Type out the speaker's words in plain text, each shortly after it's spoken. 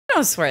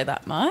Don't swear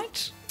that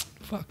much.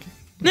 Fuck.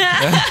 Right.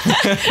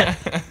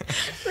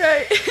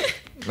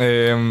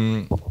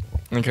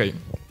 Okay.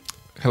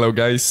 Hello,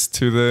 guys,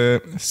 to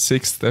the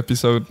 6th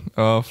episode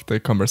of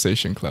the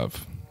Conversation Club.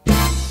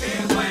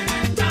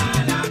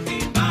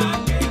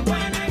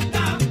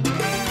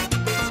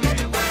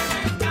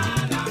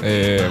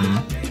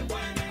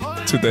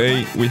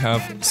 Today we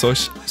have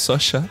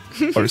Zosia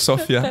or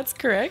Sofia That's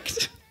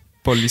correct.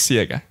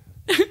 Bolisega.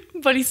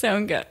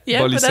 Bolisega.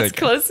 Yeah, but that's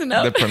close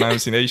enough. The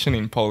pronunciation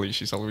in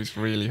Polish is always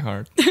really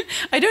hard.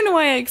 I don't know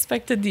why I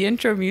expected the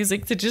intro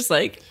music to just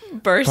like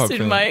burst Pop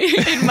in in. my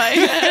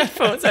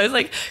headphones. I was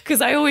like,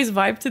 because I always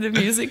vibe to the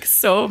music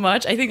so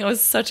much. I think it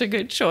was such a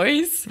good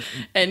choice.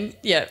 And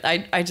yeah,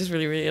 I just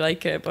really, really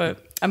like it.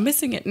 But I'm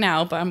missing it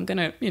now, but I'm going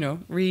to,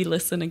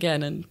 re-listen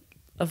again and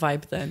a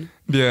vibe then.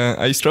 Yeah,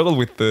 I struggle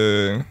with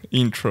the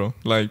intro,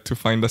 like to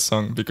find a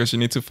song, because you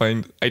need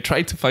to I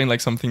tried to find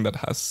like something that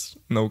has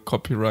no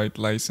copyright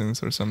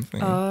license or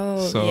something.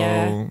 Oh, so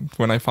yeah.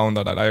 when I found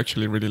that, I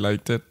actually really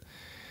liked it.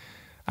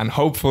 And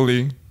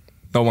hopefully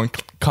no one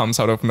comes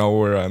out of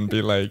nowhere and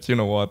be like, you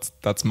know what,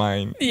 that's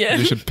mine. Yeah.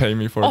 You should pay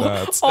me for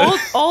that.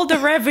 All the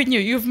revenue,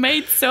 you've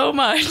made so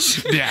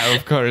much. Yeah,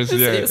 of course,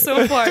 yeah.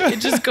 So far,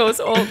 it just goes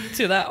all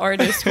to that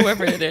artist,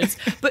 whoever it is.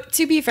 But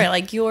to be fair,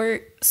 like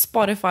your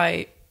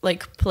Spotify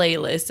like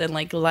playlist and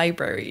like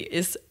library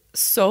is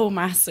so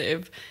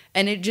massive,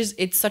 and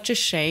it's such a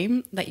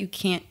shame that you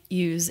can't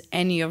use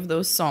any of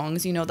those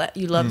songs, that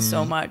you love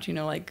so much,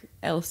 like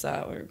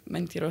Elsa or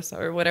Mentirosa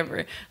or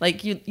whatever.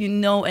 Like you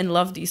know and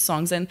love these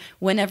songs, and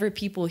whenever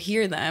people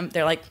hear them,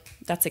 they're like,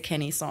 that's a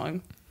Kenny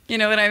song. You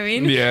know what I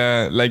mean?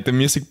 Yeah, like the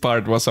music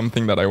part was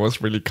something that I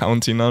was really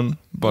counting on,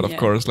 but of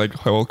course, like the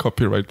whole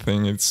copyright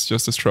thing, it's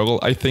just a struggle.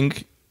 I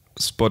think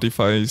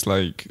Spotify is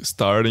like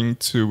starting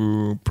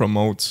to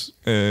promote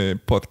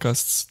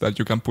podcasts that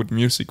you can put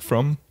music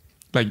from,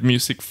 like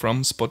music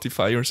from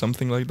Spotify or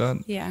something like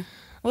that. Yeah.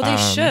 Well, they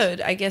should.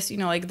 I guess,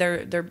 like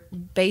their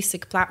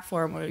basic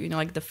platform or,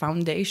 like the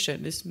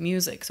foundation is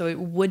music. So it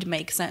would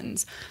make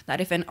sense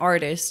that if an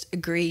artist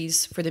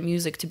agrees for the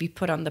music to be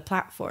put on the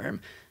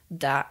platform,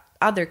 that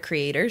other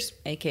creators,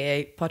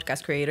 aka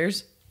podcast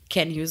creators,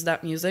 can use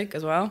that music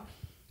as well.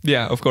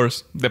 Yeah, of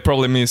course. The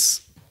problem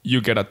is you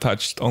get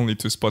attached only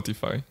to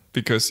Spotify,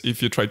 because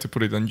if you try to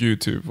put it on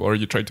YouTube or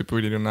you try to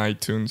put it on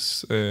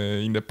iTunes,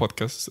 in the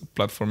podcast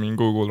platform in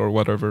Google or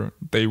whatever,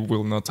 they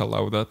will not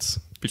allow that,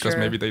 because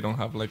maybe they don't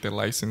have like the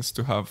license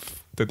to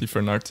have the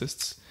different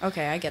artists.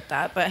 Okay, I get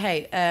that. But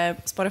hey,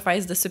 Spotify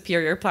is the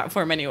superior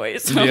platform anyway.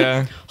 So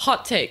yeah.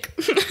 Hot take.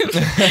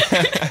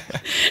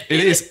 It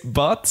is,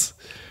 but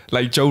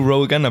like Joe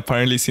Rogan,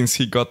 apparently since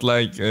he got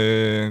like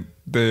the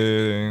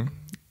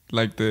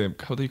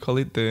how do you call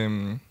it,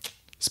 the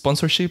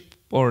sponsorship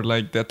or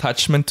like the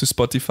attachment to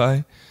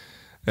Spotify.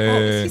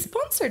 Is he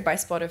sponsored by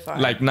Spotify?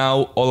 Like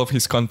now all of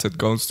his content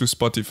goes to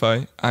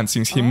Spotify, and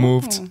since he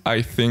moved,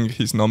 I think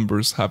his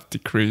numbers have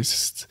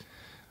decreased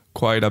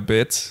quite a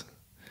bit,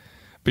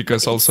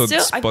 because also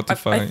still,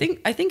 Spotify.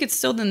 I think it's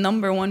still the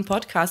number one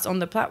podcast on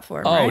the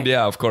platform. Oh, right?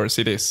 yeah, of course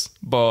it is.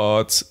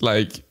 But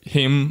like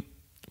him,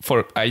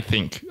 I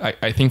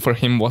think for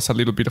him was a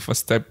little bit of a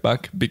step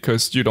back,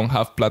 because you don't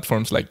have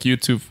platforms like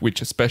YouTube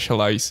which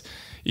specialize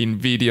in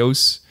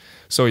videos.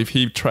 So if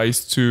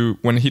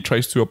when he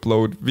tries to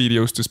upload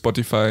videos to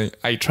Spotify,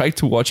 I try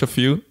to watch a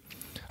few,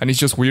 and it's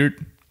just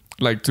weird.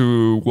 Like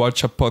to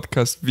watch a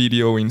podcast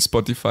video in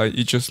Spotify,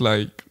 it's just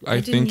like,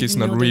 I think it's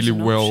not really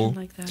well.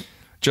 Like that.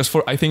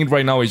 I think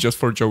right now it's just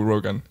for Joe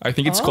Rogan. I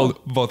think it's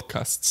called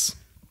Vodcasts.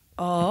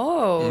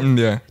 Oh.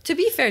 Yeah. To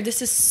be fair,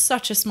 this is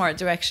such a smart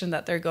direction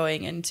that they're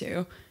going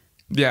into.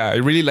 Yeah, I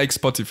really like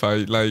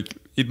Spotify. Like,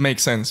 it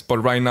makes sense. But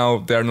right now,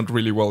 they're not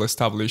really well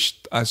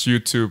established as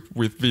YouTube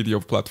with video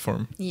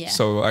platform. Yeah.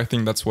 So I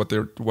think that's what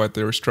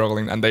they're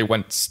struggling. And they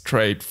went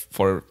straight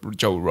for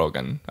Joe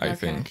Rogan, I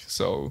think.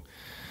 So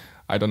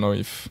I don't know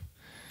if...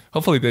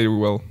 Hopefully they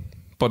will.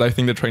 But I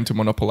think they're trying to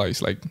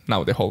monopolize, like,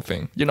 now the whole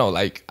thing.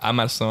 Like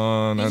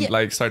Amazon and,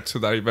 like, start to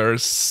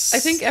diverse. I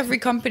think every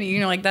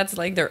company, like, that's,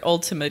 like, their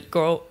ultimate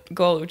goal,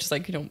 which is,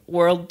 like,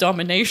 world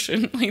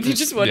domination. Like, they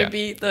just want to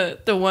be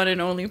the one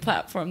and only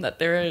platform that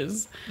there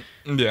is.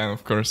 Yeah,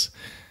 of course.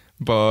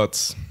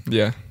 But,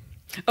 yeah.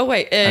 Oh,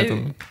 wait.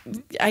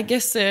 I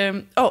guess...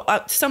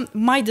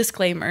 my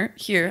disclaimer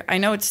here. I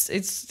know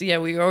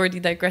we already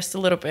digressed a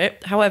little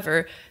bit.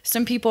 However,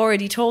 some people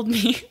already told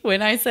me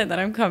when I said that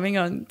I'm coming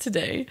on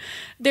today,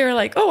 they were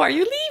like, oh, are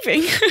you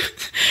leaving?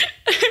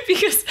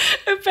 Because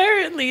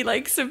apparently,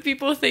 like, some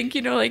people think,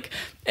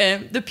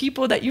 the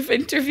people that you've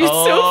interviewed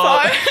so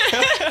far,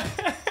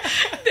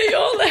 they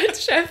all left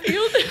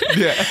Sheffield.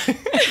 Yeah.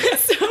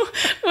 So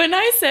when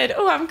I said,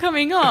 oh, I'm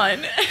coming on,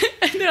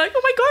 and they're like,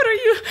 oh my God,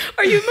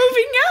 are you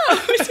moving out?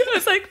 I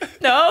was like,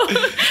 No,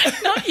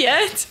 not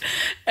yet.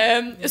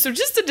 So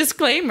just a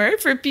disclaimer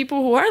for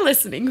people who are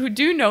listening who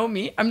do know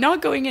me, I'm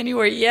not going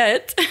anywhere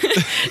yet.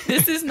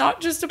 This is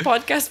not just a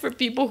podcast for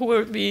people who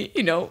will be,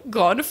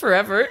 gone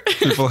forever.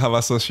 People have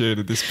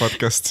associated this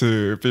podcast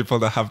to people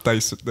that have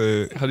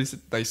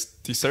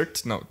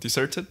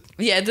deserted?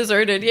 Yeah,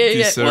 deserted.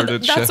 Yeah. Well,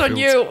 that's on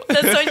you.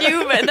 That's on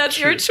you, man. That's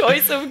your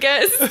choice of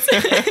guests.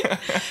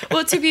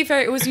 Well, to be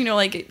fair, it was,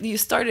 like you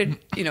started,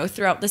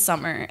 throughout the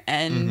summer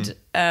and,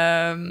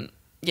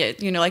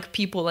 like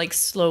people like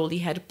slowly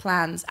had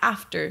plans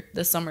after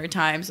the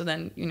summertime. So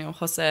then,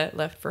 Jose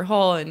left for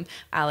Hull and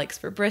Alex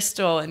for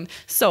Bristol and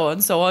so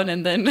on.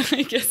 And then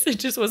I guess it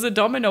just was a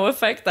domino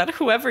effect that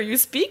whoever you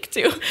speak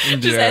to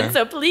just ends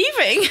up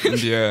leaving.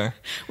 Yeah.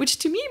 Which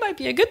to me might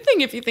be a good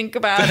thing if you think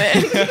about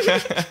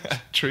it.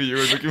 True, you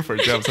were looking for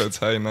jobs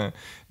outside now.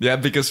 Yeah,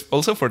 because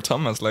also for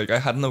Thomas, like I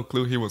had no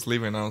clue he was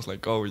leaving. I was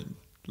like, oh,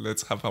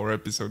 let's have our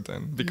episode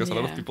then. Because a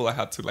lot of people I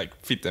had to like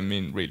fit them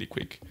in really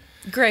quick.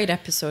 Great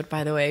episode,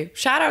 by the way.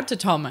 Shout out to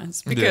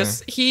Thomas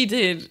because he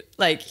did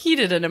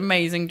an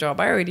amazing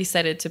job. I already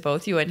said it to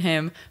both you and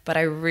him, but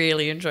I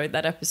really enjoyed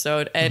that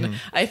episode. And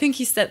I think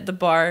he set the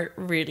bar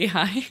really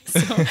high.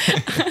 So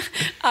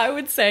I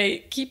would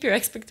say keep your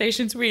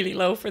expectations really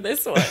low for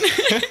this one.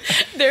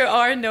 There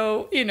are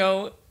no,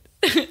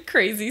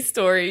 crazy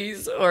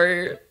stories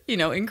or,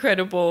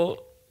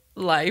 incredible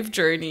life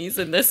journeys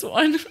in this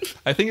one.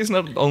 I think it's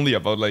not only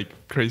about like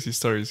crazy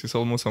stories. It's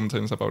almost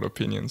sometimes about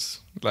opinions.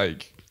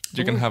 Like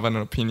you can have an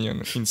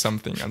opinion in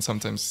something and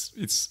sometimes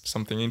it's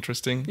something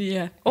interesting.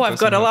 Yeah. Oh, I've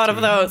got a lot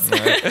of those.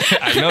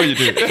 I know you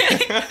do.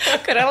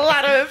 Got a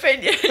lot of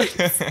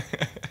opinions.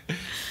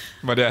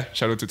 But yeah,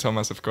 shout out to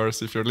Thomas, of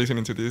course. If you're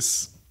listening to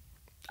this,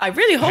 I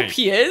really hope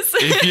he is.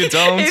 If you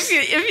don't,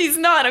 if he's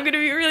not, I'm going to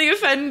be really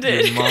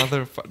offended. You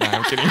motherfucker. Nah,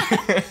 I'm kidding.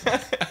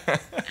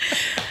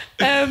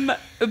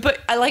 But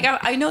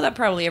I know that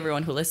probably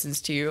everyone who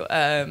listens to you,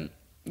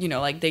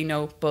 like they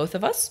know both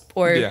of us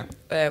or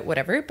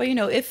whatever. But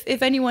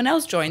if anyone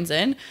else joins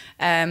in,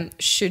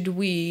 should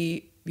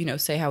we,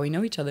 say how we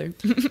know each other?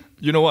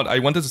 You know what? I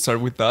wanted to start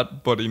with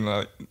that, but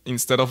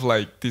instead of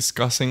like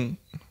discussing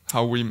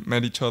how we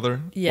met each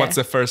other, what's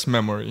the first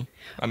memory?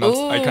 And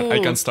I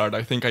can start.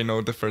 I think I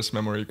know the first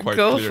memory quite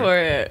clear. Go for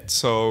it.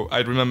 So I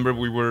remember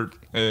we were.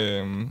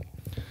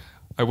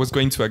 I was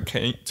going to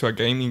a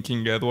game in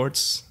King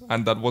Edward's,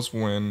 and that was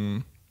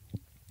when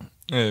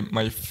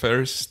my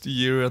first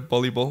year at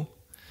volleyball.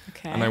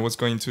 Okay. And I was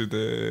going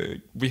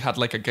to we had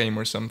like a game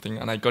or something,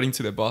 and I got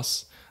into the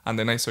bus, and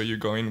then I saw you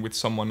going with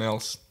someone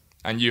else,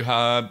 and you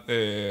had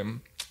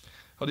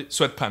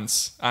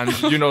sweatpants, and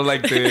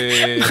like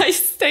the my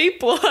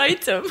staple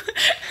item,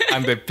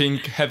 and the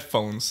pink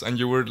headphones, and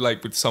you were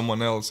like with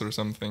someone else or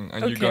something,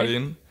 and you got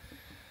in.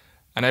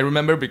 And I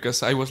remember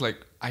because I was like,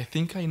 I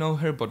think I know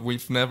her, but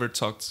we've never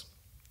talked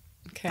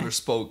or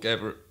spoke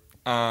ever.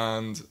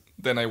 And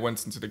then I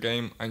went into the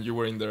game and you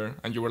were in there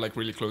and you were like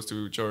really close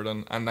to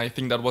Jordan. And I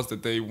think that was the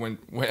day when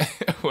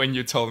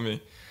you told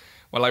me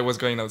while I was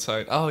going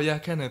outside, oh yeah,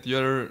 Kenneth,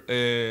 you're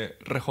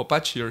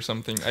Rehopachi or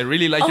something. I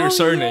really like your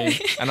surname.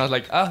 Yeah. And I was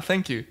like,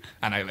 thank you.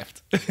 And I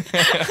left.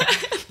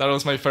 That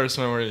was my first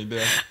memory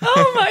there.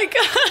 Oh my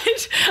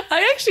gosh.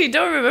 I actually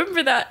don't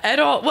remember that at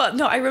all. Well,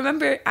 no, I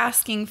remember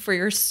asking for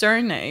your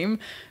surname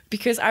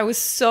because I was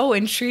so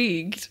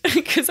intrigued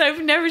because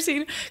I've never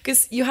seen,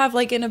 because you have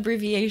like an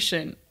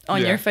abbreviation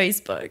on your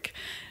Facebook.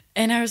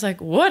 And I was like,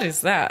 what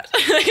is that?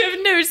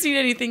 I've never seen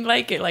anything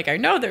like it. Like, I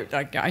know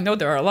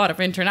there are a lot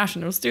of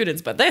international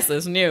students, but this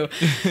is new.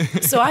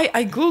 So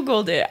I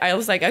Googled it. I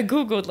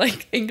Googled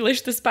like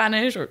English to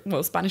Spanish or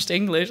Spanish to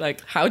English.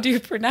 Like, how do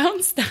you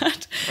pronounce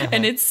that?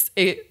 And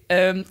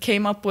it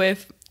came up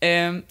with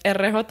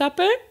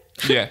RJP.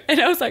 Yeah. And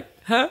I was like,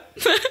 huh?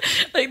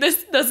 Like,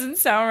 this doesn't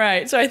sound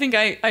right. So I think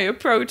I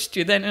approached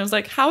you then and I was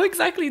like, how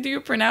exactly do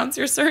you pronounce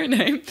your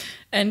surname?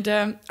 And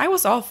I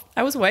was off.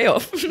 I was way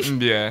off.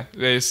 Yeah.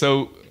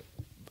 So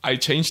I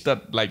changed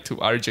that like to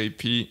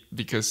RJP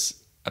because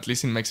at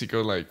least in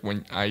Mexico, like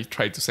when I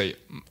try to say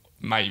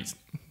my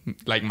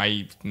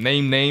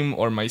name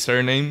or my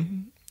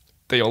surname,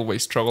 they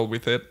always struggle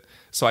with it.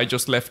 So I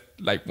just left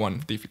like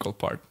one difficult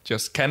part.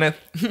 Just Kenneth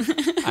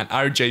and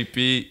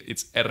RJP,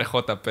 it's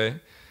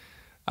RJP.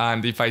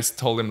 And if I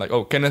told them like,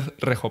 oh, Kenneth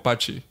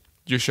Rehopachi,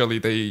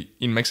 usually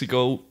in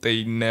Mexico,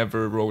 they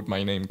never wrote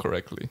my name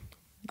correctly.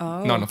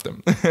 Oh. None of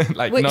them.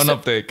 None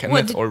of the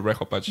Kenneth or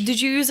Rehopachi.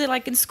 Did you use it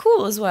like in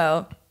school as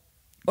well?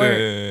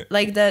 Or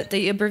like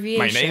the abbreviation?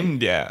 My name?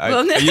 Yeah.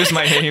 I use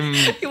my name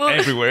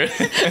everywhere.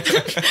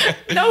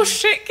 No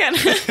shit,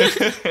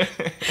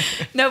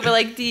 Kenneth. No, but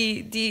like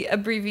the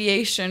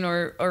abbreviation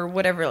or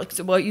whatever.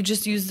 Like, you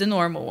just use the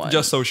normal one.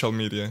 Just social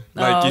media.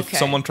 Like if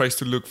someone tries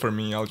to look for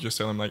me, I'll just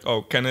tell them like,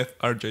 oh, Kenneth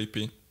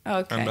RJP.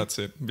 Okay. And that's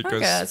it.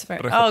 Because that's fair.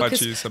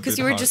 Rehopachi is a bit because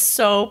you were hard. just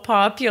so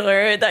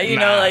popular that you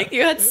know, like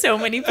you had so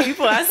many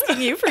people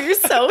asking you for your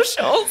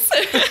socials.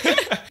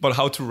 But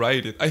how to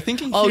write it? I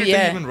think in here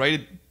they even write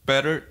it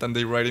better than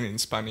they write it in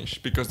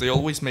Spanish because they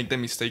always make the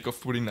mistake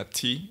of putting a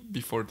T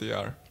before the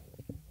R.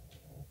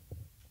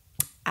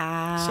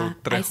 So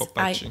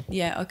Trejopachi.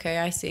 Yeah, okay,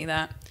 I see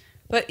that.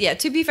 But yeah,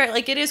 to be fair,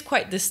 like it is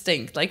quite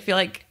distinct. Like I feel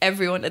like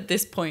everyone at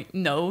this point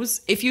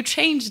knows. If you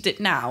changed it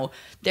now,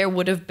 there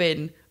would have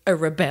been a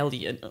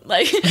rebellion.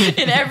 Like,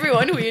 and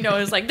everyone who you know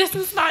is like, this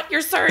is not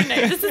your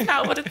surname. This is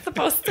not what it's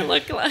supposed to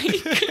look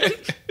like.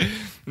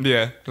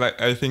 Yeah, like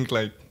I think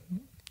like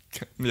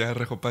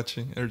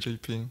Rejopachi,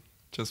 RJP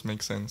just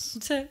makes sense.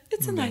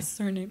 It's a nice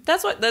surname.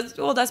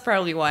 That's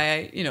probably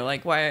why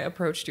why I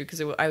approached you,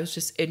 because I was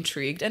just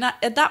intrigued. And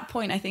at that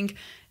point, I think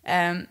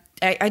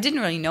I didn't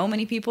really know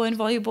many people in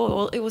volleyball.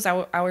 Well, it was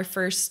our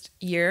first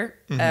year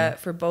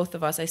for both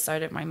of us. I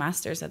started my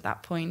master's at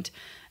that point,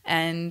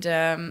 and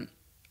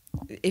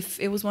if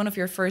it was one of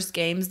your first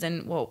games,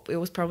 then it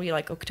was probably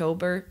like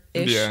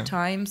October-ish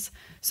times.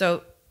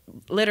 So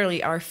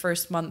literally our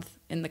first month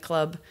in the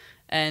club.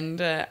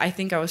 And I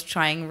think I was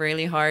trying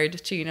really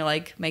hard to,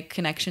 like, make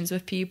connections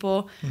with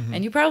people.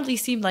 And you probably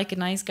seemed like a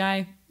nice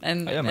guy.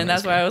 And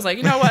that's why I was like,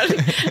 you know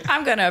what?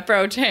 I'm going to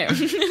approach him.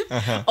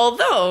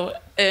 Although,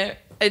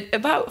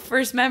 about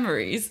first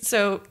memories.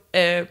 So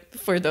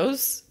for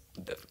those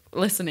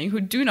listening who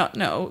do not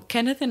know,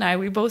 Kenneth and I,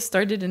 we both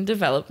started in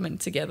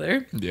development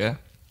together. Yeah.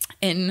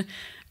 In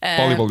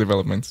volleyball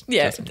development.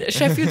 Yeah,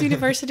 Sheffield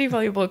University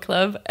Volleyball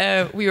Club.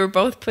 We were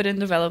both put in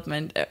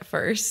development at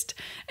first.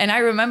 And I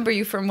remember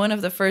you from one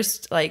of the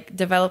first like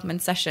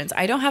development sessions.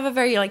 I don't have a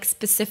very like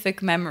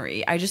specific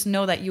memory. I just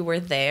know that you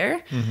were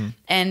there.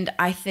 And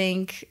I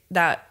think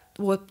that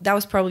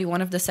was probably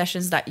one of the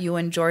sessions that you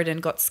and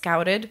Jordan got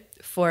scouted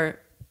for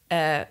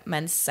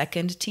men's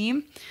second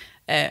team.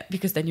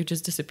 Because then you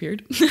just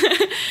disappeared.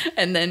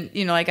 And then,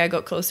 like I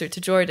got closer to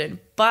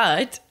Jordan.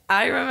 But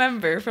I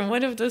remember from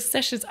one of those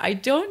sessions, I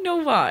don't know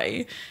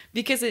why,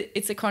 because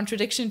it's a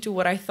contradiction to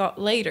what I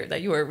thought later,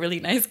 that you were a really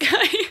nice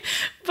guy.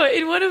 But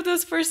in one of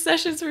those first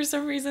sessions, for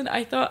some reason,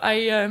 I thought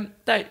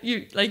that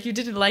you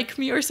didn't like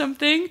me or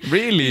something.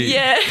 Really?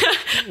 Yeah.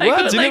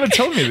 What? You never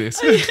told me this.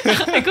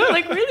 I got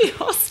like really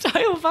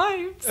hostile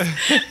vibes.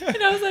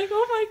 And I was like,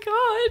 oh my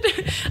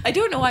God. I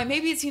don't know why.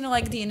 Maybe it's,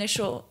 like the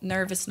initial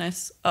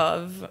nervousness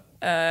of...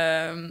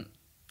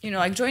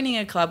 like joining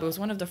a club. It was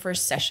one of the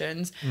first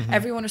sessions.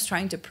 Everyone was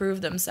trying to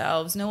prove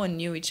themselves. No one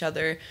knew each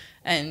other,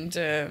 and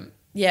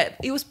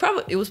it was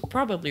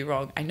probably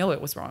wrong. I know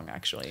it was wrong,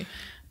 actually.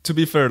 To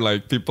be fair,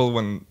 like people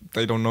when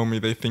they don't know me,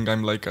 they think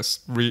I'm like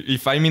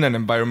if I'm in an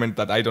environment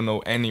that I don't know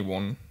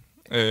anyone,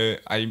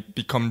 I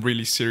become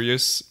really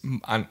serious,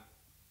 and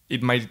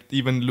it might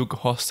even look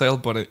hostile,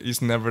 but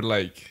it's never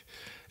like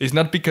it's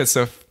not because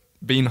of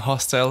being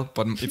hostile,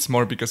 but it's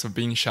more because of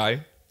being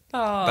shy.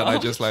 Aww. That I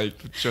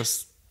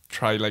just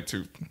try like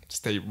to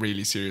stay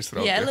really serious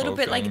throughout the a little whole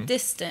bit thing. Like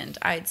distant,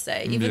 I'd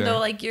say, even though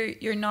like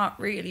you're not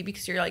really,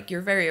 because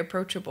you're very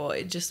approachable.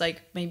 It's just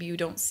like maybe you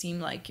don't seem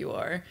like you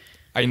are.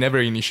 I never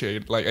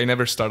initiate, like I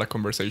never start a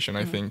conversation.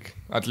 I think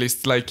at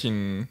least like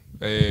in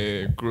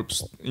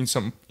groups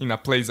in a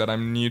place that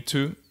I'm new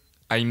to,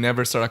 I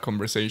never start a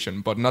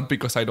conversation, but not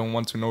because I don't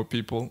want to know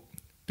people,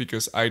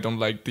 because I don't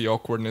like the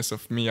awkwardness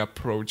of me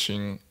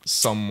approaching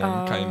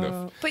someone, kind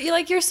of. But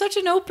you're such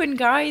an open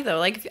guy, though.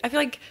 Like I feel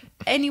like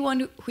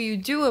anyone who you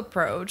do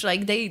approach,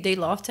 like they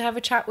love to have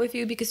a chat with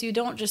you, because you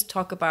don't just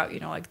talk about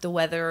like the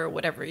weather or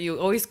whatever. You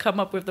always come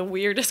up with the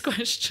weirdest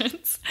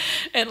questions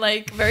and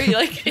like very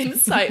like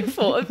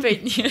insightful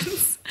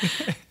opinions.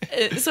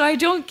 So I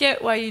don't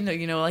get why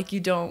like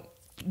you don't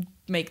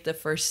make the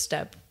first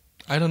step.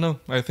 I don't know.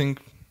 I think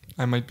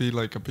I might be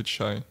like a bit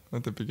shy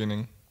at the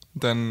beginning.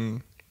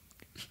 Then.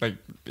 Like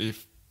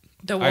if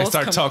the walls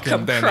I start talking,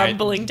 come then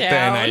crumbling down.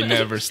 Then I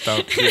never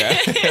stop. Yeah.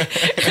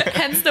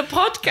 Hence the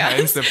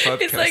podcast.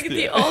 It's like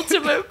the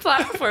ultimate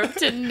platform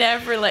to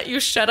never let you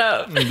shut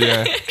up.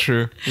 Yeah,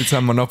 true. It's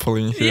a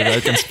monopoly here. I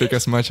can speak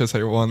as much as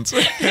I want.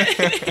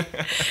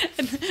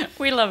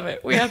 We love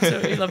it. We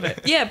absolutely love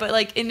it. Yeah, but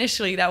like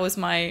initially that was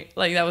my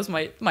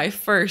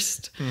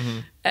first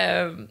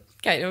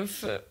kind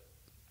of.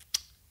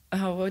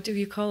 What do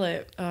you call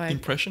it?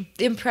 Impression?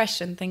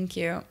 Impression, thank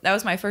you. That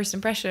was my first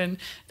impression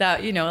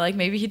that, like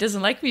maybe he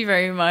doesn't like me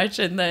very much.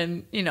 And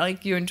then,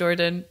 like you and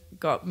Jordan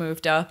got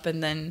moved up.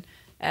 And then,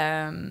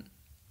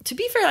 to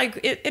be fair,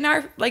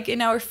 like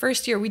in our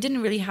first year, we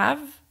didn't really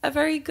have a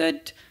very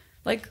good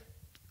like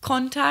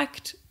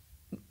contact.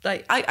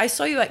 Like I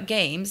saw you at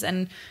games,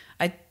 and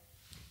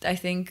I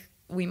think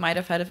we might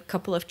have had a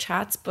couple of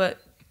chats,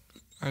 but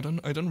I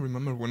don't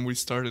remember when we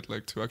started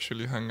like to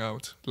actually hang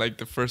out. Like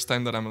the first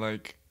time that I'm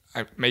like,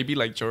 maybe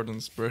like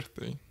Jordan's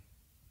birthday.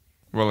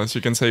 Well, as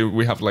you can say,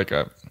 we have like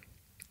a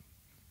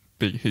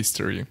big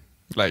history.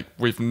 Like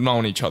we've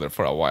known each other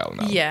for a while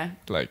now. Yeah.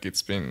 Like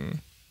it's been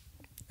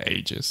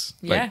ages.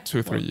 Yeah. Like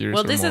 2-3 years.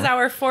 Well, this is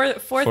our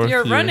fourth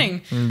year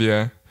running.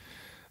 Yeah.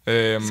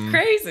 It's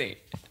crazy.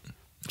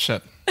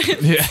 Shit.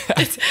 Yeah.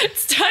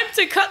 it's time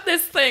to cut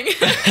this thing.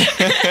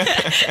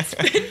 It's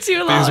been too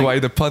long. This is why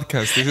the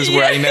podcast. This is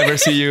where I never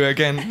see you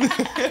again.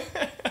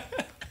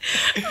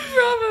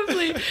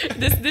 Probably.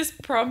 This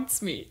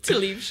prompts me to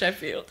leave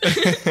Sheffield.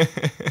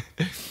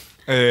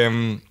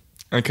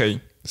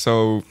 Okay,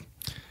 so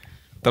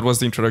that was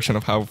the introduction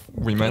of how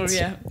we met. Oh,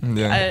 yeah.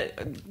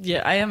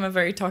 Yeah. I am a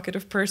very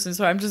talkative person,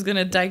 so I'm just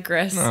gonna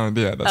digress That's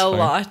a fine.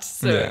 lot.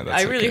 So Yeah,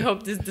 that's I really okay.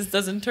 hope this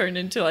doesn't turn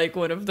into like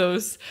one of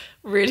those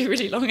really,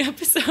 really long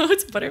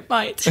episodes, but it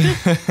might.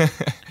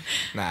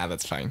 Nah,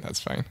 that's fine. That's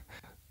fine.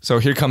 So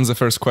here comes the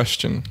first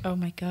question. Oh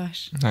my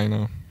gosh. I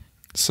know.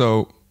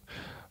 So,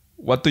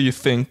 what do you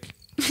think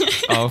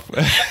of?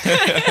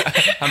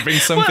 I'm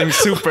bringing something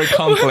super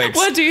complex.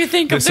 What do you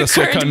think of The the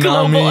current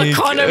global socioeconomic-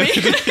 economy?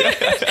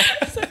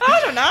 So,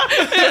 I don't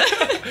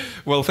know.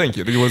 Well, thank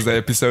you. It was the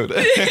episode.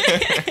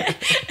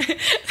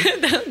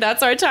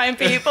 That's our time,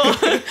 people.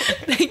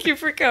 Thank you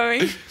for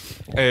coming.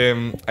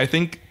 I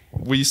think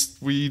we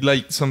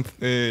like some.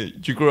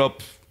 You grew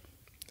up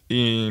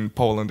in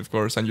Poland, of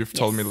course, and you've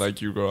told me Yes.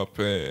 like you grew up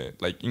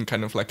like in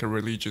kind of like a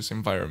religious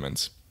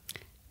environment.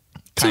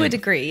 To a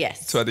degree,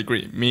 yes. To a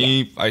degree.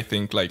 Me, I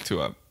think like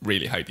to a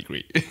really high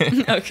degree.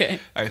 Okay.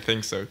 I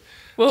think so.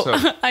 Well, So-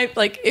 I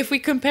like if we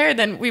compare,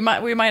 then we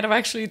might have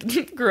actually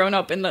grown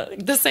up in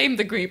the same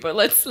degree. But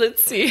let's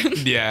see.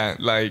 Yeah,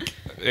 like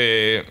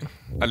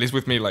at least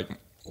with me, like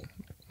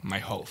my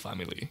whole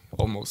family,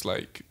 almost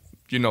like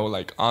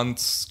like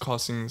aunts,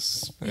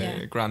 cousins,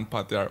 Yeah.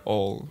 grandpa, they are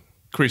all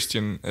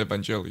Christian,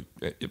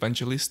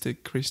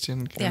 evangelistic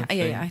Christian. Kind of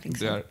thing. I think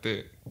so.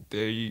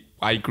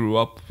 I grew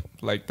up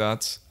like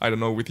that. I don't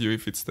know with you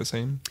if it's the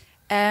same.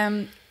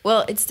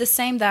 Well, it's the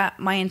same that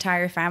my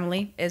entire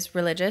family is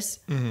religious.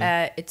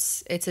 Mm-hmm.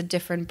 It's a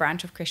different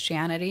branch of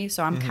Christianity.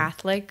 So I'm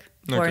Catholic,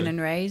 born Okay. and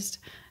raised.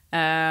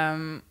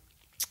 And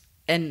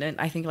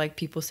I think like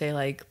people say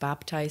like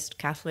baptized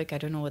Catholic. I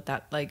don't know what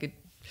that like.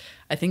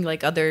 I think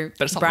like other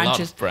There's branches.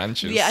 a lot of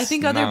branches. Yeah, I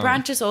think other now.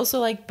 branches also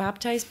like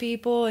baptize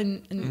people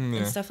and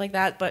Yeah. stuff like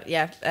that. But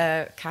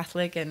yeah,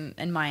 Catholic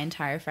and my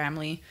entire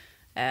family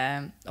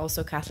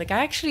also Catholic.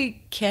 I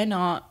actually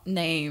cannot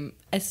name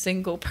a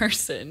single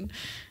person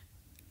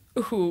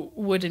who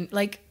wouldn't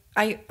like.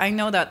 I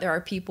know that there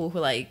are people who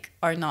like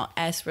are not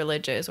as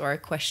religious or are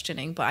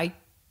questioning, but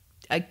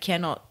I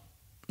cannot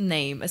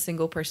name a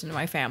single person in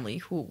my family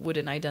who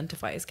wouldn't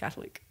identify as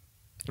Catholic.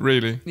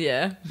 Really?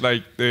 Yeah.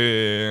 Like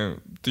do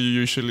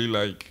you usually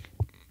like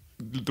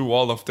do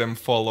all of them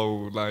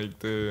follow like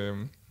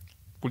the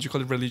would you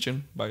call it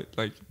religion by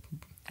like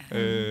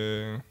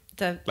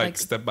The like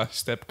step by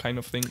step kind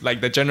of thing,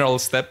 like the general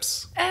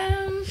steps?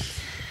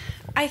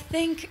 I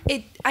think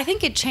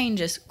it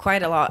changes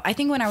quite a lot. I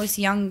think when I was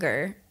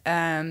younger,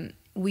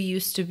 we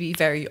used to be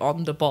very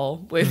on the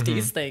ball with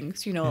these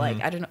things.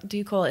 Like I don't know, do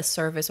you call it a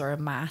service or a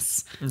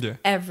mass? Yeah.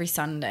 Every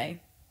Sunday,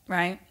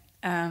 right?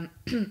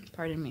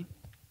 Pardon me.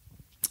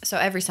 So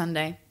every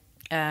Sunday,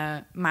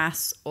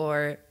 mass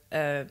or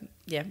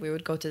we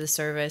would go to the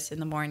service in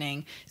the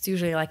morning. It's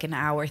usually like an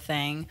hour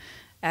thing.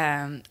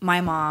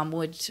 My mom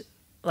would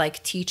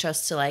like teach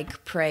us to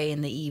like pray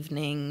in the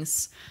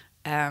evenings.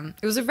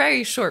 It was a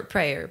very short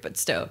prayer, but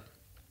still,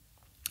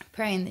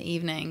 pray in the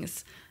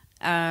evenings.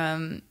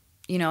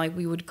 Like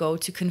we would go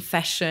to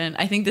confession.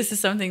 I think this is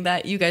something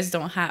that you guys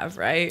don't have,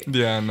 right?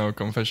 Yeah, no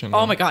confession.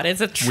 Oh my God,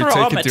 it's a take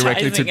it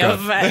directly to traumatizing God.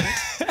 event.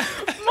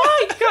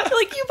 My God,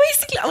 like you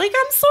basically, like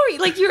I'm sorry,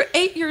 like you're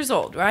 8 years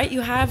old, right?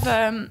 You have,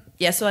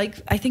 so like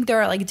I think there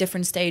are like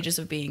different stages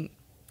of being,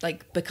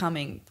 like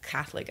becoming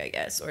Catholic, I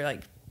guess, or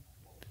like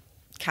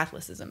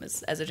Catholicism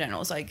as a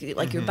general. So like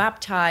you're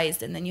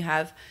baptized, and then you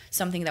have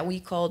something that we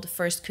called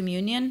First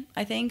Communion,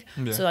 I think.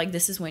 Yeah. So like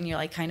this is when you're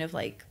like kind of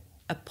like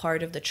a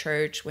part of the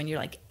church when you're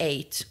like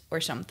 8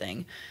 or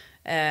something.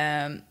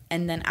 And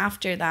then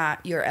after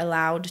that, you're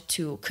allowed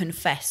to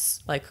confess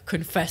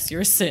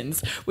your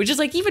sins, which is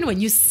like, even when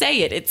you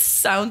say it, it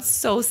sounds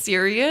so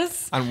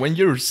serious. And when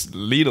you're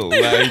little,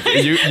 like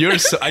you're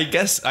so, I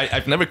guess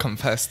I've never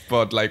confessed,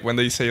 but like when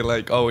they say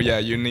like, oh yeah,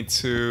 you need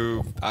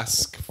to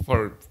ask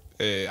for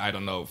I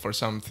don't know, for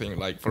something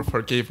like for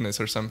forgiveness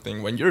or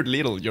something. When you're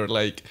little, you're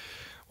like,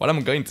 what am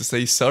I going to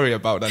say sorry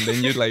about? And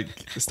then you like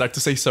start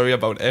to say sorry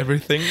about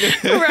everything.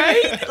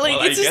 Right? Like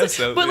Well, it's I just guess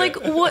so, but yeah. like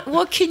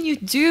what can you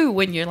do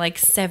when you're like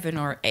 7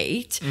 or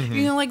 8?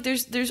 Like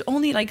there's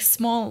only like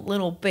small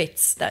little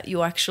bits that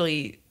you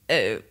actually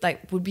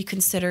like would be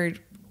considered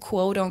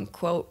quote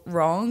unquote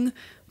wrong.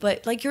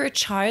 But like you're a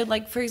child,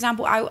 like for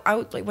example, I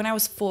would, like when I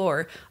was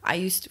 4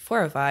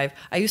 or 5,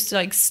 I used to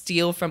like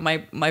steal from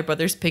my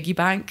brother's piggy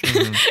bank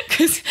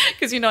because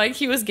like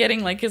he was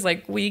getting like his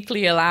like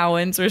weekly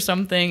allowance or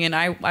something, and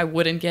I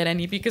wouldn't get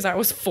any because I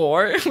was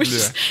 4, which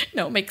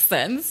makes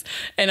sense.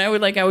 And I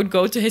would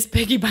go to his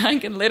piggy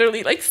bank and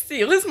literally like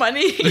steal his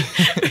money,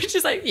 which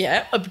is like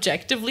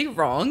objectively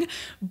wrong,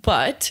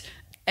 but.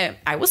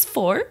 I was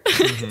 4,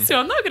 so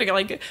I'm not gonna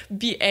like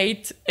be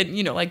 8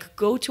 and like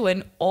go to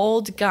an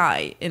old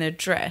guy in a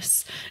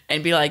dress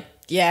and be like,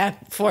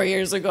 4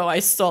 years ago I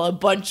stole a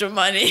bunch of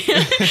money.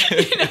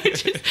 It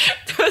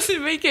just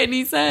doesn't make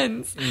any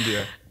sense.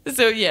 Yeah.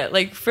 So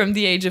like from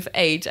the age of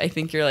 8, I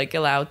think you're like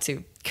allowed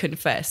to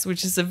confess,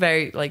 which is a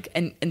very like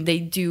and they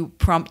do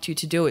prompt you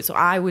to do it. So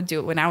I would do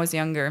it when I was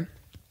younger.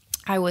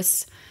 I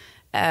was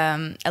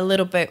a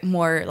little bit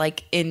more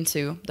like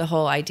into the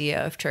whole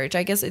idea of church.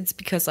 I guess it's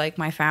because like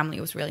my family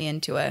was really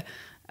into it.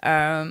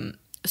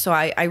 So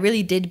I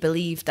really did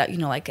believe that, you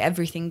know, like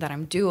everything that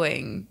I'm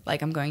doing,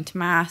 like I'm going to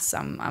mass,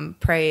 I'm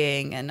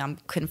praying and I'm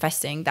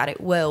confessing, that it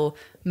will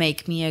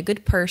make me a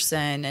good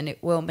person and it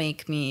will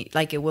make me,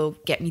 like, it will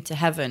get me to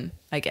heaven,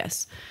 I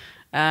guess.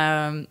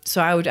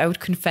 So I would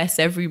confess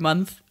every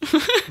month.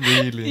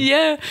 Really?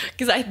 Yeah,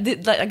 because I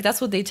did, like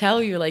that's what they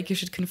tell you, like you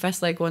should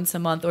confess like once a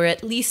month or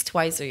at least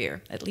twice a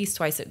year. At least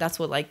twice. That's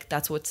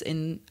what's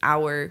in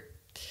our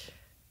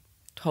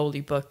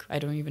holy book. I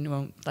don't even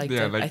know, like,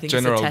 like I think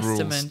general it's a rules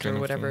testament kind or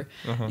of whatever.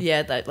 thing.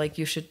 Yeah, that like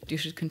you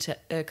should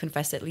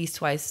confess at least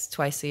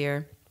twice a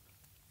year.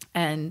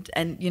 And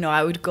you know,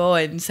 I would go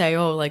and say,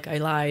 oh, like I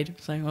lied.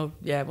 It's like, oh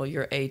yeah, well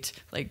you're 8,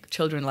 like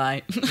children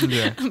lie.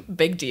 Yeah.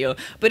 Big deal.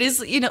 But it's,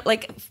 you know,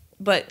 like,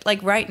 but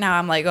like right now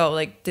I'm like, oh,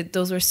 like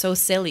those were so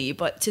silly.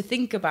 But to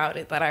think about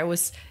it, that I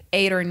was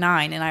 8 or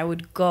 9 and I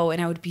would go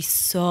and I would be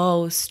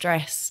so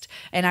stressed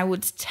and I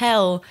would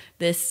tell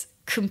this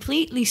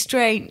completely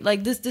strange,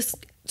 like this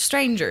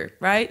stranger,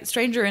 right?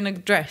 Stranger in a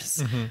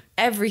dress,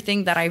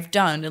 everything that I've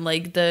done and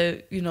like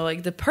the, you know,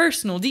 like the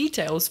personal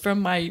details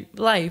from my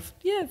life.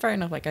 Yeah, fair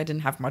enough. Like I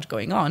didn't have much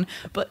going on,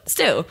 but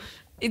still,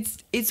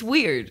 it's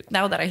weird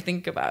now that I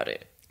think about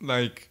it.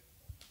 Like,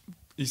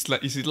 is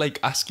it like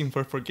asking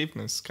for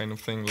forgiveness kind of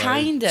thing? Like,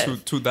 Kind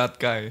of. To that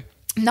guy.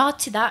 Not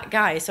to that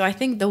guy. So I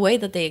think the way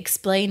that they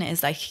explain it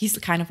is like he's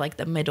kind of like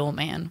the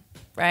middleman,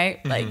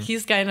 right? Like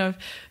he's kind of,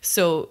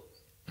 so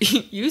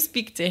you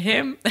speak to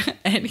him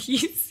and he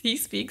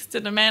speaks to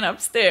the man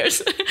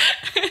upstairs,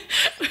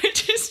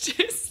 which is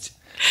just...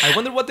 I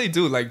wonder what they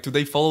do. Like, do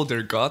they follow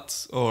their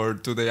guts or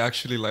do they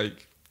actually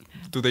like,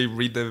 do they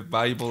read the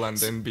Bible and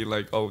then be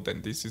like, oh,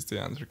 then this is the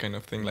answer kind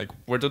of thing? Like,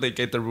 where do they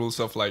get the rules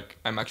of like,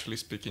 I'm actually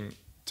speaking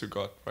to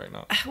God right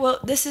now? Well,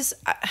 this is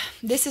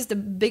the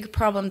big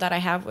problem that I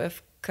have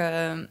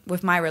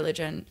with my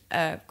religion.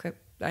 I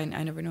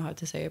never know how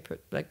to say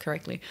it like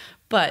correctly,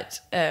 but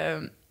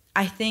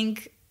I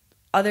think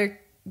other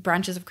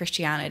branches of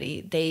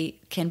Christianity, they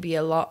can be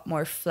a lot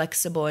more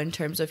flexible in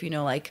terms of, you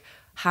know, like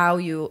how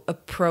you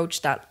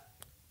approach that,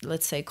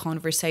 let's say,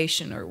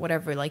 conversation or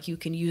whatever. Like you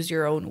can use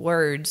your own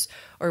words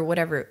or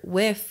whatever.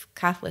 With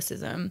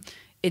Catholicism,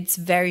 it's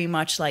very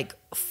much like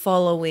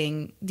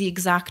following the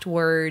exact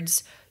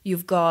words.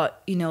 You've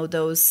got, you know,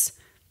 those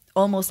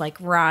almost like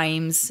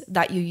rhymes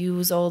that you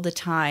use all the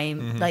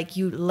time. Like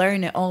you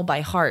learn it all by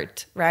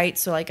heart, right?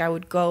 So like I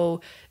would go...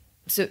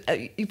 So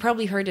you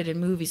probably heard it in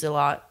movies a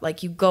lot.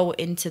 Like you go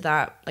into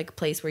that like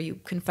place where you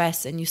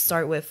confess and you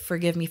start with,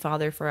 forgive me,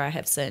 Father, for I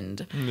have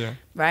sinned. Yeah.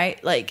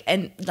 Right? Like,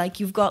 and like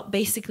you've got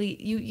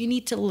basically, you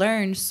need to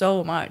learn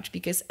so much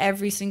because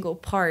every single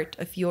part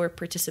of your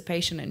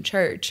participation in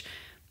church,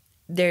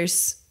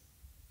 there's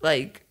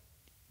like,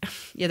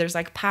 yeah, there's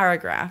like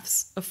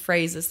paragraphs of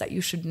phrases that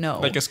you should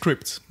know. Like a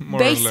script, more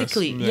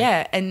basically, or less.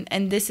 yeah.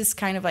 And this is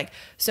kind of like,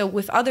 so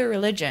with other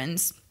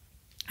religions,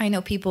 I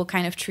know people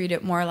kind of treat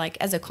it more like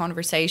as a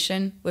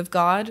conversation with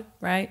God,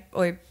 right?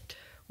 Or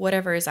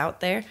whatever is out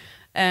there.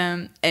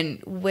 And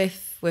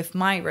with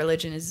my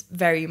religion is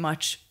very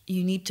much,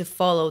 you need to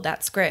follow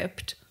that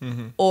script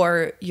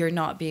or you're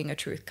not being a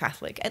true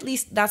Catholic. At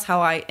least that's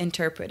how I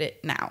interpret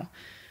it now.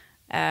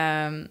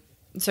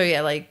 So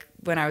yeah, like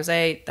when I was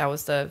 8, that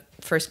was the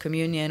first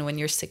communion. When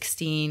you're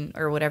 16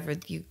 or whatever,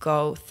 you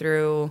go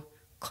through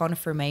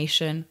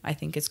confirmation, I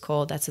think it's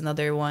called. That's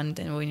another one.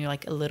 Then when you're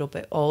like a little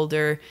bit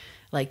older,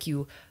 like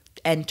you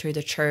enter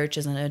the church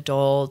as an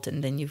adult,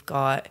 and then you've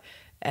got,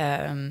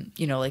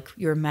 you know, like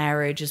your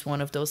marriage is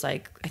one of those,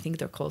 like, I think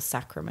they're called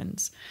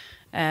sacraments.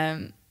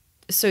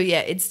 So yeah,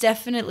 it's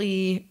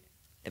definitely,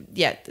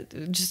 yeah,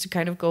 just to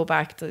kind of go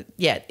back to,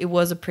 yeah, it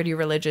was a pretty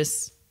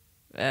religious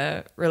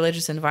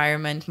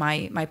environment.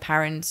 My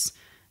parents,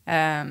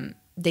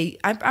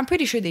 I'm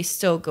pretty sure they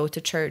still go to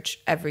church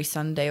every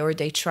Sunday, or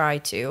they try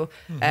to.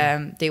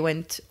 They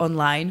went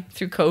online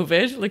through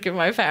COVID. Look at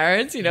my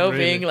parents, you know,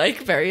 being like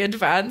very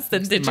advanced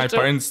and digital. My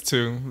parents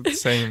too,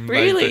 same.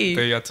 Really? Like,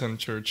 they attend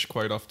church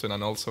quite often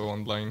and also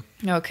online.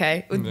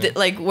 Okay. Yeah.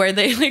 Like, were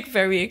they like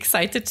very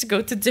excited to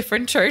go to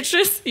different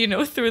churches, you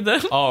know, through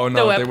the Oh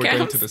no, the they were webcams?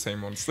 going to the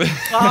same ones.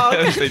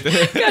 Oh, They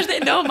did. gosh,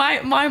 no,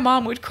 my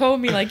mom would call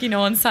me like, you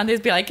know, on Sundays,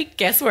 be like,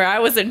 guess where I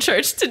was in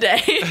church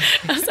today?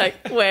 I was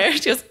like, where?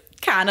 She goes,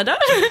 Canada.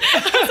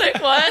 I was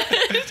like, what?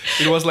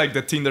 It was like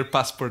the Tinder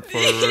passport for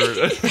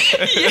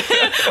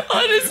Yeah,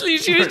 honestly,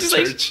 she was For just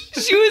like,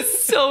 church. she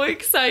was so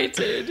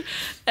excited.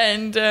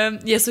 And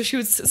yeah, so she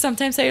would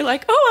sometimes say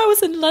like, oh, I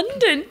was in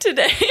London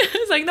today. I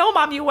was like, no,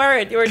 Mom, you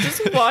weren't. You were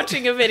just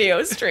watching a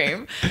video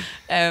stream.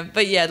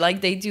 But yeah, like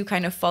they do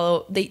kind of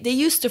follow, they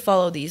used to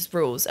follow these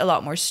rules a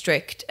lot more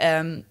strict.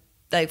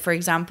 Like, for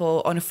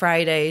example, on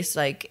Fridays,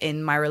 like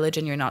in my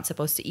religion, you're not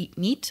supposed to eat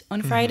meat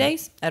on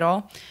Fridays at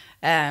all.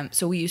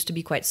 So we used to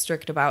be quite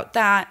strict about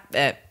that.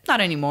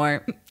 Not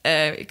anymore.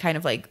 It kind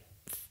of like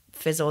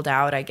fizzled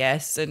out, I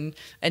guess. And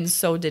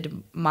so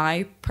did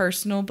my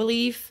personal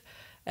belief.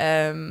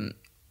 Yeah,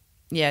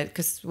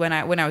 because when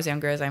I was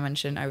younger, as I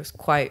mentioned, I was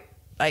quite,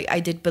 I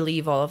did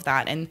believe all of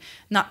that. And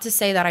not to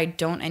say that I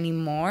don't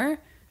anymore,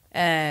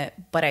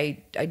 But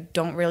I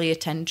don't really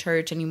attend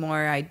church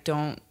anymore. I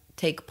don't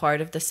take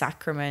part of the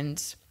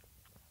sacraments.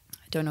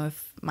 I don't know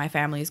if my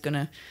family is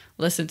gonna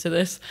listen to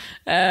this.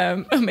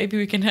 Maybe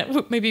you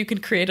can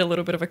create a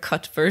little bit of a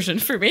cut version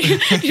for me,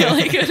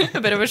 like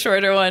a bit of a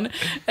shorter one.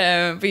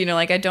 But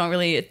like I don't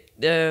really.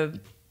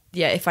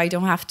 If I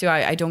don't have to,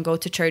 I don't go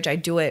to church. I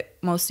do it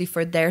mostly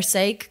for their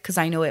sake because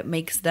I know it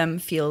makes them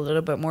feel a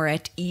little bit more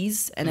at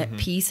ease and at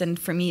peace. And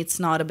for me, it's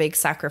not a big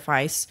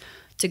sacrifice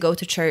to go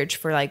to church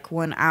for like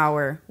 1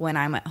 hour when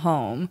I'm at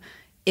home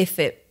if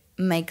it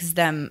makes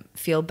them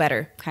feel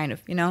better, kind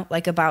of,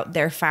 like about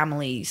their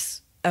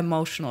family's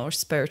emotional or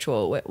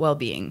spiritual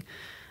well-being.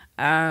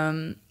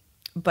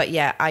 But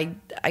yeah,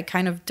 I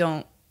kind of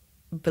don't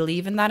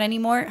believe in that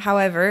anymore.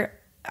 However,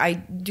 I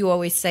do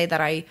always say that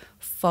I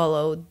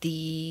follow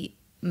the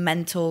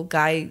mental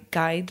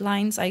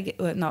guidelines.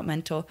 Not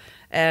mental,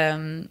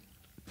 the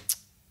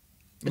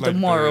Like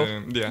moral,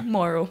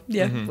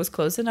 Mm-hmm. was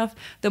close enough.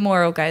 The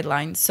moral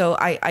guidelines. So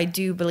I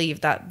do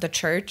believe that the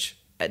church,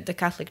 the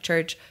Catholic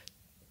Church,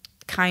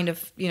 kind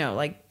of,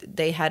 like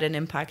they had an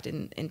impact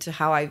into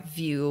how I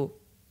view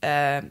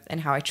and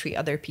how I treat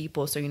other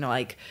people. So,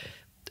 like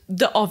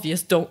the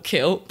obvious don't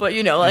kill, but,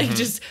 like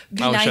just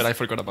be nice. Shit, I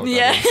forgot about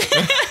that.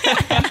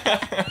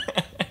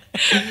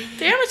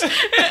 Damn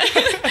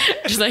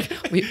it. Just like,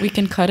 we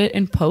can cut it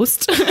in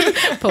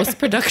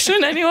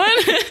post-production, anyone?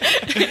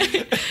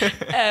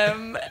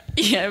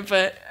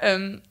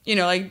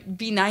 Like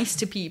be nice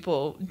to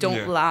people.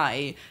 Don't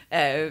lie.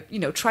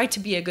 Try to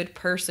be a good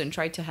person.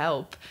 Try to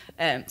help.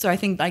 So I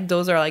think like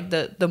those are like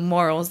the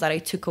morals that I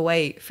took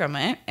away from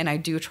it. And I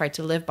do try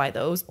to live by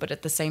those. But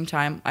at the same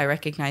time, I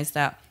recognize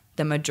that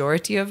the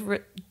majority of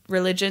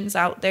religions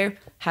out there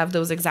have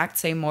those exact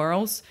same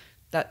morals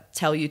that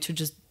tell you to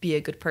just be a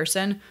good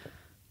person.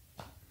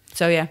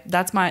 So yeah,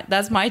 that's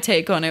my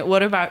take on it.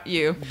 What about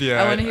you?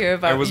 Yeah, I want to hear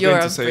about your I was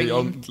going to say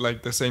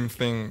like the same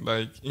thing.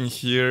 Like in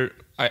here,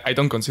 I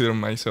don't consider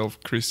myself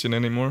Christian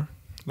anymore.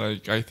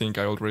 Like I think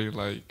I already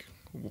like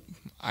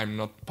I'm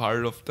not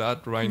part of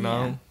that right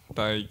now.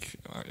 Like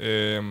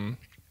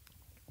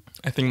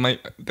I think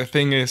the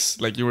thing is,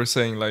 like you were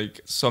saying,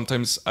 like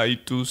sometimes I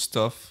do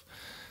stuff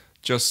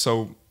just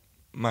so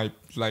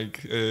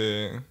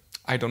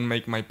I don't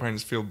make my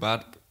parents feel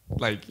bad,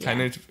 like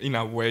kind of in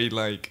a way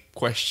like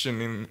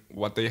questioning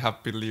what they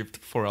have believed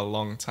for a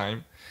long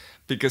time.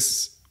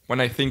 Because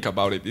when I think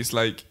about it, it's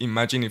like,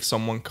 imagine if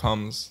someone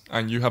comes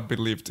and you have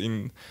believed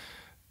in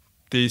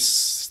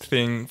this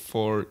thing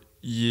for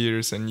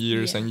years and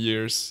years and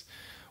years,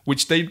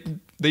 which they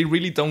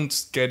really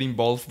don't get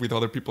involved with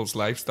other people's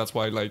lives. That's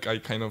why like I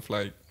kind of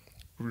like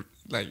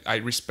I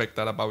respect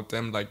that about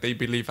them. Like they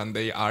believe and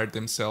they are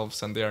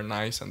themselves and they are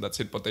nice and that's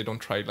it, but they don't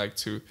try like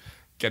to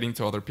get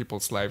into other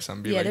people's lives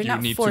and be like, you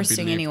need to believe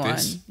anyone.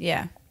 This.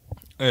 Yeah.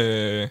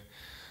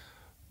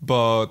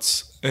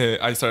 But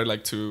I started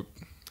like to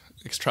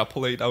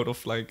extrapolate out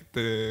of like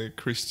the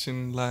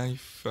Christian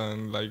life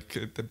and like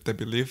the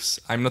beliefs.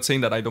 I'm not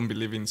saying that I don't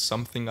believe in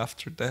something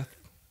after death.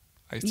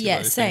 I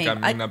think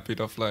I'm in a bit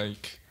of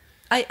like...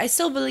 I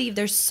still believe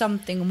there's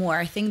something more.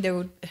 I think there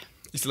would...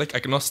 It's like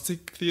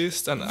agnostic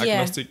theist and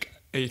agnostic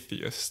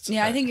atheist.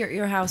 Yeah, I think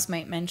your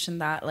housemate mentioned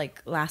that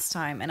like last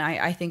time, and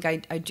I think I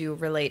do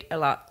relate a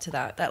lot to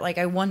that. That like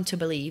I want to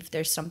believe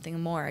there's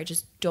something more. I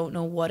just don't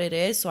know what it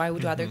is. So I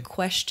would rather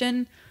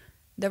question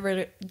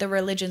the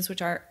religions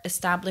which are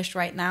established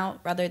right now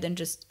rather than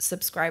just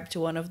subscribe to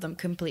one of them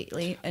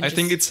completely. And I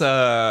think it's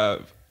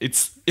a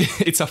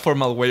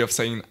formal way of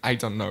saying I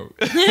don't know.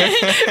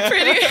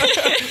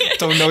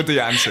 Don't know the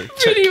answer.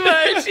 Pretty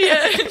much,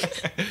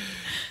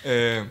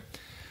 yeah.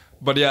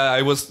 But yeah,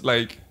 I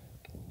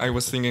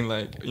was thinking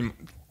like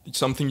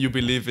something you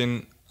believe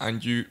in,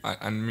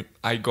 and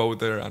I go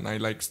there and I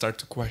like start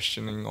to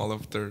questioning all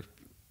of their,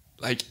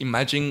 like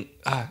imagine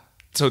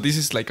so this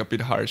is like a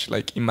bit harsh.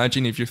 Like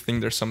imagine if you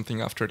think there's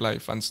something after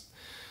life and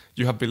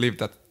you have believed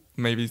that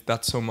maybe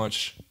that's so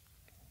much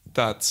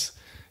that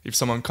if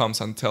someone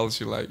comes and tells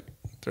you like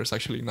there's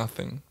actually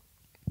nothing,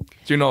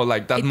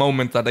 like that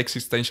moment, that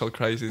existential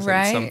crisis,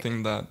 right? And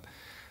something that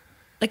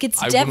like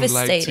it's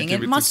devastating.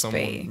 Like it must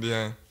be.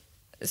 Yeah.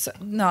 So,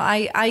 no,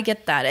 I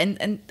get that,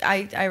 and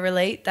I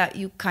relate that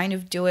you kind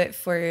of do it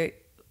for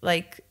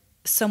like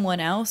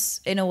someone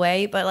else in a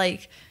way, but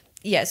like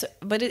yes,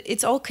 but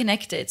it's all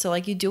connected. So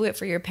like you do it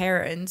for your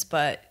parents,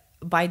 but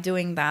by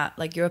doing that,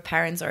 like your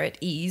parents are at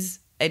ease,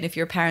 and if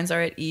your parents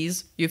are at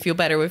ease, you feel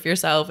better with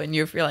yourself, and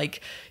you feel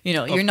like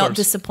you're not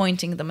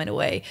disappointing them in a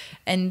way.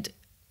 And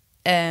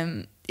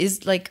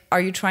is like, are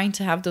you trying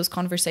to have those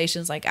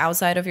conversations like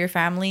outside of your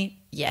family?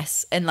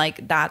 Yes. And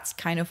like that's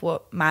kind of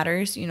what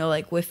matters,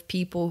 like with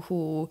people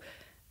who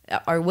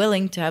are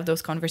willing to have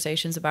those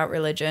conversations about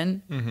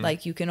religion.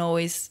 Like you can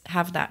always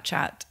have that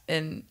chat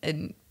and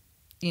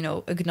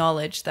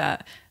acknowledge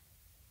that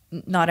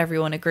not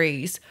everyone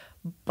agrees.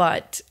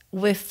 But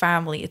with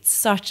family, it's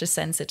such a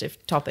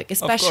sensitive topic,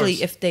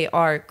 especially if they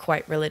are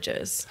quite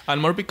religious.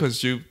 And more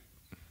because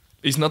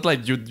it's not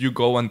like you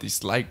go and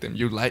dislike them.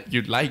 You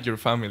like your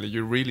family.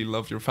 You really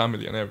love your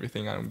family and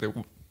everything.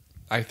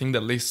 I think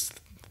the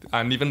least,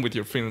 and even with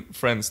your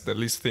friends, the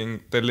least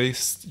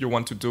you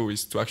want to do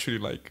is to actually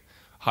like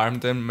harm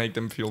them, make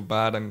them feel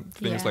bad and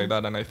things like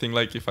that. And I think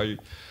like if I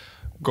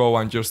go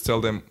and just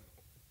tell them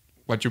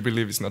what you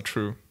believe is not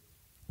true,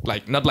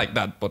 like not like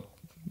that, but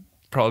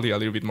probably a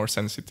little bit more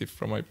sensitive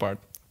from my part.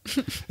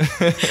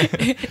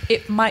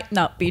 It might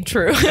not be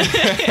true.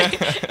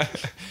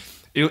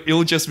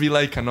 It'll just be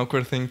like an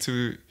awkward thing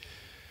to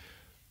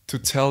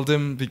tell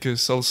them,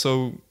 because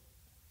also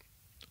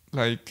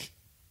like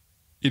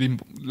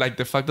like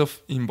the fact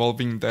of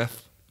involving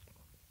death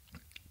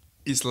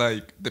is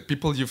like the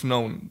people you've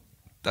known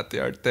that they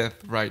are dead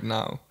right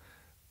now,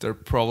 they're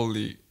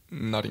probably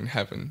not in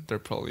heaven, they're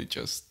probably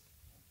just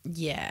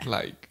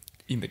like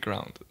in the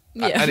ground.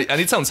 Yeah. And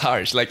it sounds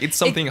harsh, like it's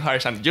something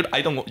harsh, and you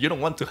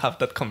don't want to have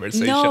that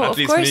conversation. No, at of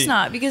least course me.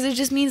 not, because it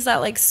just means that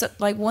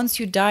like once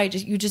you die,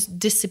 you just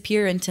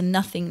disappear into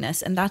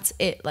nothingness, and that's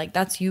it. Like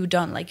that's you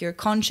done. Like your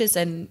conscious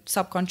and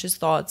subconscious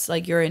thoughts,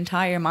 like your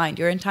entire mind,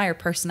 your entire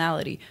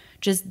personality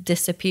just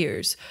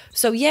disappears.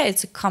 So yeah,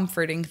 it's a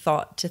comforting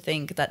thought to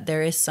think that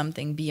there is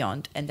something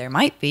beyond, and there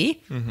might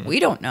be. Mm-hmm. We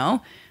don't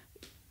know,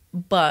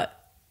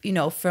 but you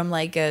know, from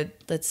like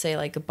let's say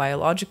like a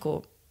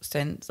biological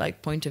sense,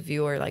 like point of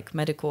view, or like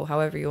medical,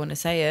 however you want to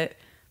say it,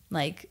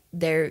 like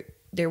there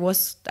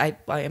was, I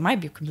might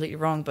be completely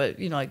wrong, but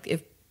you know, like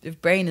if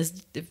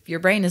your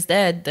brain is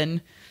dead,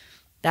 then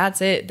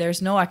that's it.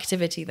 There's no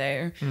activity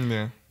there.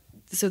 Yeah.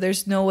 So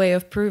there's no way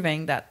of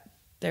proving that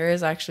there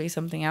is actually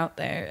something out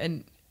there,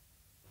 and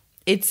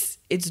it's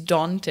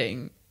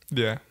daunting.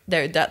 Yeah.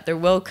 There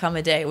will come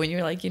a day when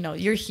you're like, you know,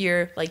 you're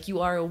here, like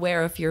you are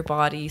aware of your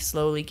body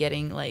slowly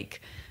getting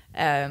like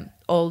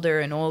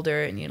older and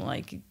older, and you know,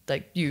 like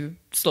you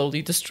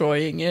slowly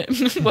destroying it,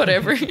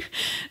 whatever.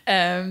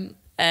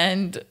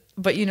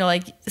 But you know,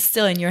 like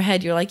still in your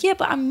head, you're like, yeah,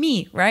 but I'm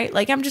me, right?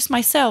 Like I'm just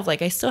myself.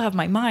 Like I still have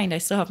my mind, I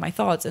still have my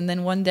thoughts, and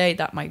then one day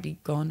that might be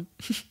gone.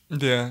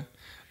 Yeah.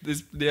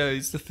 It's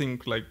the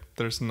thing. Like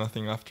there's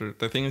nothing after.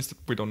 The thing is that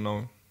we don't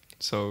know.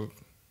 So.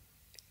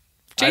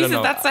 Jesus,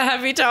 that's a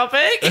heavy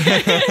topic.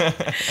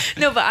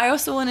 No, but I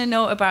also want to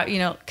know about, you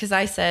know, because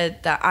I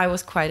said that I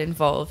was quite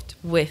involved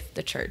with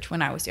the church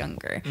when I was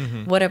younger.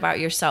 Mm-hmm. What about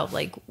yourself?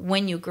 Like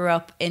when you grew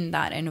up in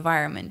that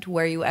environment,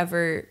 were you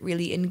ever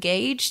really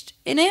engaged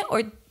in it?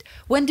 Or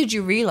when did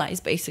you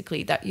realize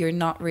basically that you're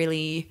not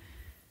really,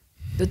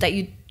 that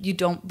you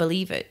don't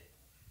believe it?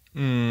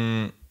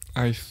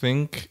 I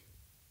think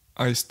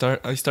I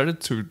started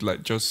to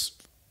like just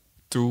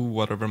do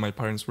whatever my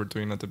parents were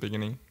doing at the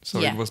beginning. So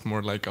it was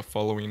more like a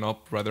following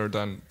up rather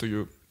than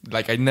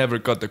I never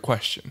got the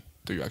question,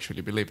 do you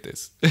actually believe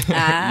this? You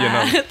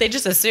know? They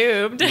just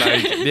assumed.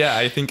 Like, yeah,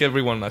 I think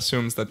everyone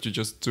assumes that you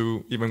just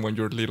do, even when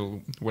you're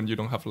little, when you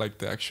don't have like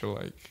the actual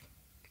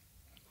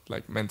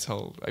like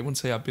mental, I wouldn't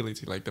say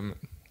ability,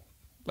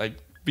 like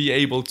be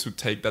able to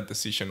take that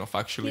decision of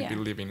actually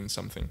believing in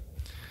something.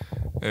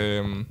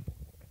 And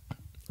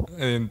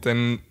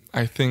then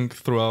I think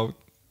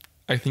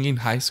in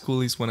high school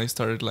is when I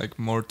started like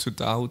more to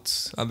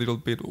doubt a little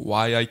bit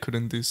why I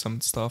couldn't do some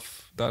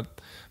stuff that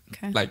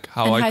like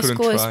how I couldn't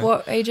try. And high school is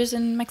what ages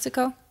in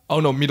Mexico?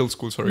 Oh no, middle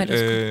school, sorry. Middle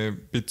school.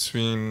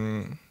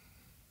 Between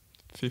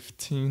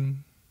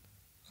 15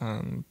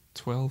 and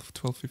 12,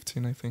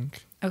 15, I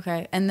think.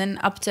 Okay. And then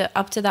up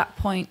to that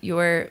point you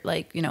were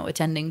like, you know,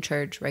 attending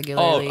church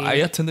regularly. Oh, I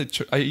attended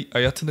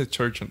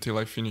church until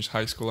I finished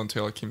high school,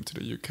 until I came to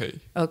the UK.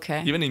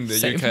 Okay. Even in the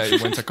UK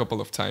I went a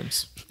couple of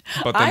times.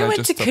 But then I went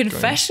just to stopped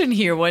confession going.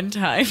 here one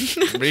time.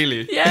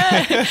 Really?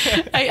 Yeah.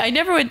 I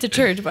never went to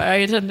church, but I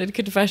attended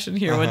confession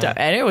here one time.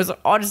 And it was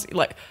honestly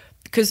like,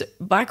 because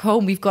back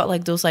home we've got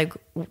like those like,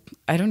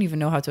 I don't even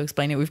know how to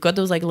explain it. We've got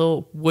those like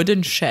little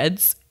wooden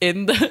sheds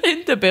in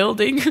the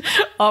building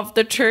of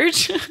the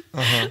church.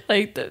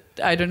 Like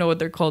I don't know what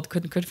they're called,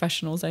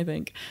 confessionals, I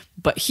think.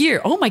 But here,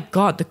 oh my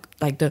God,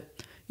 the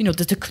you know,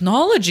 the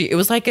technology. It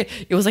was like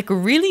a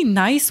really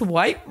nice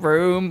white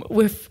room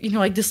with, you know,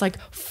 like this like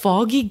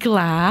foggy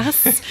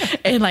glass,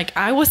 and like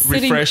I was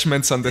sitting,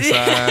 refreshments on the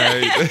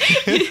side,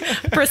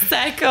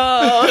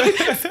 prosecco.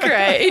 It's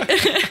great.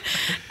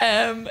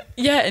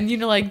 Yeah, and you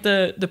know, like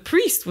the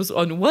priest was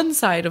on one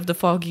side of the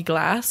foggy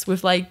glass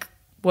with like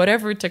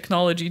whatever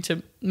technology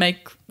to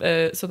make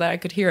so that I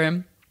could hear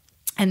him,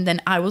 and then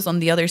I was on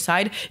the other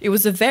side. It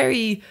was a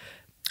very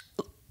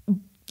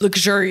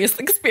luxurious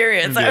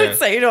experience, I would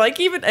say, you know, like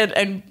even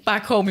and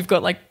back home we've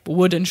got like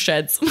wooden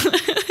sheds.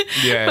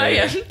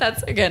 But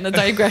that's again a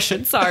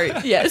digression. Sorry.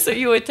 Yeah, so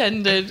you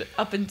attended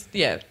up until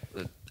you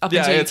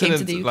came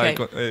to the UK. Like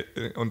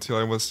until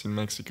I was in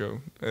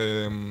Mexico,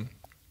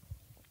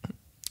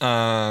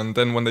 and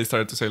then when they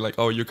started to say like,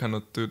 oh, you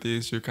cannot do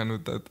this, you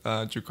cannot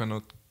that, you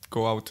cannot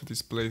go out to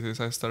these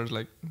places, I started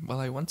like, well,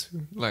 I want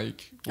to,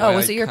 like, oh,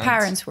 was it your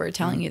parents were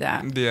telling you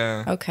that?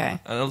 Yeah. Okay.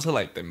 And also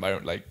like the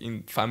environment, like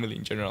in family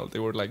in general, they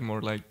were like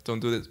more like, don't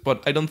do this,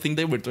 but I don't think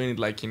they were doing it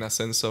like in a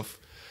sense of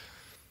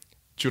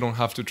you don't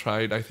have to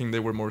try it. I think they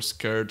were more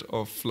scared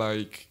of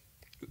like,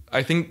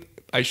 I think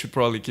I should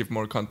probably give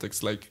more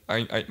context. Like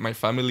I my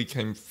family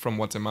came from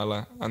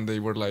Guatemala, and they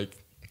were like,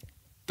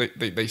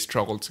 they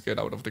struggle to get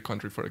out of the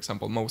country, for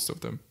example, most of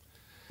them.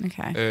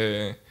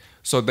 Okay.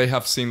 So they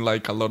have seen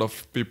like a lot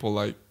of people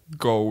like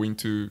go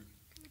into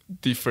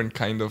different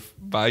kind of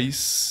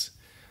vice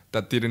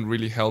that didn't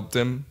really help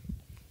them.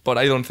 But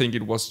I don't think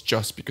it was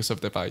just because of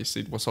the vice.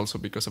 It was also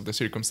because of the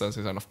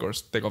circumstances, and of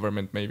course the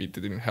government maybe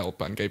didn't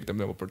help and gave them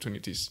the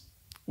opportunities,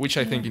 which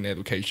I think in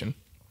education.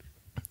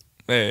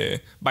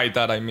 By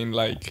that I mean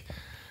like,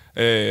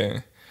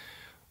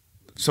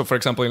 so for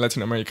example in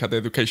Latin America, the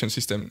education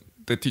system,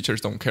 the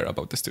teachers don't care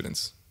about the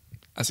students.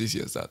 As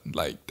easy as that.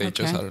 Like they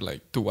just are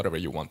like, do whatever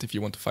you want. If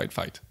you want to fight,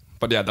 fight.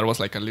 But yeah, that was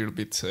like a little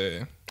bit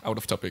out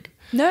of topic.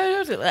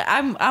 No,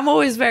 I'm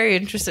always very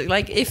interested.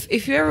 Like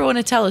if you ever want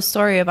to tell a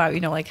story about, you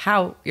know, like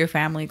how your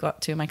family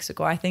got to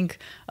Mexico, I think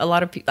a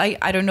lot of people,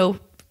 I don't know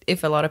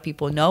if a lot of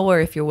people know or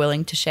if you're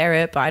willing to share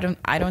it, but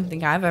I don't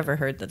think I've ever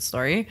heard that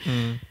story.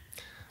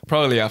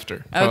 Probably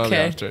after.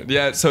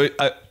 Yeah, so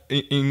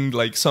in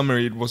like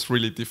summary, it was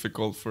really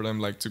difficult for them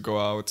like to go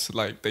out.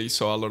 Like they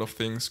saw a lot of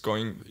things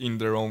going in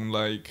their own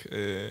like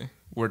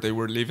where they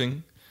were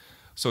living.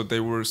 So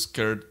they were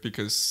scared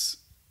because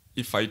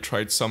if I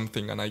tried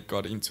something and I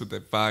got into the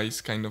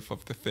vice kind of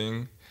the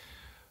thing,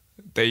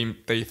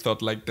 they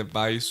thought like the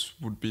vice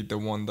would be the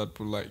one that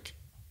would like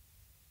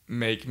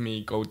make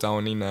me go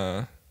down in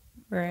a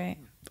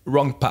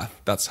wrong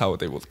path. That's how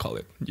they would call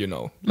it, you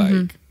know,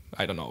 like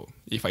I don't know,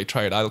 if I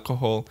tried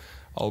alcohol,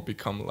 I'll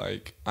become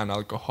like an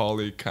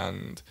alcoholic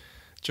and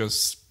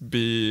just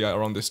be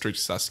around the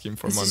streets asking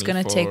for money. It's just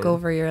gonna take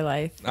over your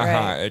life.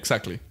 Right?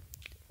 Exactly.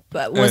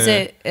 But was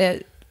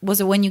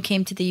it when you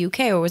came to the UK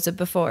or was it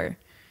before?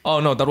 Oh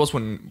no, that was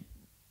when,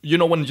 you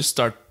know, when you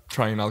start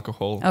trying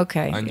alcohol.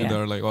 Okay. And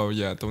you're like, oh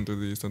yeah, don't do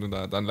this, don't do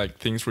that, and like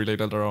things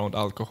related around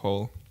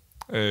alcohol.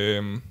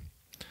 Then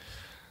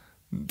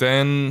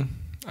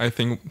I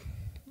think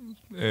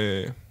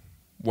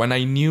when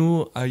I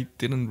knew I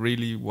didn't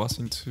really was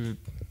into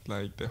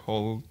like the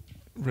whole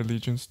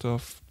religion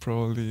stuff,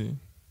 probably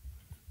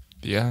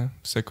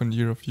second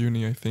year of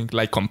uni, I think,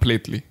 like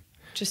completely.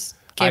 Just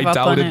I gave up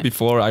doubted on it.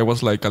 before. I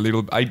was like a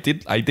little. I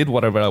did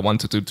whatever I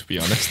wanted to be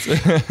honest.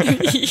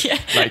 Yeah.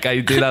 Like I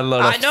did a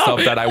lot of stuff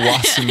that I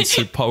wasn't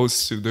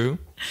supposed to do.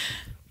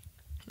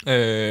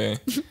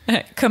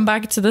 Come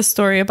back to the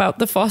story about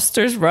the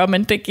Foster's rum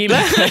and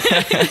tequila.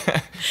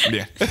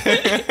 Yeah,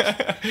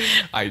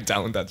 I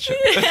downed that shit.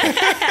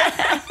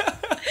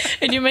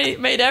 And you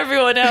made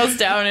everyone else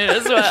down it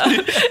as well.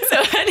 So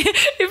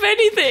if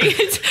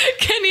anything,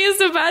 Kenny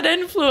is a bad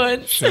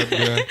influence. Shit,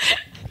 yeah.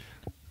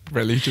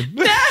 Religion.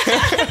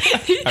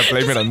 I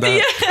blame it on that.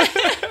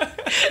 Yeah.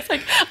 It's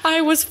like,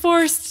 I was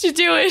forced to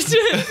do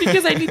it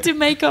because I need to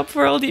make up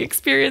for all the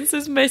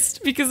experiences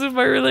missed because of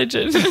my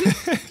religion.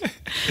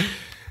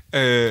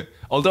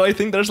 Although I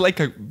think there's like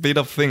a bit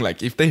of thing,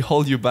 like if they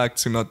hold you back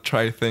to not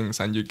try things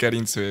and you get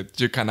into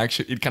it, it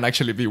can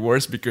actually be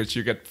worse because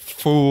you get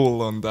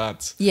full on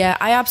that. Yeah,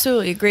 I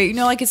absolutely agree. You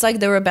know, like it's like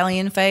the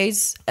rebellion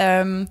phase.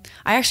 I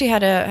actually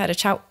had a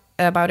chat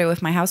about it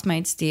with my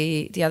housemates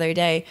the other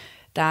day,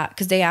 that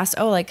because they asked,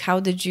 oh, like how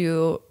did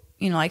your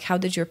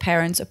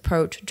parents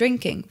approach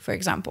drinking, for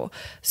example?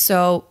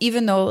 So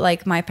even though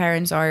like my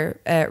parents are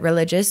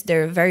religious,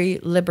 they're very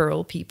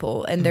liberal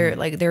people, and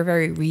they're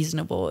very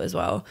reasonable as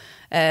well.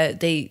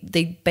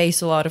 They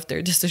base a lot of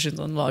their decisions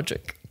on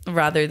logic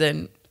rather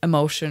than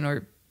emotion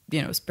or,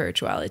 you know,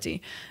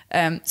 spirituality.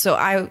 So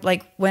I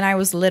like when I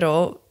was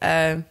little,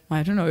 I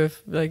don't know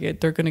if like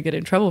they're gonna get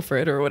in trouble for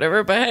it or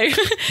whatever, but hey.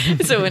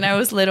 So when I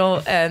was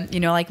little, you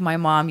know, like my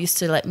mom used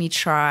to let me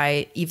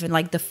try even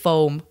like the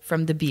foam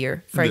from the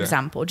beer, for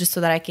example, just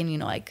so that I can, you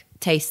know, like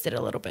taste it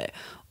a little bit.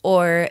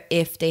 Or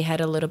if they had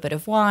a little bit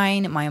of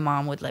wine, my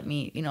mom would let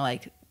me, you know,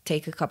 like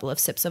take a couple of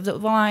sips of the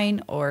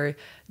wine or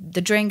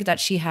the drink that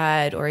she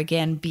had, or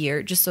again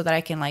beer, just so that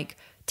I can like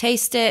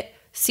taste it,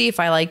 see if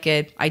I like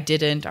it. I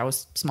didn't. I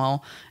was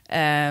small.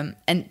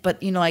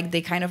 But you know, like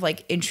they kind of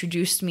like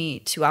introduced me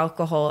to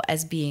alcohol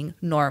as being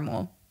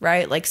normal,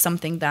 right? Like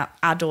something that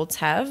adults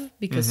have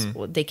because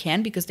they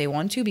can, because they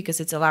want to, because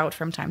it's allowed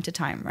from time to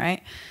time,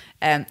 right?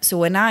 So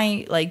when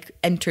I like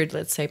entered,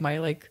 let's say my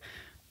like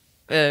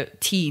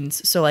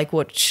teens, so like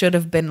what should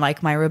have been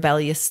like my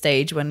rebellious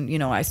stage when, you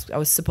know, I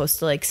was supposed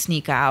to like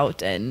sneak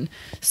out and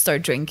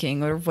start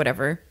drinking or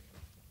whatever.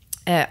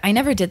 I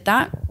never did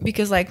that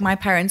because like my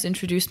parents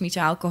introduced me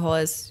to alcohol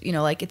as, you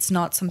know, like it's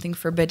not something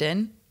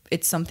forbidden.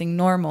 It's something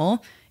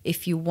normal.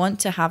 If you want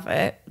to have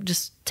it,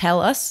 just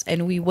tell us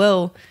and we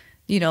will,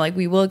 you know, like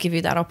we will give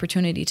you that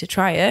opportunity to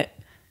try it.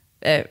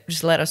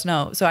 Just let us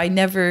know. So I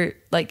never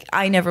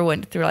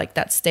went through like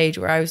that stage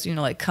where I was, you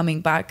know, like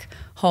coming back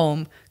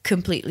home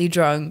completely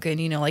drunk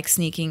and, you know, like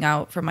sneaking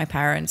out from my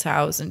parents'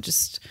 house and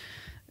just,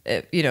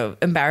 you know,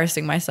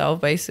 embarrassing myself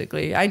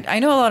basically. I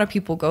know a lot of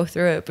people go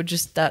through it, but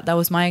just that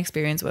was my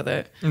experience with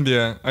it.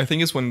 Yeah, I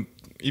think it's when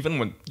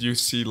you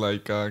see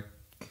like a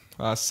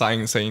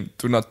sign saying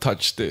do not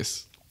touch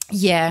this,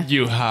 yeah,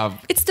 you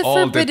have it's the all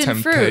the forbidden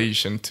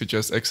temptation fruit. to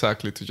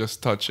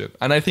just touch it.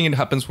 And I think it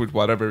happens with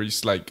whatever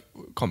is like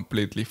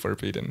completely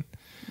forbidden.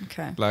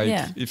 Okay.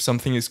 Like if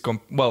something is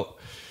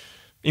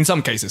in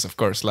some cases, of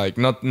course, like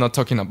not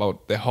talking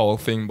about the whole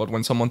thing, but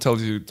when someone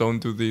tells you don't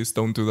do this,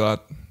 don't do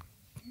that,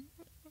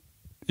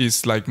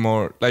 is like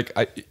more like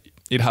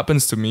it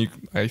happens to me,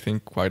 I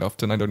think, quite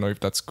often. I don't know if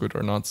that's good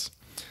or not,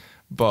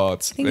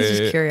 but I think it's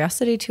just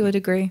curiosity to a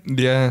degree.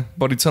 Yeah,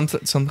 but it's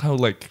somehow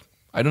like,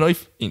 I don't know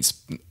if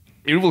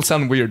it will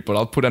sound weird, but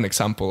I'll put an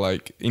example.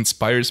 Like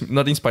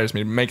not inspires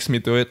me, it makes me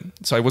do it.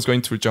 So I was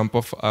going to jump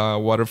off a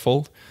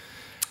waterfall,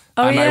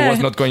 and I was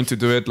not going to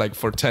do it like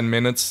for 10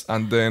 minutes,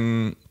 and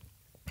then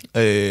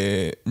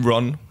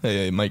Ron,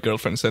 my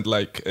girlfriend, said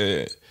like,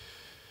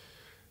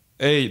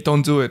 "Hey,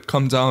 don't do it,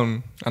 come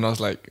down." And I was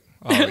like,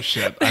 "Oh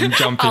shit, I'm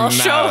jumping I'll now."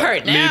 show her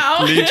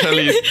now.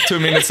 Literally 2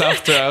 minutes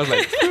after, I was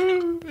like.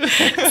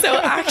 So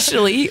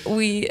actually,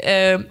 we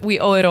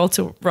owe it all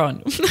to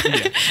Ron.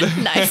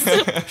 Nice.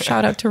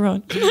 Shout out to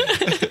Ron.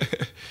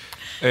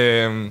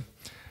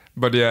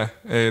 But yeah,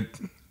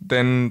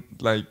 then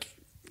like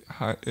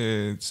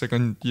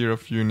second year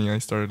of uni, I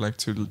started like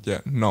to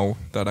know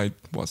that I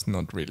was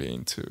not really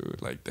into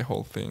like the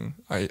whole thing.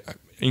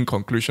 In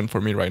conclusion,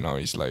 for me right now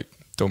is like,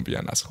 don't be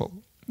an asshole.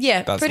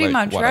 Yeah, that's pretty like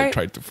much, what right? I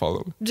tried to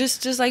follow.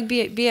 Just like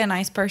be a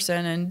nice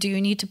person, and do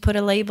you need to put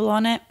a label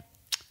on it?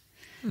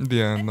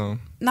 Yeah, no.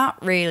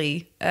 Not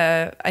really.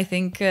 I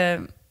think,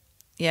 because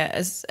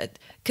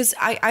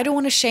I don't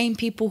want to shame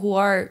people who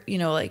are,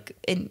 like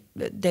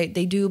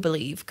they do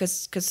believe,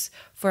 because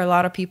for a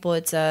lot of people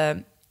it's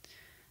a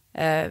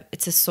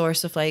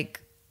source of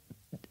like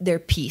their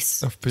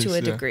peace to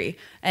a degree,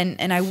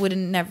 and I would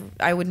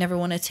never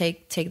want to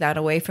take that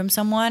away from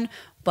someone.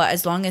 But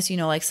as long as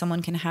like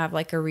someone can have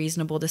like a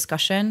reasonable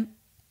discussion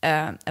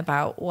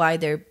about why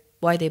they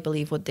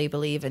believe what they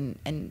believe,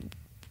 and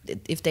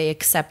if they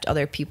accept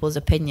other people's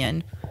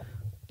opinion,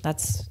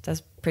 that's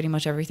pretty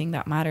much everything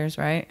that matters,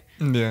 right?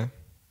 Yeah,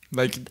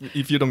 like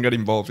if you don't get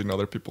involved in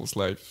other people's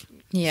life.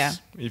 Yeah.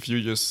 If you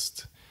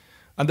just,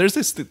 and there's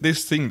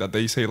this thing that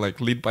they say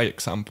like, lead by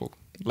example.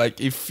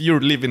 Like if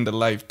you're living the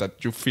life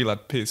that you feel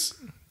at peace,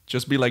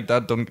 just be like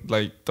that.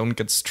 Don't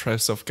get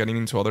stressed of getting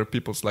into other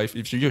people's life.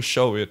 If you just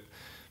show it,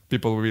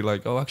 people will be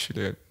like, oh,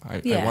 actually,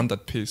 I want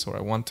that peace, or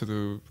I want to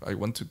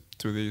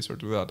do this or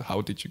do that.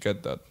 How did you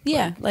get that?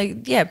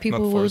 Yeah,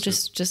 people will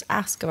just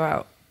ask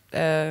about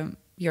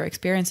your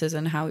experiences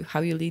and how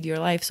you lead your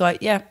life. So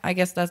I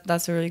guess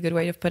that's a really good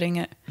way of putting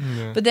it.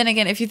 Yeah. But then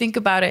again, if you think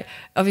about it,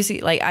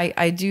 obviously, like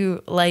I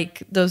do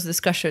like those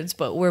discussions,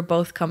 but we're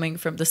both coming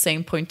from the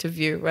same point of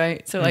view,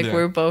 right? So like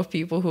we're both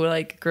people who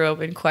like grew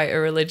up in quite a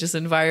religious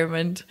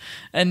environment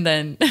and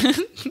then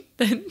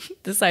then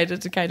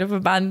decided to kind of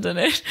abandon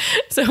it.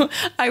 So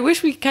I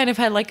wish we kind of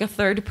had like a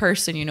third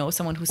person,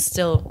 someone who's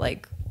still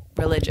like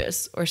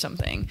religious or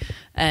something,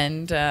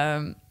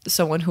 and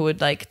someone who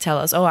would like tell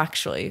us, oh,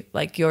 actually,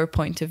 like your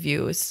point of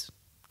view is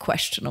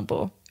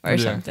questionable or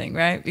something,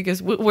 right?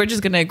 Because we're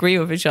just gonna agree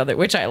with each other,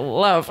 which I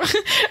love.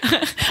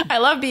 I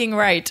love being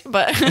right,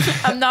 but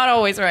I'm not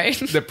always right.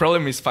 The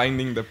problem is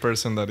finding the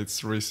person that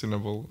it's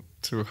reasonable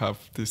to have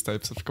these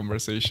types of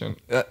conversation.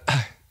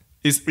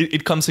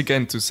 It comes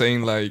again to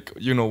saying like,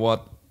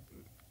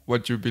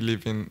 what you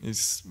believe in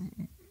is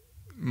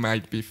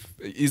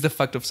the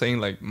fact of saying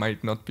like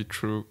might not be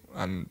true,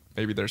 and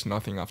maybe there's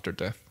nothing after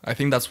death. I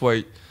think that's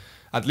why,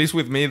 at least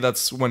with me,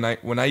 that's when I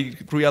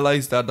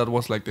realized that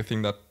was like the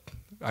thing that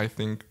I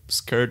think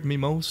scared me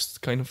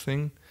most, kind of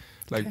thing,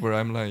 like where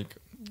I'm like,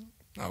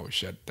 oh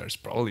shit, there's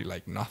probably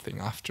like nothing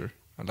after,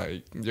 and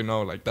like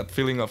like that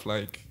feeling of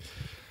like,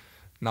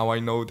 now I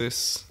know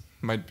this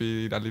might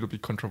be a little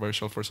bit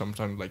controversial for some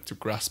time, like to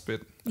grasp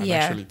it and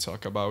actually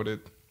talk about it.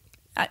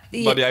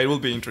 But it will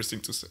be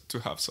interesting to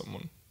have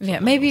someone. Yeah,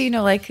 maybe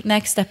like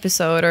next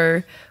episode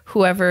or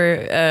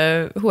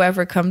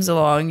whoever comes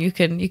along, you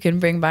can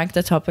bring back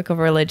the topic of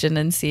religion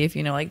and see if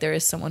like there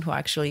is someone who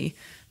actually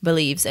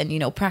believes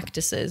and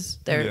practices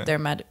their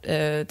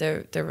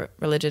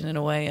religion in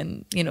a way,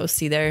 and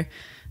see their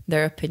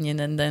opinion,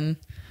 and then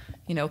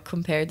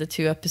compare the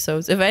two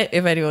episodes. If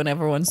anyone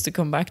ever wants to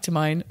come back to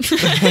mine,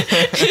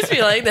 just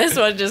be like, this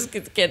one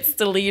just gets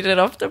deleted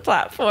off the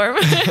platform.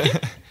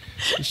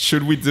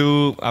 Should we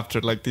do,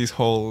 after like this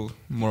whole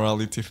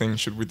morality thing,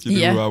 should we do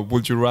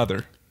Would You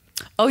Rather?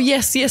 Oh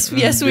yes, we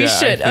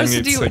should.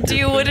 Do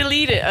you want to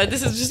lead it?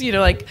 This is just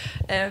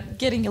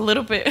getting a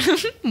little bit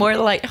more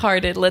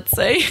lighthearted, let's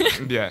say.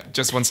 Yeah,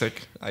 just one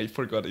sec. I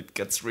forgot it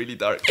gets really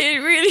dark. It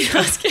really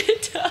does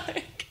get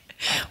dark.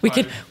 We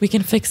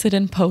can fix it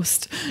in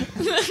post.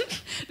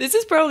 This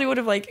is probably one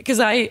of because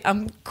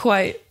I'm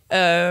quite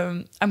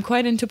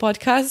into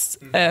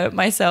podcasts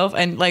myself,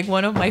 and like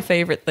one of my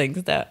favorite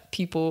things that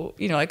people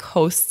like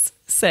hosts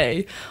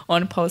say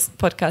on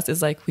podcast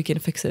is like, we can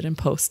fix it in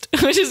post,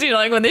 which is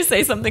like when they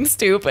say something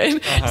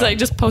stupid, it's like,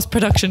 just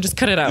post-production, just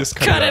cut it out, just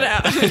cut it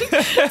out.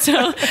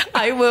 So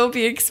I will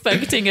be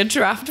expecting a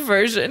draft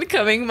version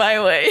coming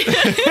my way.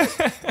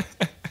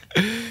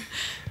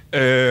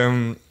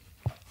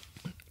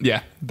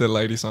 Yeah, the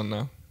light is on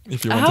now,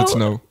 if you wanted to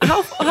know.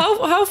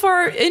 How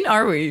far in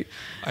are we?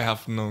 I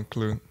have no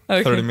clue.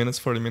 Okay. 30 minutes,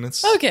 40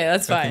 minutes. Okay,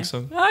 that's fine. I think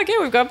so. Okay,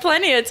 we've got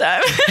plenty of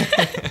time.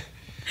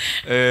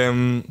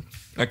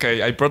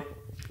 Okay, I brought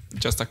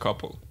just a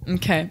couple,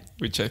 Okay.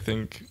 which I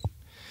think.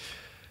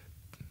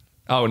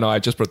 Oh no, I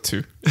just brought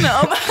two.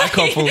 No, a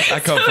couple.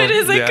 So it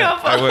is a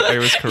couple. I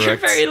was correct. You're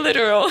very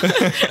literal.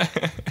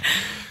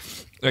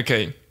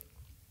 Okay.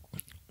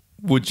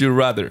 Would you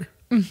rather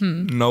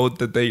know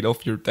the date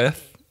of your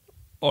death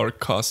or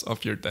cause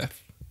of your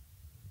death?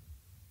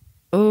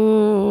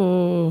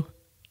 Oh.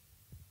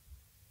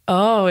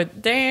 Oh,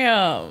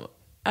 damn.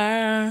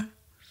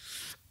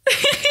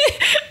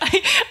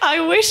 I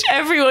wish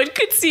everyone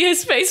could see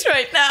his face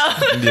right now.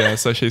 Yeah,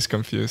 so she's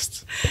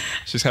confused.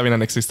 She's having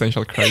an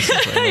existential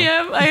crisis right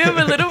now. I am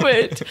a little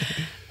bit.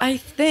 I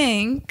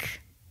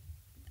think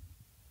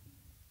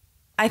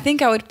I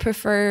would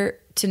prefer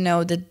to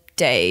know the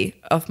day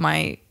of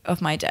my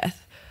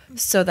death,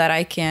 so that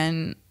I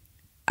can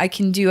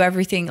do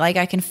everything, like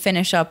I can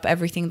finish up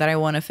everything that I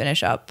want to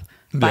finish up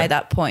by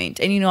that point.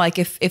 And like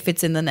if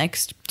it's in the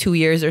next 2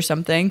 years or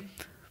something,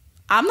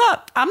 I'm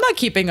not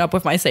keeping up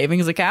with my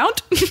savings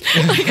account.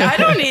 Like I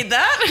don't need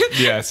that.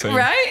 Yeah, same.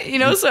 Right?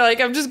 So like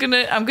I'm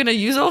gonna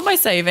use all of my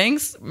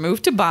savings,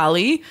 move to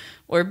Bali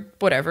or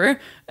whatever.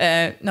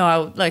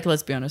 No,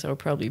 let's be honest, I would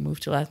probably move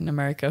to Latin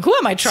America. Who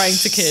am I trying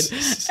to kid?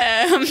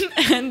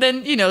 And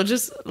then,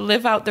 just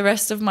live out the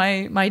rest of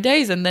my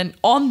days, and then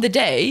on the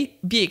day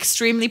be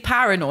extremely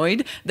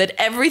paranoid that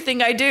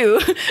everything I do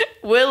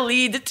will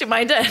lead to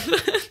my death.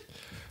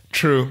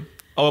 True.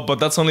 Oh, but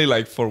that's only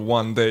like for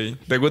one day.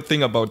 The good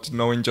thing about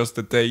knowing just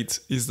the date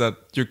is that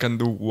you can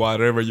do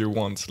whatever you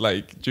want.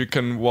 Like you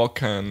can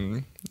walk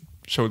and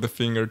show the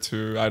finger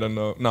to, I don't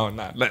know. No.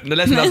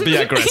 Let's not be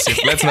aggressive.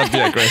 Let's not be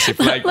aggressive.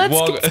 Like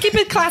let's keep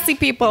it classy,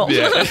 people.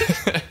 Yeah.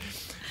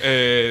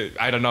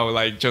 I don't know.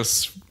 Like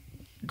just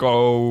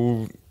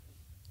go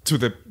to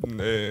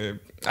the,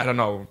 I don't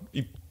know,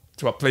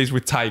 to a place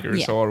with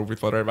tigers or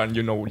with whatever, and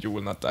you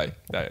will not die.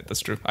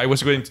 That's true. I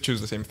was going to choose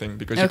the same thing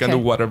because you can do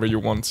whatever you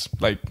want.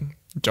 Like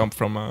jump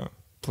from a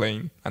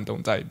plane and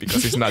don't die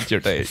because it's not your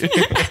day. True.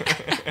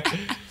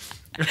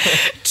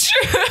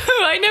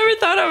 I never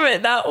thought of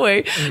it that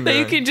way. That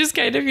you can just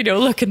kind of,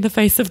 look in the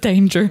face of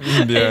danger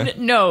and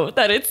know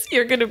that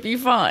you're going to be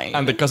fine.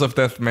 And the cause of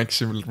death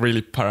makes you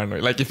really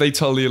paranoid. Like if they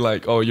told you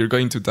like, oh, you're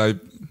going to die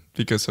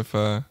because of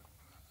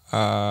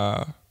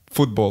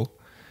football,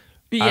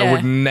 I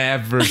would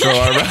never go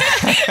around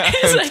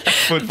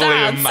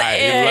football in my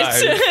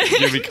life.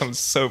 You become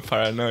so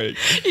paranoid.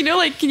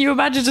 Can you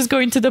imagine just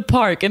going to the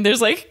park and there's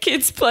like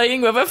kids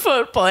playing with a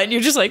football and you're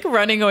just like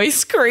running away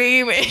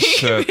screaming?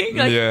 Like,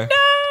 no!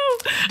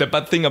 The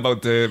bad thing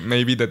about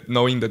maybe that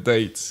knowing the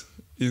dates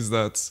is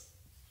that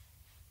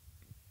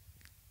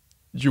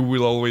you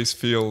will always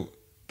feel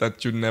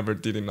that you never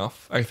did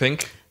enough, I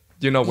think.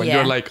 When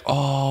you're like,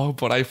 oh,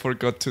 but I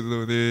forgot to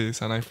do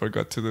this and I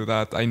forgot to do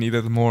that. I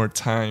needed more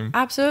time.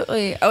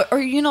 Absolutely. Or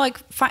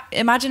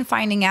imagine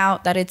finding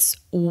out that it's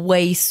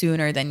way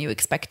sooner than you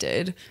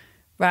expected,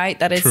 right?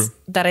 That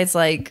it's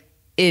like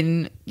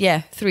in,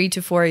 3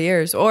 to 4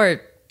 years,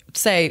 or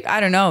say, I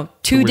don't know,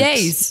 2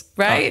 days,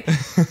 right?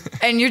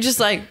 And you're just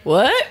like,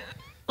 what?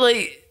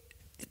 Like,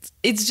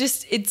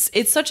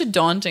 it's such a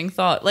daunting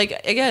thought. Like,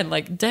 again,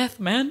 like death,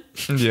 man.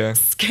 Yeah.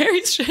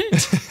 Scary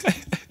shit.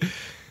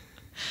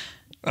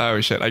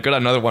 Oh shit! I got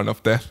another one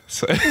of death.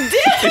 So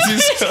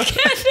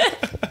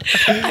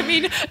I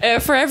mean,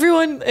 for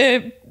everyone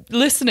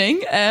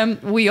listening,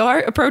 we are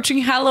approaching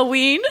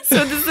Halloween,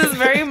 so this is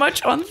very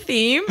much on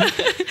theme.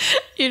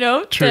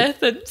 True.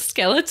 Death and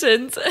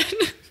skeletons.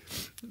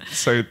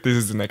 So this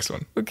is the next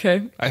one.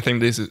 Okay. I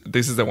think this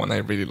is the one I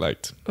really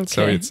liked. Okay.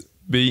 So it's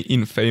be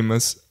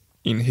infamous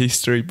in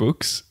history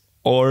books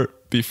or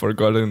be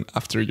forgotten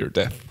after your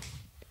death.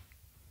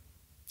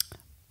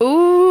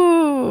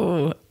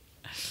 Ooh.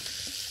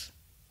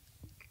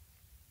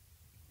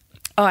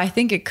 Oh, I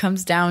think it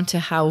comes down to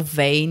how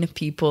vain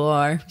people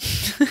are.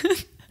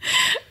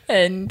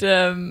 And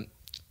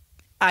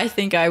I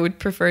think I would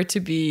prefer to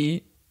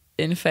be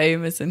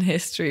infamous in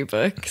history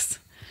books.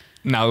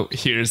 Now,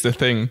 here's the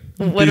thing.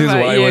 What this is what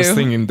about I you? was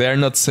thinking. They're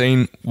not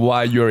saying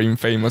why you're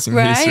infamous in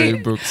history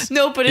books.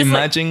 No, but it's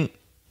imagine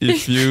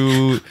if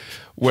you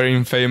were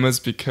infamous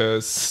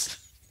because,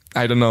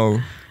 I don't know,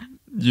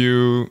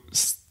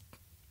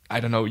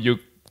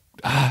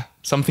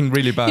 something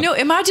really bad.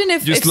 Imagine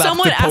if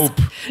someone asked,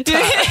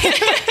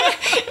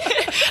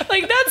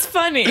 like that's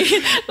funny.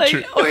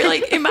 Like, or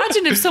like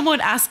imagine if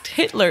someone asked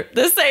Hitler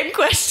the same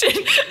question.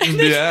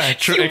 Yeah,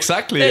 true.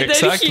 Exactly.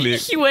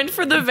 He went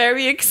for the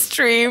very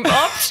extreme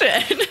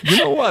option. You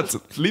know what?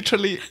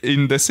 Literally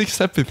in the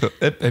 6th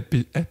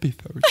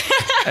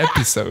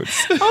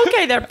episodes.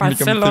 Okay, there,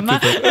 Barcelona.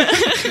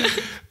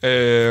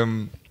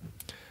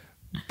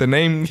 The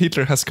name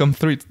Hitler has come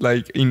through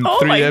like in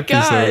 3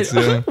 episodes.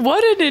 God. Yeah.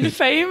 What an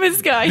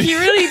infamous guy. He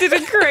really did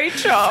a great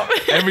job.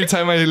 Every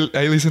time I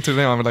listen to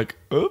them, I'm like,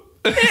 oh.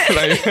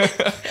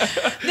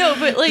 No,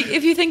 but like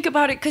if you think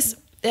about it, because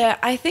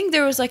I think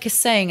there was like a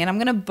saying, and I'm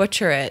going to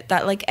butcher it,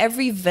 that like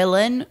every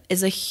villain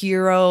is a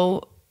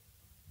hero.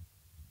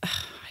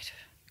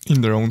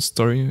 In their own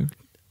story.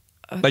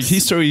 Like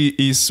history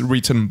is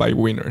written by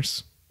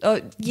winners. Oh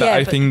yeah,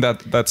 I think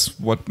that's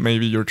what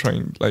maybe you're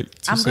trying like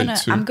to say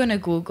too. I'm gonna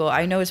Google.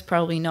 I know it's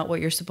probably not what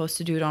you're supposed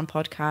to do it on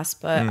podcast,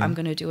 but I'm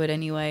gonna do it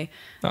anyway.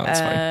 No, that's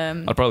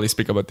fine. I'll probably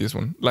speak about this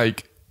one.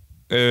 Like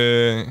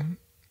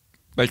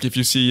if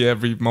you see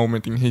every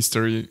moment in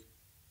history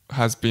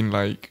has been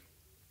like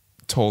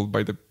told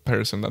by the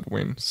person that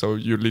wins. So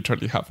you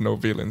literally have no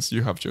villains.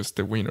 You have just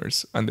the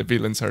winners, and the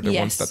villains are the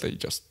ones that they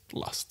just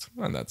lost,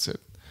 and that's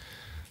it.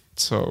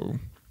 So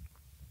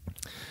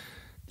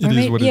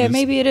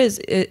maybe it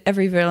is.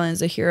 Every villain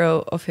is a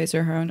hero of his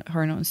or her own,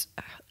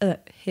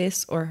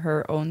 his or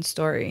her own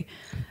story.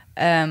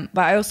 But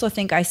I also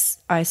think I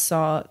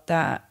saw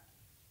that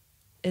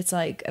it's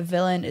like a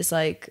villain is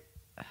like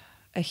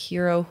a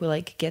hero who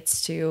like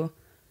gets to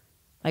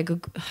like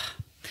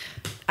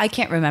I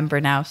can't remember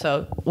now,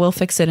 so we'll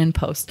fix it in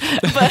post.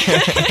 But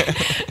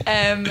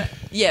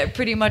yeah,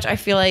 pretty much I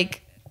feel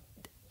like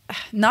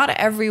not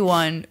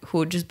everyone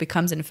who just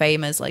becomes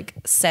infamous like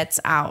sets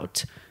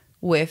out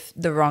with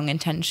the wrong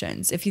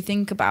intentions. If you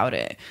think about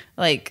it,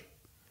 like,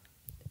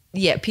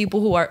 yeah, people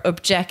who are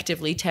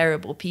objectively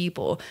terrible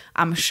people,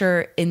 I'm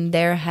sure in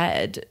their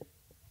head,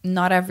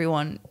 not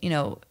everyone,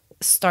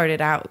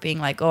 started out being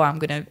like, oh, I'm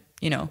gonna,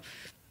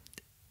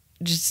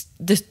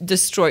 just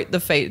destroy the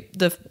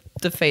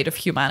fate of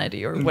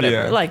humanity or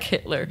whatever, like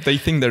Hitler. They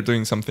think they're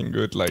doing something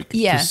good, like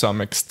to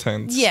some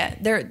extent. Yeah,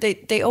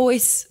 they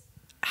always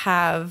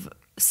have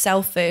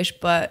selfish,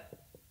 but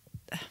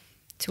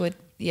to it.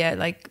 Yeah,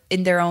 like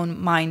in their own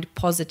mind,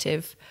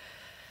 positive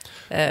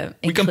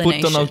we can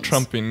put Donald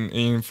Trump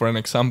in for an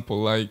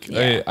example. Like,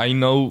 I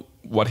know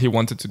what he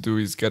wanted to do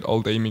is get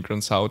all the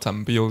immigrants out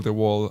and build the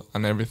wall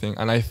and everything.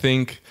 And I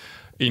think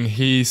in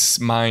his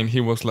mind,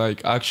 he was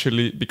like,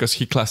 actually, because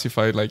he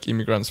classified like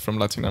immigrants from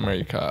Latin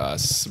America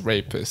as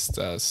rapists,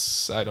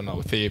 as, I don't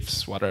know,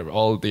 thieves, whatever,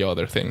 all the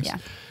other things. Yeah.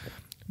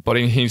 But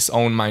in his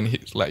own mind,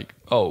 he's like,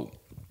 oh,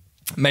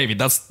 maybe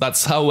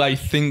that's how I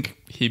think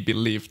he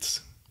believed,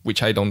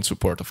 which I don't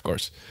support, of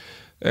course,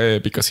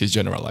 because he's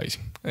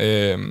generalizing.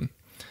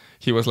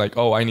 He was like,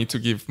 oh, I need to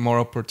give more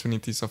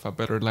opportunities of a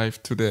better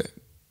life to the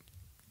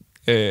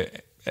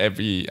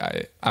every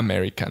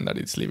American that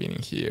is living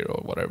in here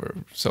or whatever.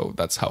 So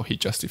that's how he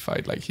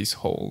justified like his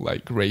whole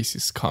like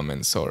racist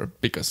comments, or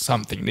because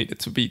something needed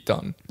to be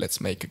done. Let's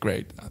make a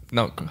great...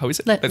 no, how is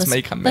it? Let's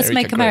make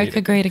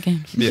America great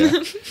again. Yeah.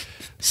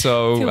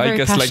 So I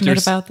guess like you're...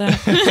 about that.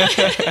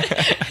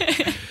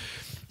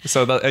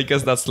 So I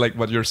guess that's like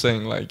what you're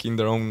saying, like in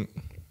their own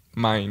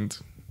mind,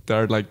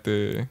 they're like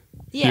the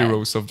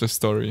heroes of the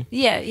story.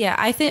 Yeah.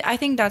 I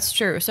think that's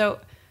true.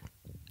 So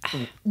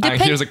and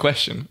here's a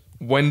question.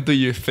 When do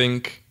you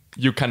think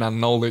you can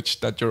acknowledge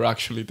that you're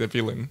actually the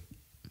villain?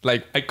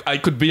 Like I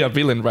could be a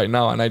villain right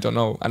now and I don't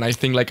know. And I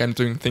think like I'm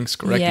doing things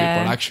correctly,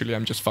 but actually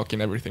I'm just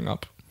fucking everything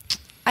up.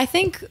 I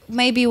think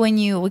maybe when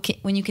you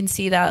can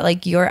see that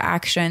like your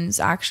actions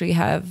actually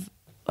have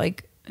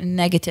like a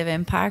negative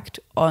impact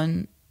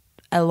on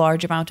a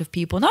large amount of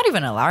people, not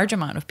even a large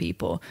amount of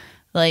people,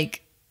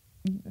 like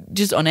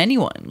just on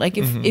anyone. Like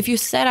if you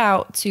set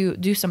out to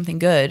do something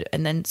good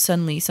and then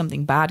suddenly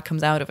something bad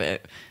comes out of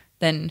it,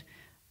 then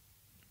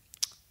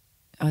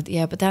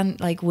but then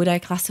like would I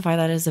classify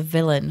that as a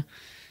villain?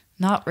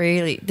 Not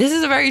really. This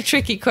is a very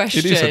tricky question.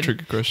 It is a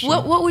tricky question.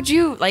 What would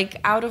you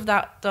like out of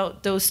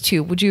those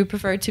two? Would you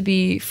prefer to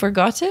be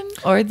forgotten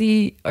or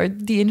the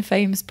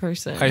infamous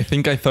person? I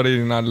think I thought it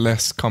in a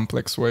less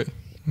complex way.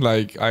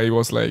 Like I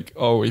was like,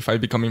 oh, if I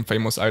become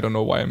infamous, I don't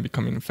know why I'm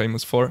becoming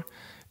famous for.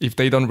 If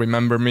they don't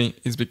remember me,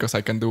 it's because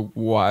I can do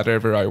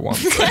whatever I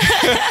want. Again,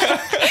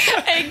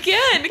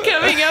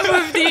 coming up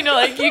with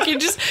like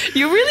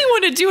you really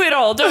want to do it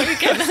all, don't you?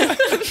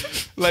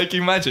 Like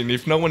imagine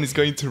if no one is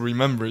going to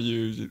remember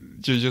you,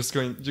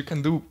 you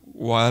can do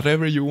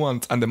whatever you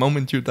want, and the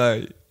moment you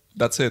die,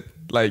 that's it.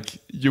 Like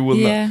you will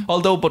not.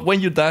 Although, but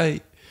when you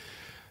die,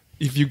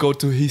 if you go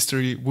to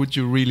history, would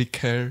you really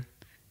care?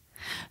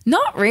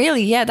 Not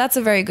really. Yeah, that's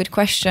a very good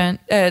question.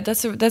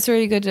 That's a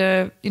really good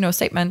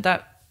statement.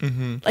 That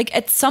like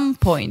at some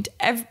point,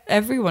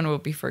 everyone will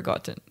be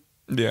forgotten.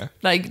 Yeah.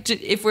 Like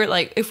if we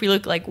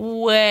look like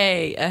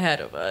way ahead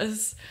of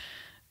us,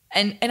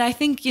 and I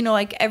think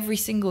like every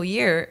single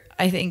year,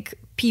 I think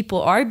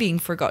people are being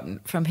forgotten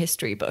from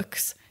history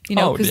books.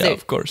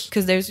 Of course,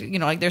 because there's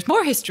there's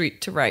more history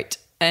to write,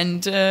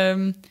 and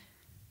so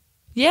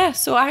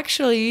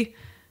actually,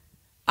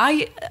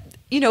 I.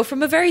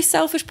 From a very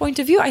selfish point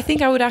of view, I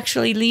think I would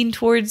actually lean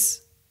towards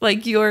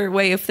like your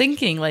way of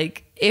thinking.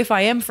 Like if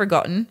I am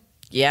forgotten,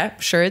 yeah,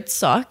 sure, it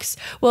sucks.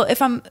 Well,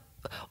 if I'm,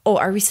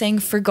 are we saying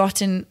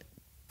forgotten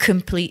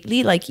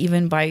completely? Like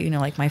even by,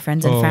 like my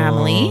friends and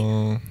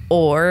family,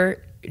 or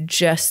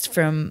just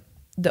from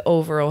the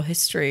overall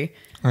history?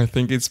 I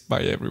think it's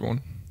by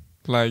everyone.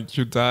 Like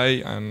you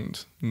die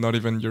and not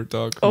even your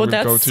dog will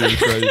go to your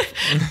grave.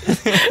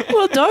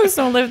 Well, dogs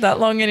don't live that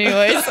long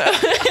anyway, so...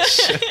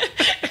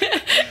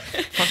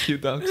 Fuck you,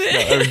 dogs. No,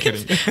 I'm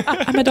kidding.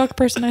 I'm a dog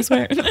person, I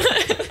swear.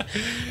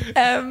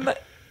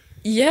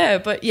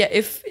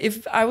 If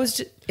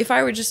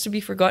I were just to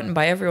be forgotten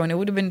by everyone, it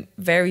would have been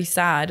very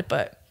sad.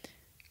 But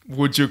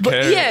would you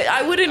care? But yeah,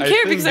 I wouldn't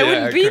care because I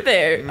wouldn't be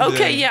there.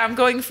 Okay, yeah. I'm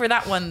going for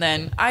that one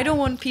then. I don't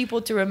want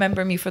people to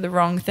remember me for the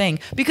wrong thing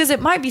because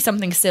it might be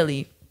something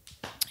silly.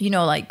 You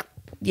know, like,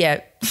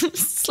 yeah,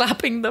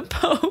 slapping the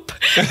Pope.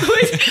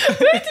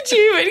 Where did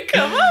you even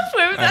come up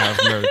with that?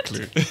 I have no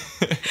clue.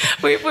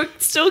 We're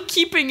still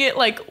keeping it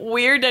like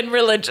weird and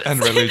religious. And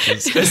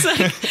religious. It's like,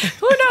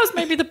 who knows?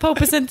 Maybe the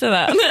Pope is into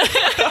that.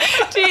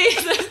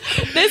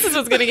 Jesus, this is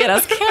what's going to get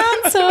us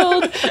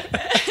cancelled.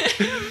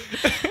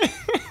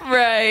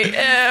 Right.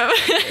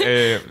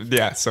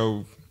 Yeah,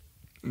 so,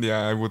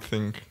 yeah, I would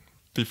think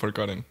Be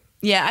Forgotten.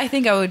 Yeah, I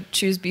think I would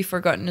choose Be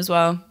Forgotten as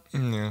well.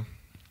 Yeah.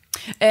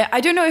 I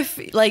don't know if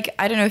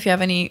you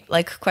have any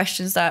like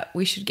questions that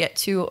we should get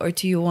to, or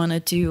do you want to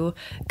do?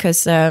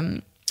 Because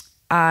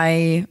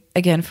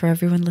again, for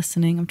everyone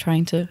listening, I'm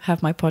trying to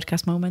have my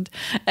podcast moment,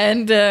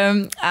 and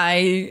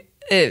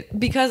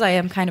because I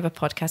am kind of a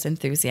podcast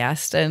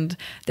enthusiast, and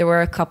there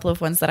were a couple of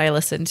ones that I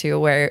listened to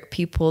where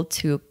people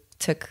took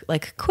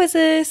like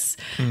quizzes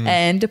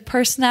and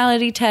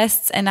personality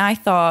tests, and I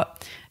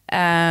thought,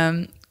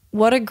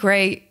 what a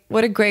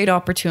great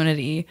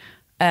opportunity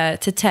to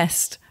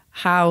test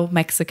how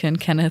Mexican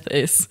Kenneth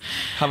is.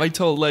 Have I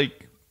told,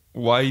 like,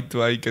 why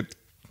do I get,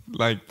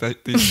 like,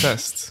 these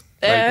tests?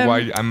 Like,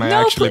 why am I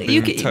actually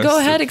being tested? Go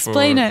ahead,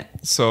 explain it.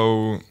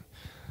 So,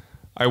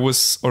 I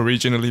was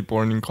originally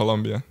born in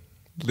Colombia,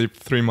 lived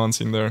 3 months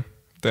in there,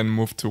 then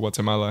moved to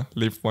Guatemala,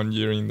 lived 1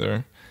 year in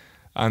there,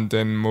 and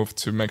then moved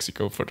to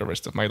Mexico for the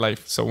rest of my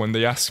life. So when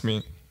they ask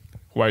me,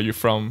 where are you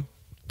from?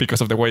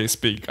 Because of the way I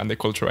speak and the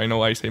culture I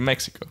know, I say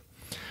Mexico.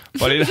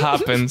 But it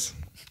happens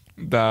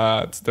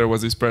that there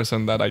was this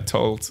person that I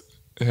told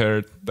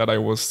her that I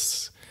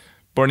was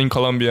born in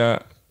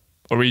Colombia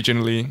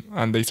originally,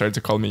 and they started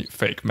to call me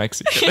fake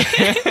Mexican.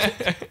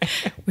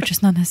 Which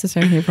is not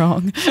necessarily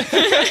wrong.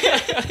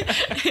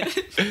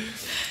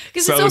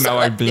 So also, now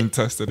I'm being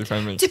tested if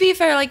I make. To be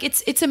fair, like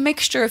it's a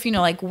mixture of, you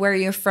know, like where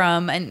you're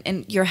from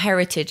and your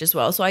heritage as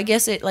well. So I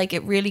guess it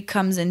really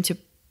comes into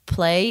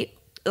play.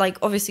 Like,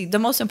 obviously the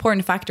most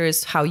important factor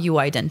is how you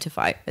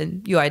identify,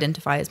 and you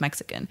identify as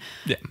Mexican.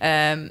 Yeah.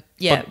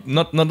 Yeah.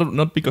 But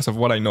not because of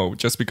what I know,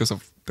 just because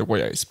of the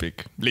way I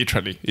speak.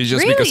 Literally. It's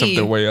just Really? because of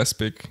the way I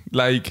speak.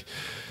 Like,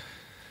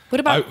 what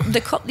about the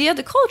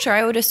culture?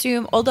 I would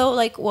assume, although,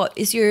 like, what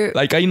is your...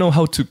 Like, I know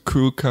how to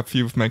cook a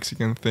few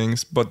Mexican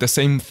things, but the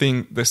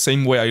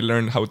same way I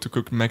learned how to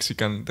cook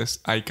Mexican,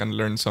 I can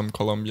learn some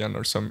Colombian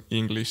or some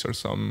English or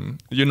some,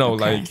 you know,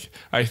 Okay. like,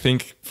 I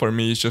think for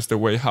me it's just the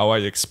way how I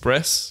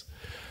express.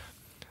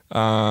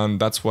 And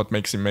that's what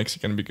makes it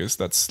Mexican, because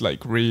that's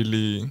like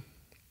really,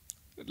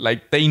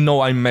 like, they know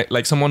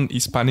like someone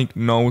Hispanic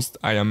knows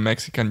I am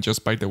Mexican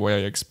just by the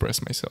way I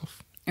express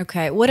myself.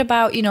 Okay. What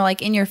about, you know,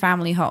 like in your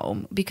family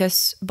home,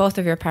 because both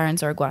of your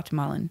parents are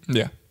Guatemalan.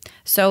 Yeah.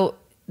 So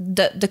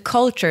the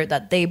culture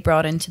that they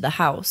brought into the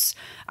house,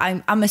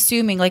 I'm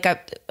assuming, like,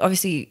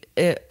 obviously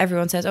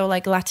everyone says, oh,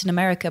 like Latin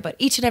America, but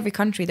each and every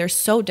country, they're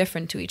so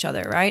different to each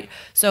other, right?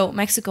 So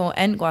Mexico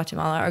and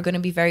Guatemala are going to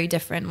be very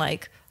different,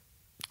 like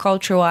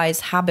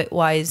culture-wise,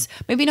 habit-wise,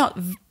 maybe not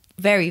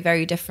very,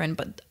 very different,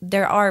 but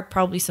there are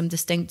probably some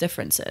distinct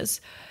differences.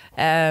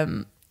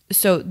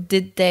 So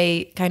did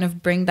they kind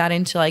of bring that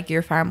into like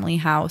your family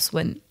house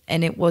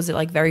and it was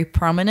like very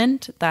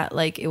prominent that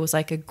like it was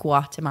like a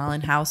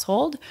Guatemalan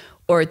household,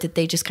 or did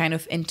they just kind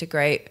of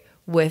integrate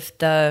with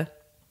the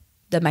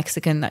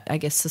Mexican, I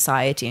guess,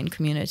 society and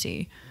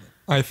community?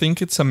 I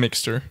think it's a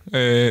mixture.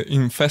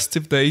 In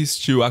festive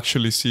days, you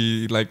actually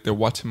see like the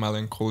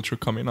Guatemalan culture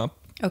coming up.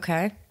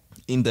 Okay.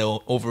 In the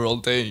overall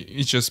day,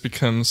 it just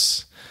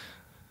becomes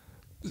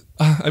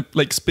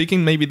like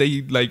speaking, maybe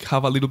they like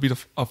have a little bit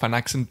of an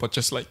accent, but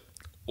just like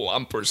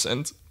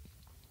 1%,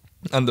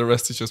 and the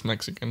rest is just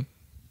Mexican.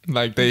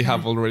 Like they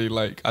have already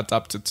like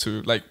adapted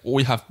to, like,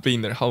 we have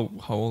been there. How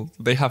old?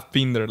 They have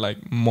been there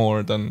like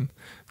more than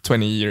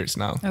 20 years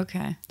now.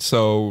 Okay.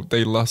 So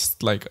they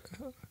lost like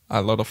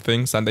a lot of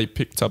things, and they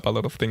picked up a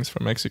lot of things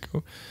from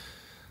Mexico.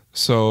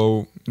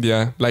 So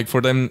yeah, like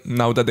for them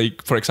now that they,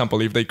 for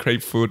example, if they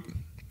crave food,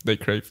 they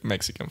crave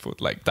Mexican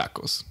food, like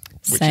tacos,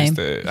 which Same. is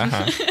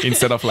the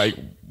instead of like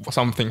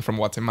something from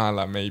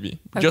Guatemala, maybe.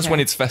 Okay. Just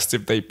when it's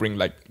festive, they bring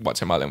like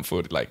Guatemalan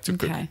food, like to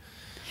cook.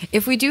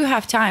 If we do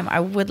have time, I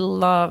would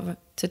love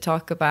to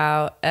talk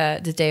about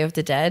the Day of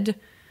the Dead,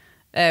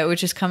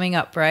 which is coming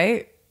up,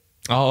 right?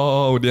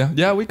 Oh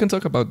yeah, we can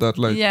talk about that.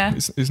 Like, Yeah.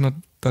 it's not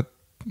that.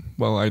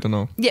 Well, I don't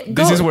know. Yeah,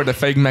 this is where the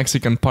fake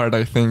Mexican part,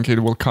 I think it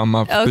will come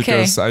up, Okay.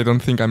 because I don't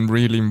think I'm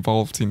really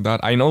involved in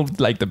that. I know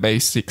like the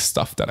basic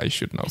stuff that I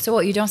should know. So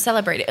what, you don't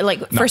celebrate it? Like,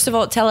 No. First of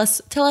all, tell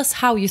us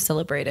how you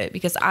celebrate it,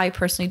 because I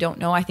personally don't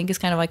know. I think it's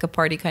kind of like a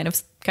party kind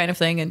of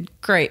thing, and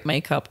great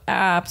makeup,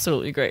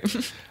 absolutely great.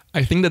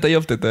 I think the Day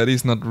of the Dead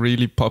is not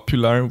really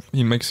popular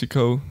in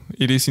Mexico.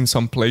 It is in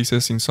some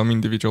places, in some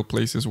individual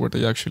places where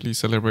they actually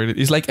celebrate it.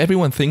 It's like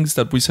everyone thinks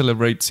that we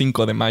celebrate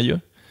Cinco de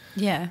Mayo,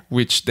 Yeah.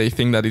 which they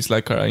think that is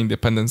like our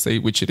Independence Day,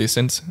 which it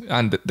isn't.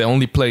 And the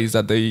only place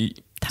that they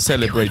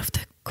celebrate... That might be one of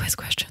the quiz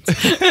questions.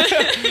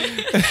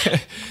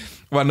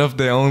 one of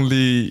the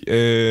only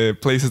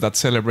places that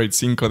celebrate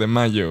Cinco de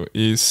Mayo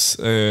is,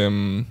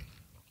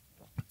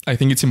 I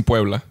think it's in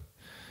Puebla,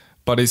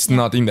 but it's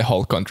not in the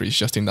whole country. It's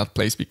just in that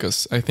place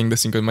because I think the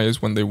Cinco de Mayo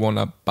is when they won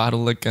a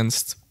battle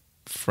against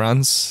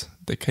France,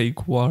 the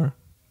Cake War.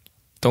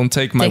 Don't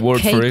take my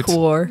word for it. Cake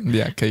War.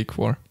 Yeah, Cake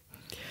War.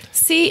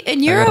 See,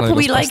 in Europe,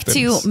 we like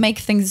to make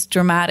things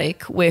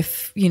dramatic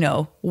with,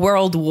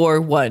 World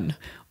War I,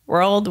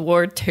 World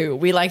War II.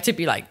 We like to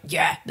be like,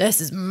 yeah, this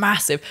is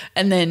massive.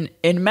 And then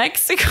in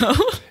Mexico...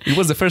 It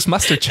was the first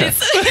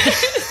MasterChef.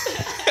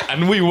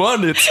 And we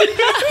won it.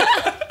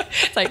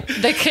 It's like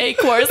the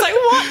Cake War. It's like,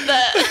 what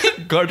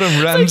the?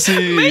 Gordon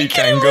Ramsay like,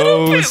 can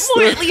go. More, give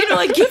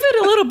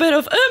it a little bit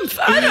of oomph.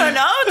 I don't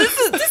know.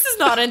 This is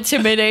not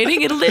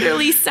intimidating. It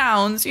literally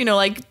sounds,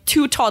 like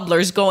two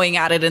toddlers going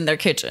at it in their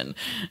kitchen.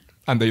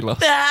 And they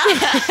lost.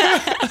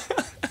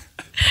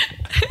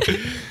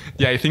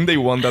 Yeah, I think they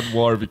won that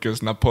war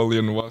because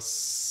Napoleon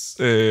was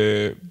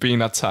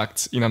being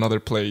attacked in another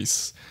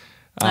place.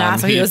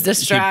 So he was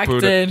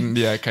distracted.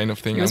 Kind of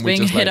thing. He was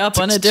being hit up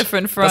on a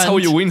different front. That's how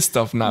you win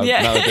stuff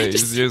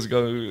nowadays. just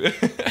go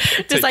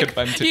take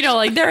advantage.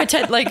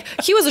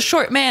 He was a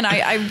short man.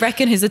 I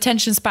reckon his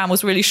attention span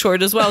was really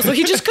short as well. So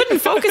he just couldn't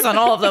focus on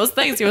all of those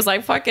things. He was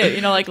like, fuck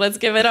it, let's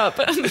give it up.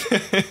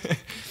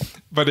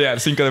 But yeah,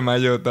 Cinco de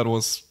Mayo,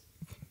 that's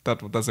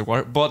the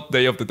war. But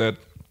Day of the Dead.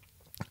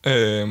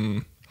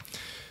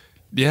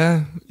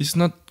 It's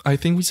not, I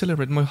think we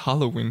celebrate more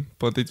Halloween,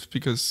 but it's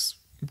because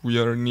we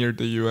are near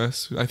the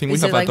US. I think we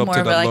have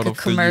adopted a lot of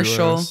the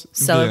commercial US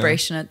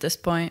celebration at this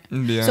point.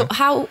 Yeah. So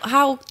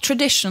how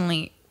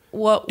traditionally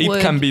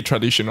it can be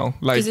traditional.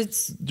 Like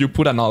you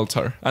put an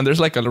altar, and there's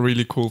like a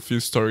really cool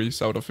few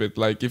stories out of it.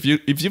 Like if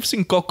you've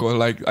seen Coco,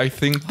 like I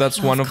think that's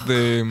one of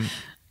the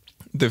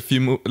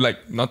few like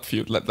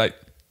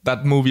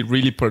that movie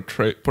really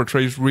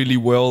portrays really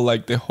well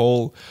like the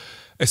whole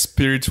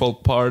spiritual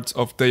part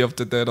of Day of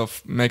the Dead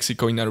of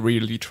Mexico in a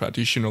really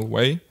traditional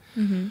way.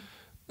 Mm-hmm.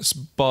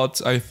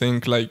 But I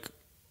think like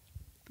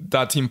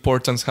that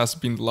importance has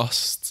been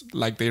lost,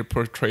 like they're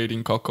portrayed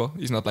in Coco.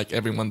 It's not like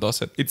everyone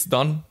does it. It's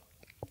done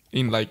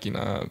in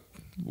a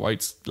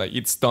white, like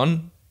it's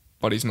done,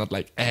 but it's not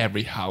like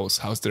every house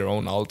has their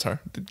own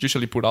altar. They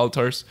usually put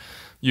altars.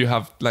 You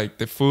have like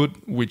the food,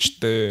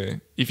 which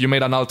if you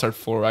made an altar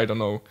for, I don't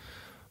know,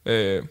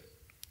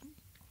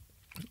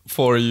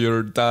 for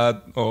your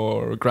dad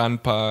or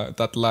grandpa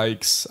that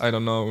likes, I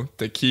don't know,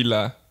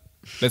 tequila.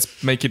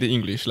 Let's make it in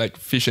English, like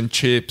fish and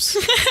chips.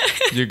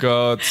 You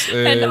got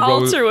an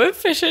altar with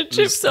fish and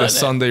chips on it. The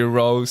Sunday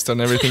roast and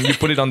everything. You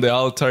put it on the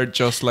altar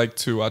just like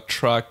to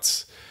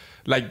attract,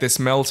 like the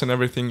smells and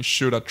everything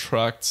should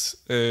attract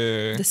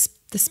the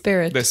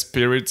spirit. The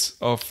spirits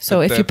of.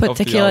 So if you put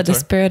tequila, the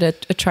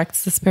spirit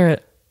attracts the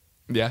spirit.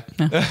 Yeah.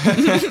 No.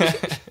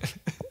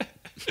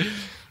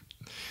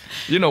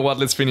 You know what?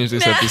 Let's finish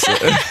this episode.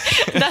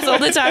 That's all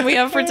the time we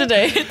have for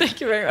today.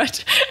 Thank you very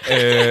much.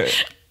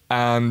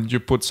 And you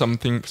put some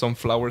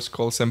flowers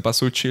called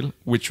cempasúchil,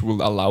 which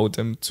will allow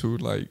them to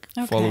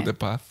follow the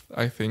path.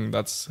 I think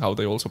that's how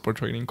they also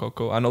portray in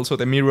Coco. And also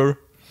the mirror,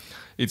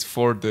 it's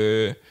for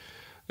the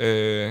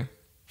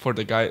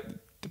guy,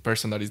 the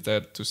person that is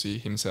dead, to see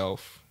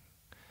himself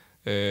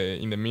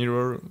in the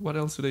mirror. What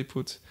else do they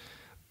put?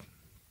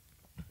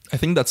 I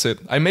think that's it.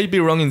 I may be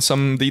wrong in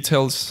some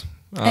details.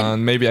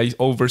 And maybe I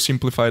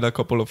oversimplified a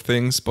couple of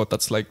things, but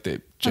that's like the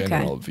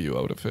general view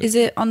out of it. Is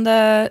it on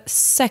the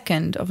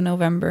 2nd of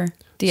November?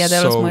 Dia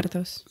de los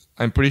Muertos.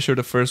 I'm pretty sure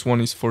the first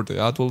one is for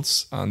the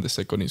adults and the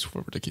second is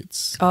for the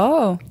kids.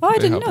 Oh, I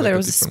didn't know there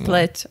was a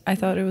split. One. I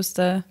thought it was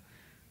the.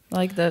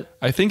 I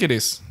think it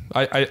is.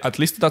 I at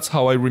least that's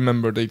how I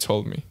remember they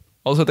told me.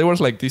 Also, there was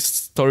like this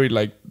story,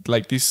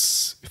 like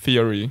this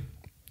theory.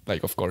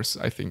 Like, of course,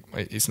 I think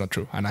it's not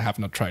true, and I have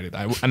not tried it.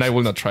 I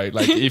will not try it.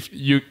 Like,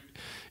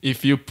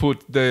 if you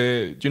put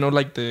the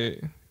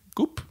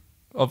goop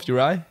of your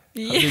eye, how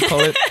do you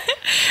call it?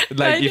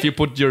 Like if you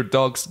put your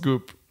dog's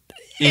goop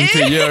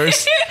into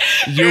yours,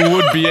 you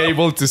would be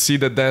able to see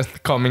the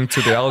death coming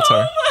to the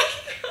altar.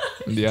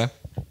 Yeah.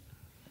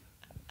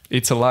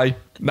 It's a lie.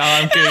 No,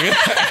 I'm kidding. I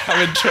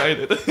haven't tried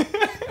it.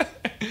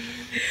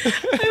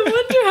 I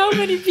wonder how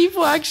many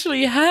people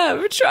actually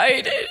have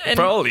tried it.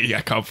 Probably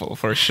a couple,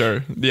 for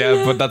sure.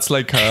 Yeah. But that's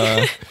like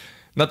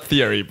not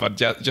theory, but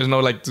just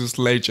like those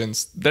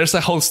legends. There's a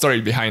whole story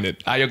behind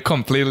it. I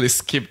completely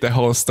skipped the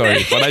whole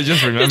story, but I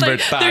just remembered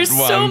that there's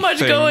one so much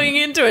thing. going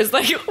into it. It's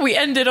like we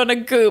ended on a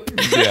goop.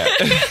 Yeah.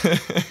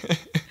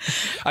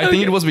 I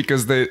think it was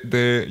because the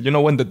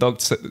when the dog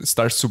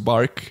starts to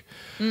bark,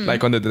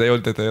 like on the Day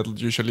of the Dead,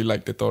 usually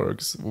like the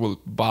dogs will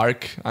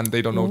bark and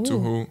they don't know to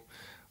who.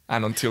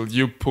 And until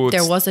you put...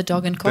 There was a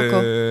dog in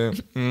Coco.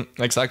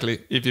 Exactly.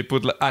 If you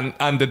put...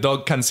 And the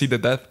dog can see the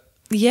death.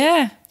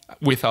 Yeah.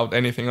 Without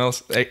anything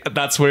else.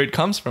 That's where it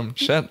comes from.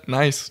 Shit,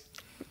 nice.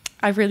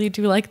 I really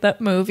do like that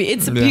movie.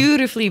 It's a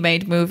beautifully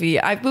made movie.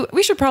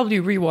 We should probably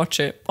rewatch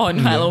it on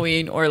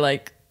Halloween or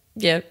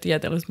Dia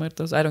de los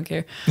Muertos. I don't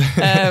care.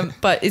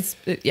 But it's,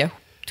 to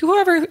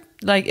whoever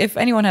Like, if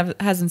anyone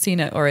hasn't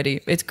seen it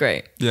already, it's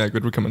great. Yeah,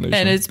 good recommendation.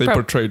 And it's they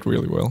portrayed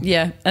really well.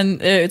 Yeah,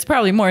 and it's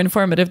probably more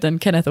informative than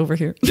Kenneth over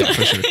here. Yeah,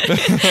 for sure.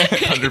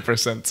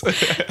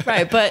 100%.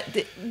 Right,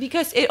 but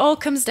because it all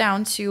comes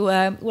down to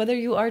whether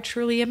you are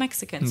truly a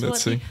Mexican. So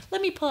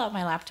let me pull out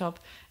my laptop,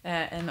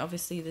 and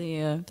obviously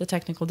the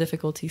technical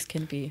difficulties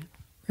can be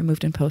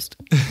removed in post.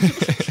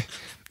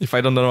 If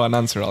I don't know an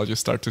answer, I'll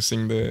just start to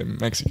sing the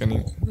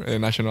Mexican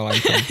national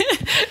anthem.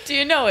 Do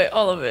you know it,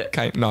 all of it?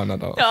 No,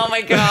 not all. Oh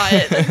my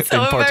god, that's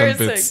so Important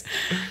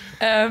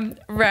embarrassing.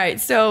 Right,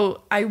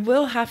 so I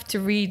will have to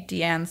read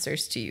the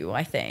answers to you,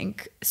 I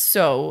think.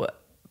 So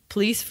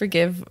please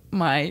forgive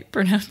my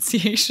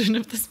pronunciation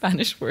of the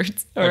Spanish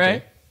words, all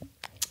right?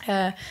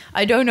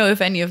 I don't know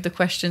if any of the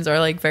questions are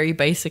like very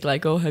basic,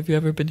 like, oh, have you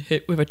ever been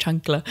hit with a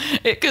chancla?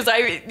 Because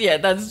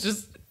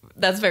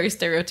that's very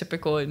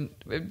stereotypical and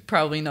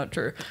probably not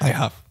true. I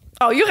have.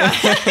 Oh, you have.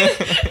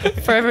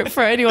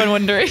 for anyone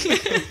wondering.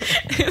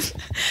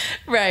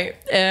 Right.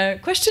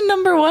 Question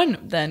number 1,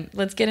 then.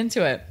 Let's get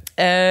into it.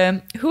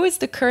 Who is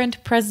the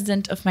current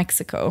president of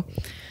Mexico?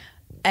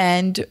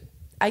 And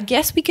I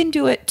guess we can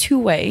do it 2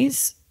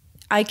 ways.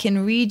 I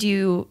can read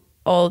you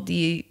all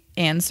the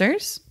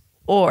answers,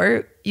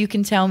 or you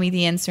can tell me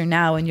the answer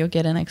now and you'll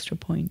get an extra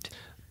point.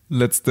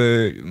 Let's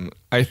get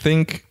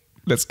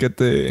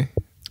the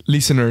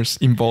listeners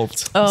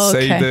involved. Oh,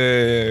 okay. Say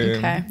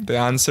the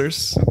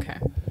answers. Okay.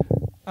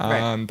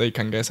 And they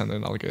can guess, and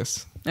then I'll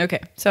guess. Okay.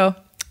 So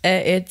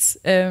it's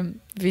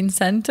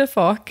Vicente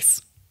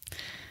Fox,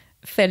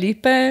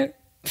 Felipe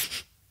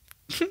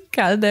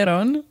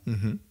Calderón,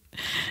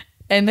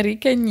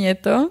 Enrique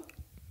Nieto.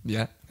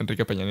 Yeah,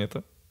 Enrique Peña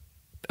Nieto.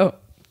 Oh.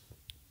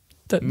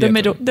 The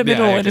middle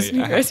one is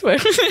me, I swear.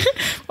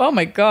 Oh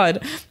my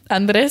God.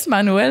 Andrés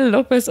Manuel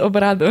López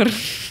Obrador.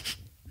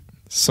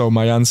 So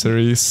my answer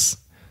is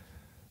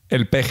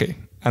El Peje,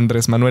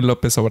 Andrés Manuel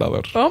López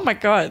Obrador. Oh my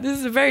God. This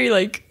is a very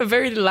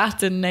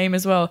Latin name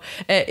as well.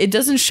 It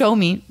doesn't show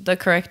me the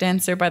correct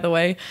answer, by the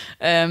way.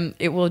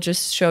 It will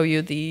just show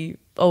you the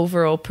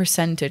overall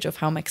percentage of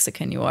how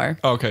Mexican you are.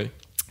 Okay.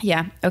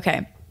 Yeah.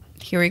 Okay.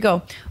 Here we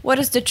go. What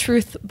is the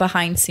truth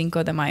behind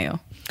Cinco de Mayo?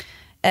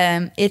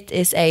 It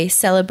is a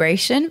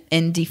celebration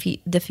in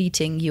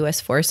defeating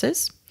U.S.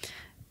 forces.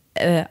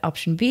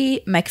 Option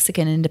B,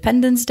 Mexican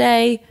Independence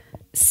Day.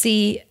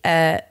 C,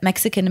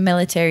 Mexican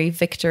military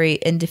victory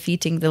in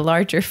defeating the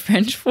larger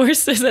French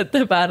forces at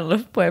the Battle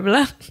of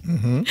Puebla.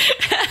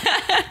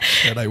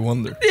 That I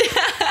wonder.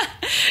 Yeah.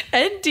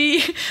 And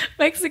D,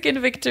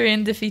 Mexican victory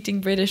in defeating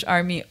British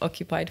Army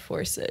occupied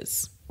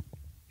forces.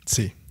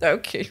 C.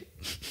 Okay.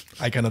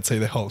 I cannot say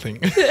the whole thing.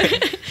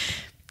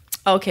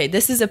 Okay,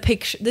 this is a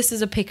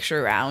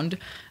picture round.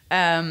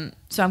 So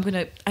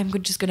I'm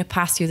just gonna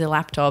pass you the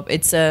laptop.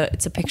 It's a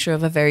picture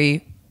of a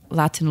very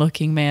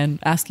Latin-looking man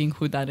asking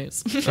who that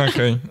is.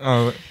 Okay.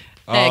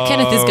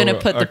 Kenneth is gonna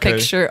put the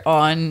picture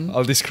on.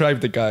 I'll describe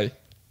the guy.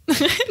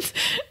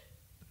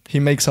 He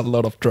makes a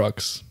lot of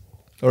drugs,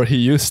 or he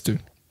used to.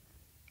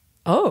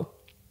 Oh.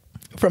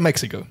 From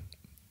Mexico.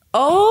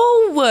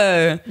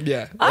 Oh.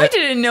 Yeah. I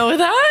didn't know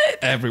that.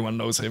 Everyone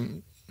knows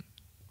him.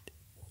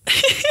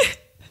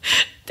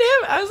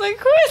 Damn, I was like,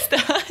 who is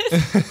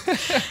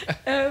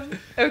that?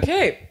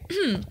 Okay.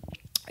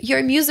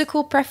 Your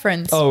musical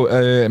preference. Oh,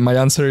 my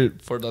answer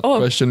for that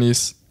question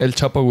is El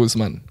Chapo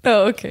Guzman.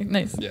 Oh, okay,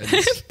 nice.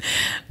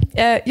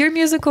 Yeah, your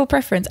musical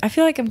preference. I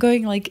feel like I'm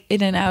going like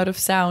in and out of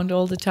sound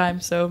all the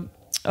time, so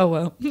oh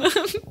well.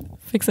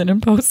 Fix it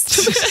in post.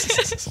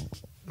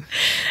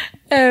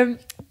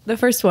 The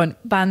first one,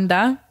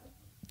 Banda,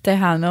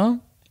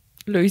 Tejano,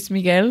 Luis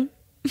Miguel,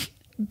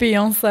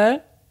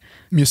 Beyonce.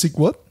 Music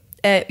what?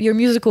 Your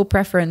musical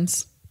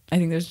preference. I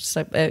think there's just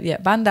like,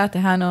 Banda,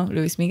 Tejano,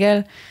 Luis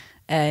Miguel,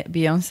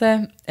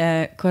 Beyonce,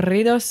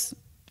 corridos,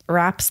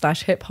 rap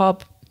 / hip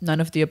hop,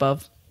 none of the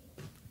above.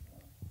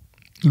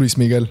 Luis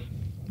Miguel.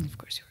 Of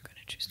course you were going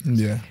to choose Luis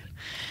Miguel.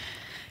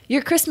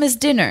 Your Christmas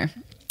dinner.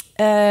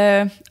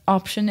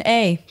 Option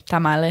A,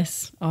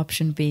 tamales.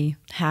 Option B,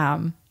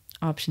 ham.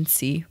 Option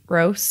C,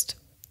 roast.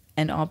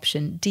 And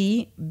option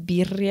D,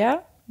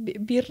 birria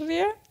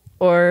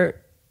or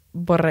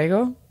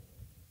borrego.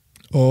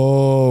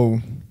 Oh,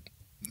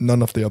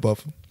 none of the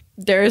above.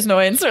 There is no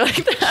answer like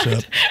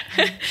that.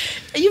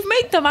 You've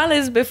made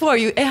tamales before.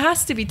 It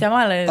has to be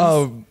tamales.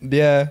 Oh,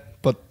 yeah,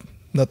 but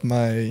not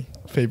my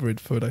favorite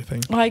food, I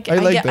think. Like,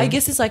 I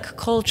guess it's like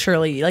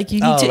culturally. Like you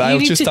need to. I'll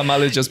choose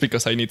tamales just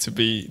because I need to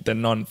be the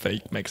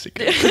non-fake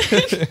Mexican.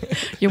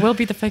 You will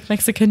be the fake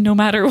Mexican no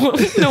matter what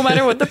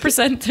the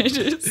percentage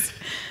is.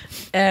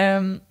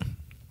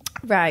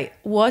 Right.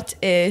 What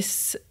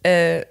is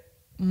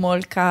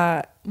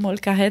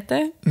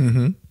molcajete?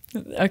 Mm-hmm.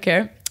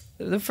 Okay.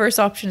 The first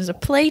option is a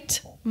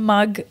plate,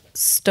 mug,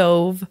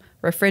 stove,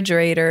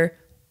 refrigerator,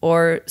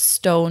 or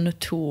stone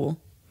tool.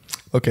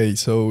 Okay,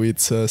 so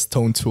it's a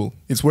stone tool.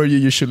 It's where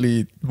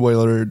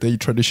they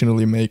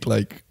traditionally make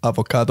like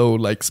avocado,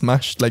 like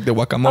smashed, like the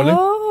guacamole.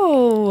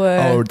 Oh,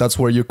 or that's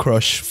where you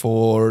crush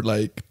for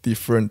like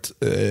different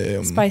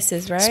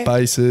spices, right?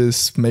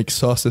 Spices, make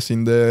sauces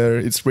in there.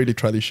 It's really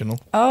traditional.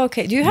 Oh,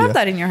 okay. Do you have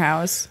that in your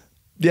house?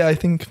 Yeah, I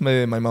think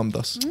my mom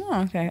does.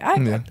 Oh, okay.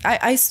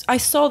 I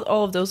saw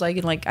all of those like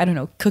in like, I don't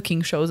know,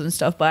 cooking shows and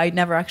stuff, but I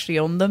never actually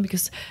owned them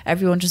because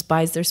everyone just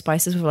buys their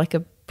spices with like a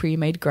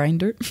pre-made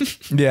grinder.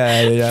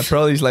 yeah.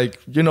 Probably it's like,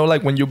 you know,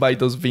 like when you buy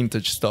those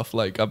vintage stuff,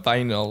 like a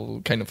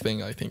vinyl kind of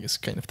thing, I think it's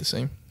kind of the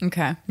same.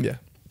 Okay. Yeah.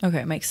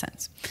 Okay, makes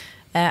sense.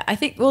 I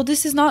think, well,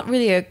 this is not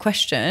really a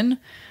question.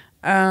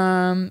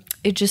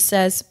 It just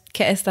says,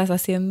 ¿Qué estás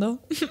haciendo?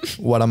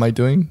 What am I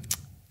doing?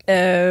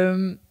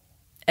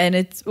 And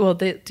it's, well,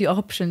 the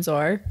options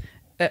are,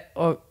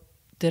 or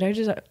did I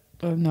just,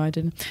 oh no, I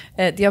didn't.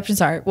 The options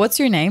are, what's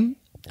your name?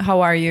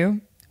 How are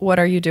you? What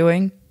are you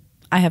doing?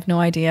 I have no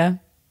idea.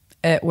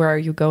 Where are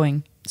you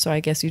going? So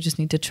I guess you just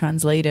need to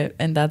translate it,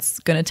 and that's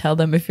going to tell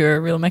them if you're a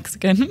real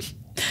Mexican.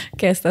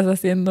 ¿Qué estás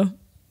haciendo?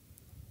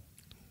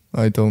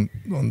 I don't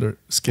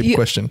skip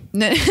question.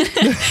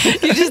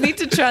 You just need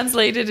to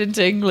translate it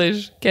into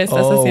English. ¿Qué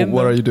estás haciendo?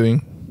 What are you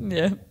doing?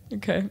 Yeah,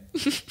 okay.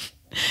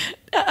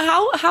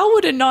 How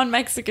would a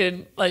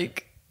non-Mexican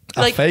like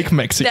fake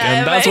Mexican?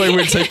 That's why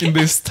we're taking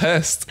this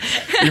test.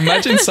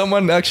 Imagine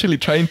someone actually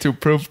trying to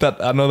prove that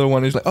another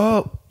one is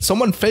like,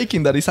 someone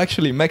faking that is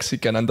actually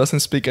Mexican and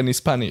doesn't speak any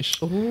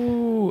Spanish.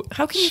 Ooh,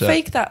 how can you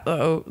fake that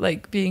though?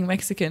 Like being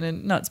Mexican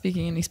and not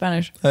speaking any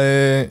Spanish?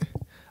 I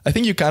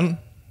think you can.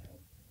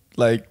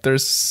 Like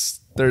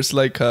there's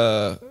like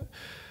a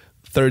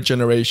third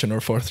generation or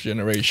fourth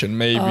generation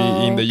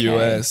maybe in the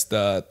US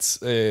that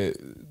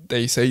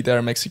they say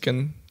they're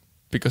Mexican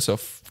because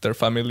of their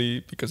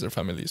family, because their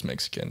family is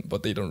Mexican,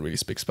 but they don't really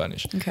speak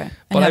Spanish. Okay.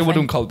 But I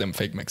wouldn't call them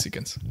fake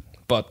Mexicans.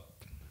 But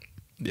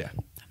yeah.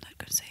 I'm not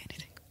going to say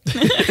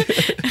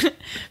anything.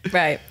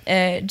 Right.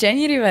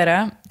 Jenny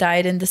Rivera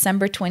died in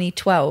December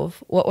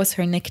 2012. What was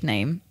her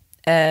nickname?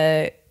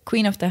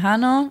 Queen of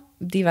Tejano,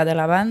 Diva de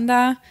la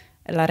Banda,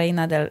 La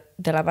Reina de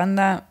la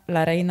Banda,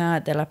 La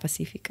Reina de la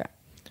Pacifica.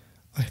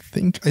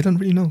 I don't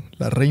really know.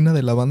 La Reina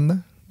de la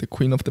Banda, the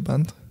Queen of the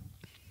Band.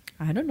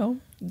 I don't know.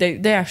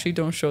 They actually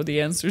don't show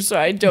the answer, so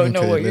I don't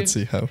know what let's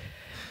see how.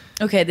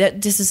 Okay,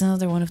 this is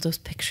another one of those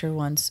picture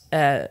ones.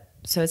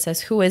 So it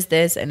says, who is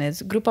this? And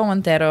it's Grupo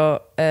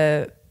Montero,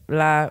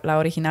 la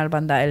original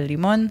banda El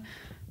Limón.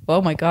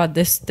 Oh my God,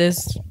 this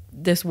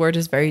word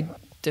is very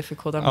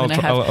difficult. I'll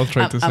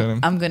try to say them.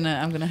 I'm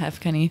gonna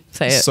have Kenny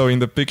say it. So in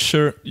the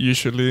picture,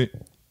 usually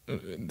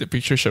the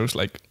picture shows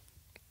like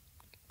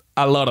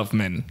a lot of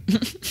men.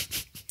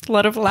 A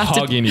lot of Latin.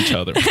 Hugging each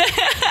other.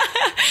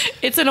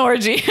 It's an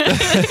orgy.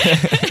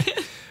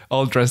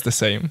 All dressed the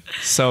same.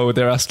 So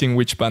they're asking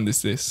which band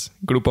is this.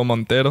 Grupo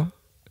Montero,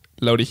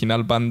 la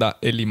original banda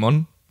El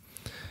Limón,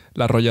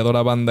 la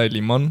arrolladora banda El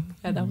Limón,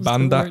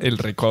 banda El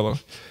Recodo.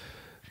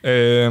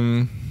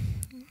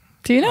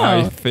 Do you know?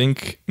 I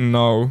think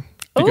no.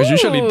 Because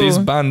usually these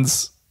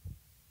bands,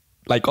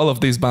 like all of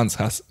these bands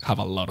have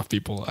a lot of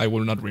people. I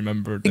will not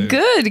remember.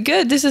 Good.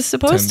 This is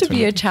supposed to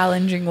be a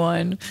challenging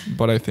one.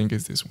 But I think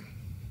it's this one.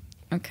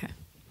 Okay.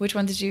 Which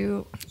one did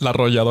you? La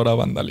arrolladora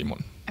banda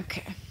Limón.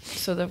 Okay.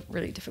 So the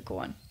really difficult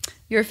one.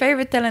 Your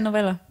favorite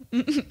telenovela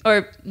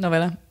or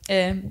novela?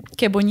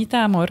 Qué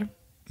bonita amor.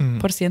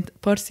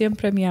 Por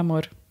siempre mi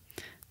amor.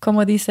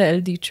 Como dice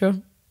el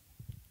dicho.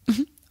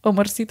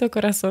 Amorcito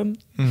corazón.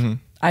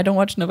 I don't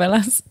watch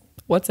novelas.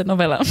 What's a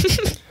novela?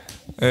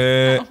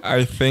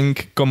 I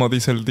think como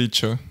dice el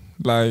dicho.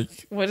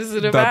 Like what is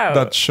it about?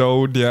 That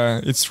show,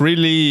 yeah. It's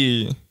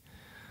really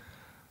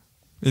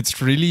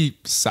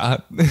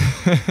sad.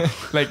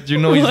 Like, you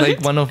know, it's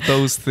like one of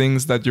those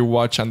things that you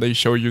watch and they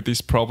show you this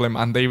problem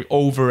and they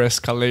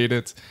over-escalate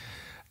it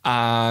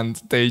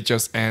and they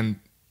just end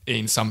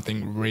in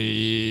something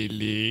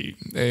really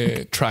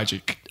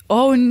tragic.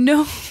 Oh,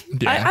 no.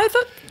 Yeah. I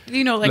thought,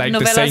 you know, like novelas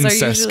the saying are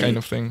says usually... kind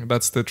of thing.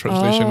 That's the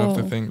translation of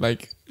the thing.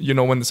 Like, you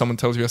know, when someone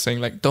tells you a saying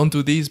like, don't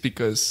do this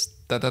because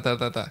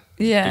da-da-da-da-da.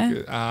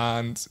 Yeah.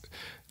 And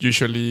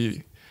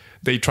usually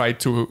they try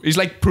to... It's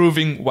like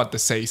proving what the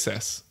say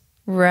says.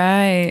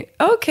 Right.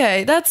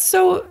 Okay. That's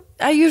so...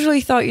 I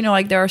usually thought, you know,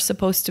 like they are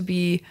supposed to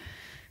be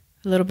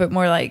a little bit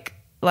more like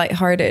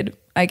lighthearted,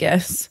 I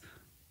guess.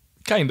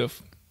 Kind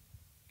of.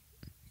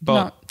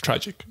 But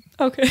tragic.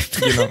 Okay.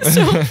 You know.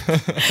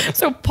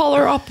 so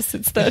polar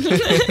opposites then.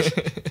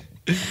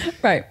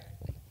 Right.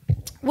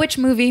 Which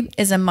movie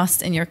is a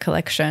must in your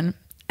collection?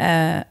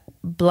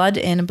 Blood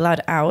In,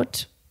 Blood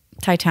Out,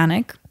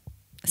 Titanic,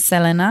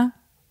 Selena,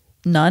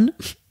 none,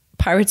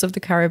 Pirates of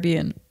the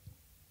Caribbean.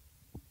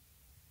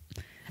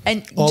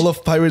 And all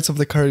of Pirates of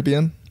the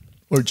Caribbean,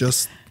 or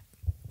just?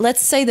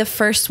 Let's say the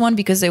first one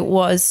because it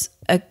was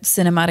a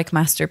cinematic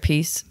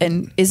masterpiece.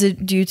 And is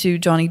it due to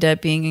Johnny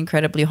Depp being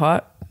incredibly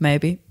hot?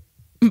 Maybe.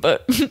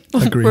 But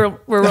we're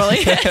rolling.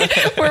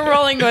 We're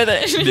rolling with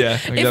it. Yeah.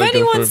 If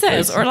anyone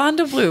says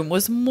Orlando Bloom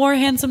was more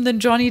handsome than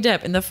Johnny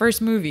Depp in the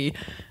first movie,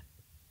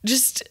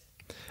 just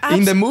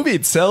in the movie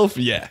itself,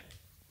 yeah.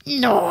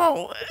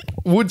 No.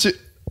 Would you?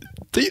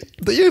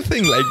 Do you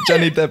think like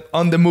Johnny Depp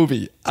on the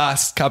movie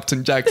as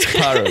Captain Jack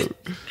Sparrow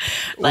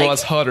Like-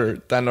 was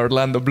hotter than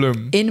Orlando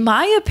Bloom? In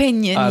my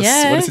opinion, As,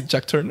 yeah. What is it,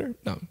 Jack Turner?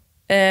 No,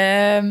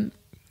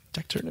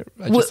 Jack Turner.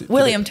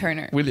 William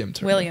Turner. William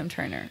Turner. William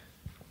Turner.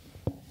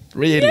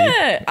 Really?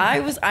 Yeah, I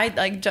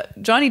like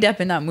Johnny Depp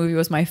in that movie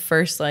was my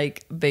first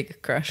like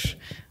big crush.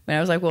 When I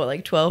was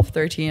like, 12,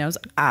 13, I was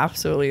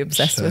absolutely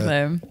obsessed with Shit.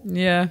 him.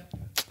 Yeah.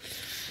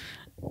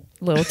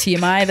 Little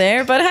TMI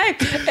there, but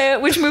hey,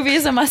 which movie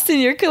is a must in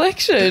your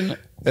collection?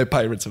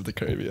 Pirates of the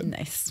Caribbean.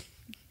 Nice.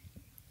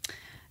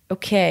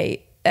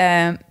 Okay,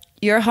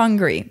 you're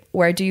hungry.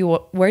 Where do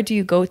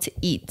you go to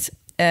eat?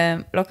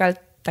 Local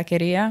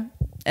taqueria,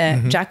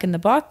 Jack in the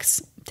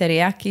Box,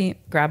 teriyaki,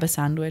 grab a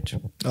sandwich.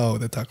 Oh,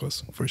 the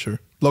tacos for sure.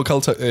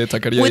 Local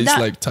taqueria Would is that-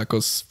 like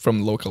tacos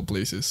from local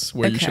places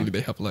where Okay. usually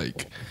they have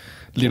like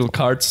little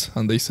carts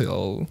and they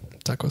sell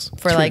tacos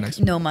For It's like really nice.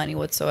 no money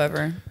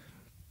whatsoever.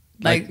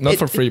 Like not it-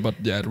 for free, but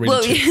yeah, really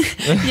Well, cheap.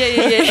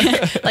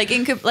 yeah. Like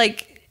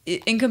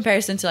in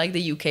comparison to like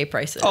the UK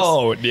prices.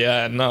 Oh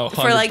yeah, no, 100%.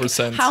 For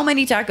like how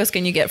many tacos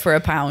can you get for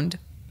 £1?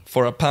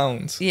 For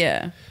 £1.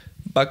 Yeah.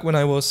 Back when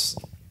I was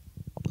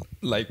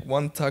like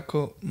one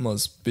taco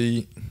must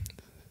be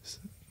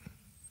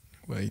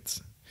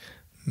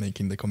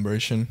making the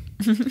conversion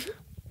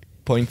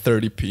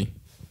 0.30p,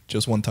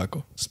 just one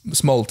taco,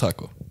 small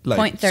taco,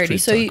 like 0.30.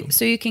 street taco.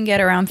 So you can get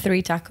around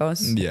 3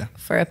 tacos. Yeah.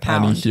 For And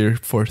in £1. here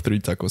for 3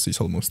 tacos is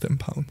almost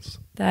 £10.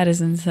 That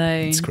is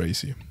insane. It's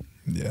crazy.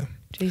 Yeah.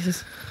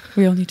 Jesus,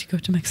 we all need to go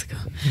to Mexico.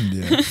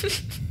 Yeah.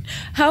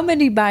 How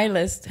many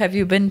bailes have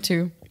you been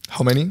to?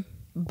 How many?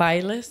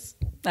 Bailes,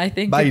 I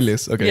think.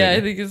 Bailes, okay. Yeah,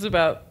 I think it's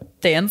about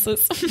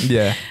dances.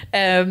 Yeah.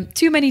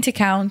 Too many to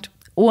count.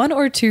 1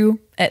 or 2,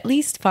 at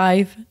least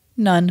 5,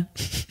 none.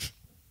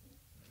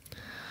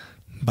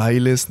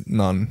 Bailes,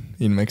 none.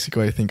 In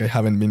Mexico, I think I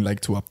haven't been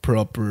like to a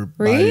proper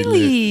baile.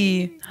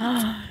 Really?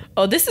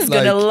 Oh, this is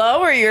gonna Like-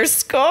 lower your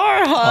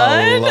score, A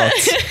hon. lot.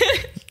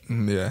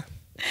 Yeah.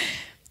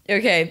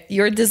 Okay,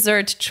 your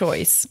dessert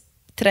choice: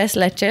 tres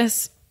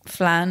leches,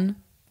 flan,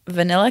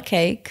 vanilla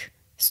cake,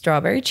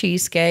 strawberry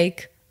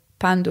cheesecake,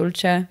 pan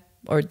dulce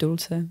or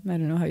dulce, I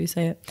don't know how you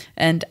say it,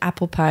 and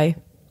apple pie.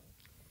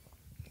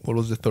 What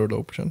was the third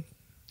option?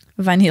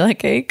 Vanilla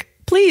cake.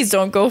 Please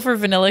don't go for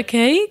vanilla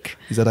cake.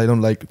 Is that I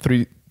don't like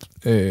tres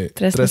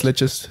Tres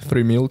leches,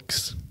 3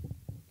 milks.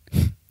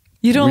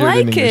 You don't Weird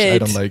in like English, it. I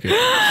don't like it.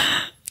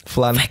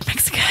 Flan. Like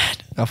Mexican.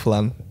 A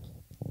flan.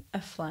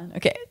 A flan.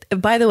 Okay.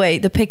 By the way,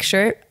 the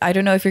picture, I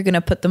don't know if you're going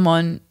to put them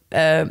on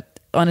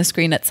a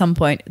screen at some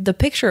point. The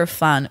picture of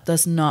flan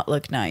does not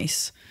look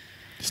nice.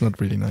 It's not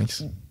really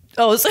nice.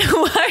 Oh, so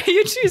why are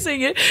you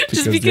choosing it?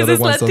 Just the because other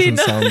it's ones Latino?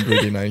 doesn't sound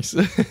really nice.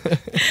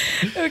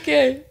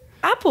 Okay.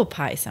 Apple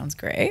pie sounds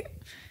great.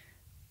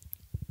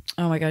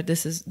 Oh my god,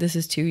 this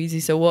is too easy.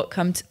 So what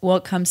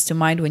comes to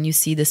mind when you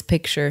see this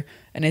picture,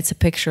 and it's a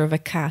picture of a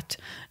cat,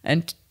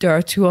 and there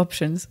are 2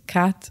 options: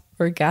 cat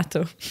or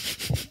gato.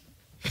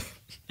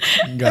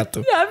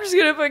 Gato. I'm just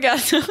gonna put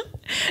gato.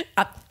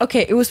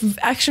 Okay, it was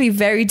actually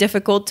very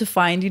difficult to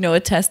find, a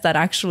test that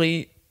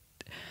actually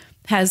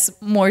has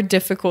more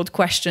difficult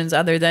questions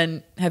other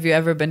than have you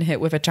ever been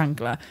hit with a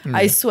chancla.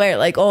 I swear,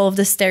 like all of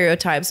the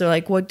stereotypes are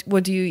like,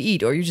 what do you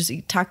eat? Or you just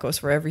eat tacos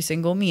for every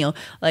single meal.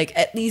 Like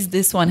at least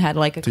this one had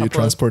like a Do you couple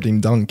of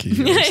transporting donkey? or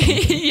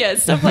something? yeah,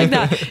 stuff like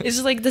that. It's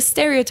just like the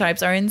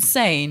stereotypes are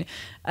insane.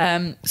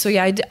 So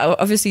yeah,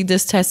 obviously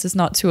this test is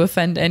not to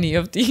offend any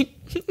of the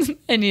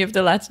any of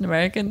the Latin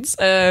Americans.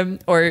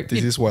 Or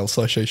This is while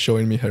Sasha is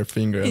showing me her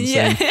finger and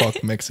Yeah. saying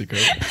 "fuck Mexico."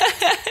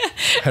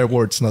 Her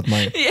words, not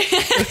mine.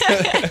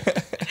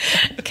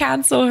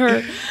 cancel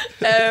her.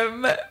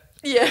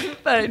 Yeah,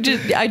 but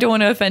I don't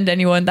want to offend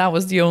anyone. That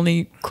was the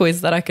only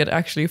quiz that I could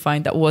actually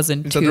find that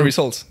wasn't Is too. that the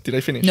results? Did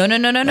I finish?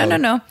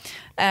 No.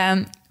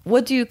 Oh.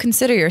 What do you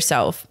consider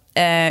yourself?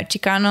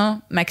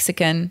 Chicano,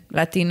 Mexican,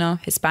 Latino,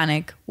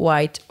 Hispanic,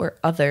 white, or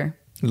other?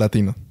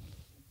 Latino.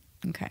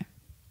 Okay.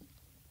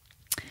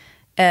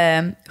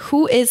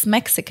 Who is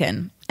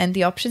Mexican? And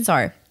the options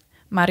are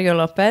Mario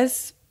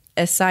Lopez,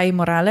 Esai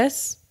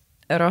Morales,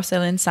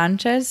 Rosalind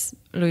Sanchez,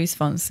 Luis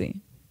Fonsi.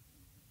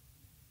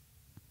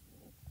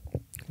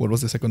 What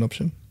was the second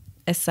option?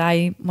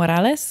 Esai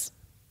Morales,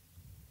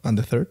 And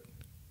the third?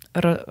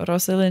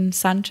 Rosalind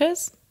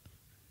Sanchez.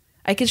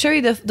 I can show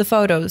you the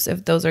photos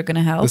if those are going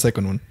to help. The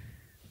second one.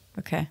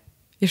 Okay.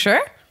 You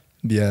sure?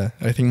 Yeah,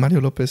 I think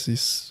Mario Lopez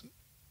is...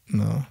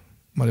 No.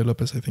 Mario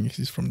Lopez, I think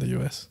he's from the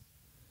US.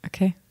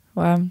 Okay.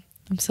 Well,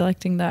 I'm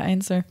selecting that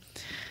answer.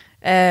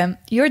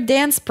 Your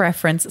dance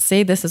preference.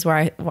 Say this is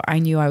where I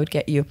knew I would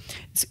get you.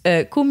 It's,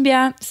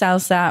 cumbia,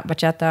 salsa,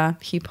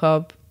 bachata, hip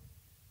hop.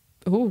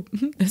 Oh,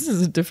 this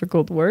is a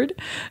difficult word.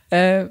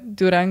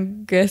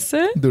 Duranguense.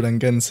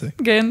 Duranguense.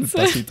 Gens.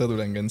 Pasito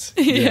Duranguense.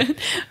 Yeah.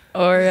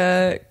 Or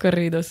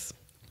corridos.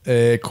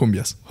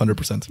 Cumbias,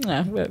 100%.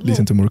 Ah, well,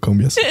 Listen to more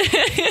cumbias.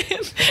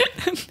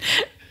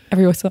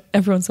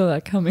 everyone saw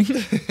that coming.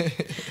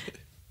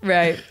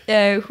 Right.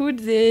 Who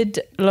did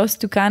Los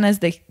Tucanes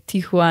de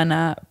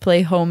Tijuana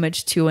play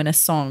homage to in a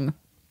song?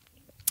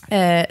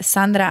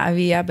 Sandra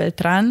Avila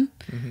Beltran,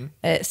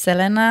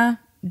 Selena,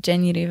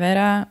 Jenny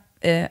Rivera,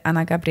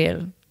 Ana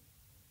Gabriel.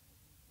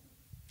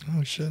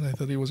 Oh shit! I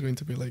thought it was going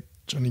to be like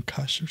Johnny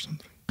Cash or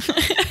something.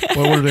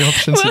 What were the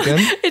options again?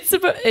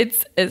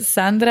 It's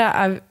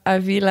Sandra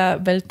Avila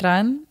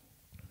Beltran,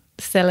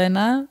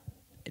 Selena,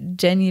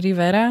 Jenny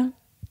Rivera,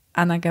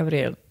 Ana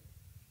Gabriel.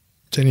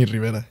 Jenny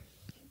Rivera.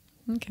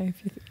 Okay,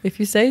 if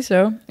you say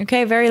so.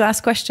 Okay, very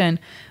last question.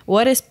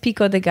 What is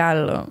Pico de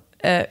Gallo?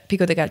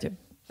 Pico de Gallo.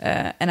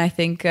 And I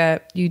think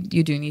you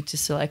do need to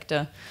select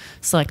a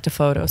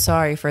photo.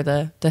 Sorry for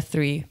the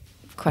 3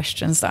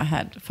 questions that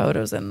had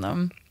photos in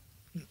them.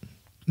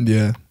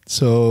 Yeah.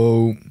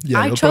 So yeah,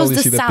 I you'll chose probably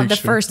see the the picture.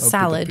 first I'll put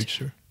salad. the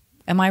picture.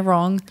 Am I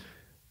wrong?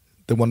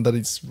 The one that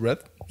is red.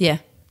 Yeah.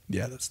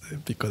 Yeah, that's the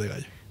pico de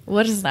gallo.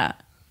 What is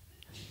that?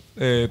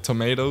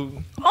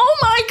 Tomato. Oh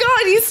my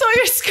god, you saw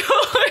your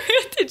score.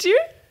 Did you?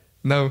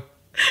 No.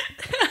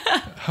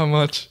 How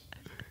much?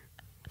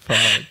 Fuck.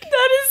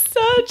 That is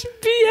such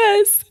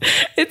BS.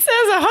 It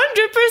says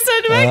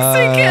 100%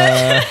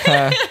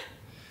 Mexican.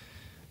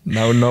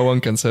 Now no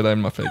one can say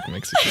I'm a fake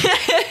Mexican.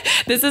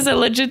 This is a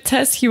legit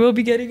test. You will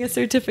be getting a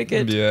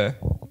certificate. Yeah.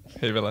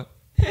 Hey, Bella.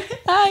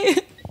 Hi.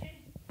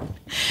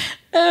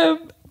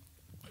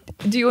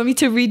 Do you want me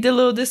to read the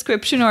little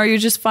description, or are you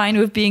just fine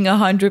with being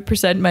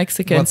 100%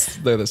 Mexican? What's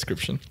the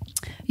description?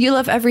 You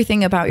love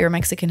everything about your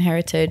Mexican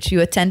heritage.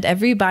 You attend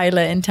every baile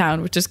in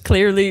town, which is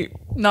clearly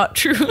not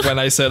true. When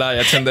I said I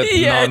attended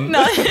none.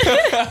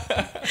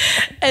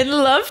 And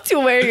love to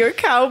wear your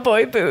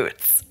cowboy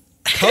boots.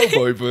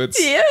 Cowboy boots?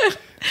 Yeah.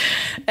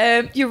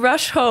 You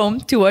rush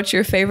home to watch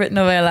your favorite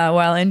novela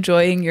while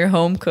enjoying your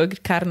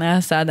home-cooked carne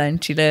asada and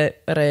chile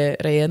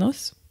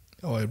rellenos.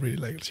 Oh, I really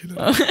like chile.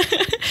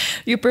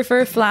 You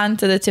prefer flan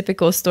to the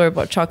typical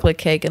store-bought chocolate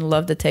cake and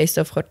love the taste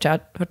of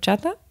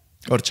horchata?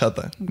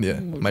 Horchata. Yeah,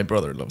 my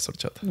brother loves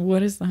horchata.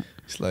 What is that?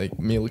 It's like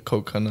milk,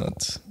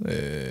 coconut,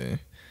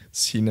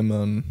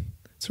 cinnamon.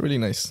 It's really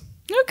nice.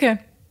 Okay.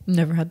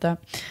 Never had that.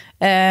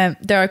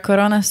 There are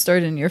coronas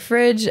stored in your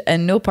fridge,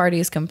 and no party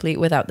is complete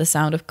without the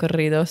sound of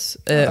corridos.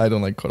 I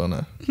don't like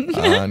Corona,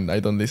 and I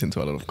don't listen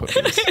to a lot of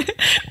corridos.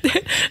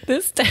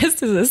 This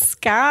test is a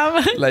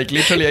scam. Like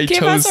literally, I Give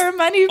chose us our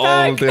money all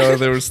back. the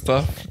other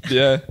stuff.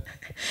 Yeah.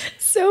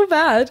 So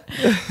bad.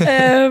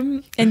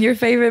 And your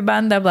favorite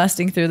banda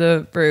blasting through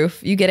the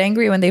roof. You get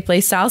angry when they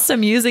play salsa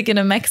music in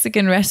a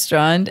Mexican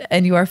restaurant,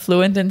 and you are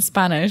fluent in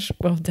Spanish.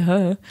 Well,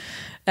 duh.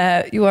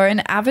 You are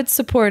an avid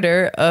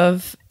supporter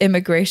of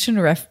immigration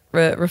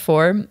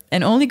reform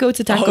and only go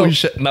to Taco. Oh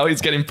shit! Now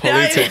it's getting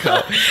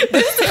political.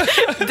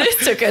 This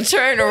took a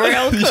turn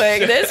real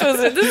quick. This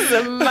is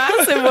a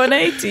massive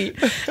 180.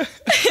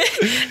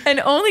 And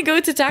only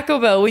go to Taco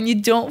Bell when you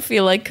don't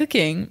feel like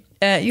cooking.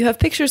 You have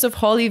pictures of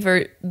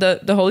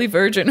the Holy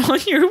Virgin on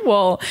your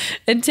wall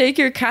and take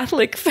your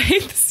Catholic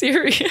faith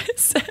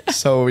serious.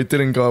 So it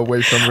didn't go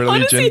away from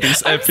religion. Honestly,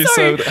 this I'm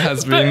episode sorry,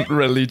 has been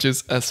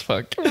religious as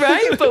fuck.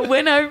 Right? But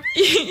when I'm,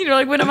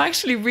 when I'm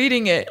actually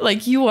reading it,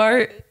 like you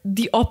are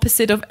the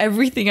opposite of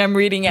everything I'm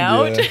reading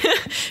out. Yeah.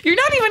 You're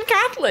not even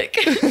Catholic.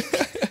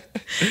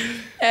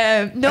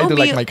 No I do meal.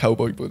 like my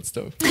cowboy boots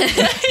though.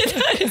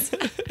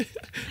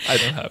 I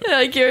don't have it.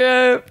 Like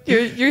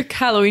your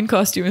Halloween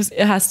costume it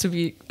has to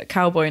be a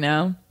cowboy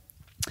now.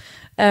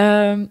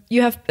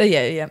 You have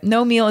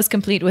no meal is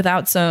complete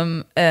without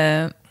some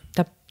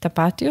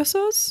tapatio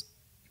sauce.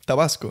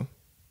 Tabasco.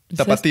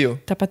 Tapatio.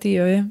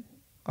 Tapatio, yeah.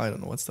 I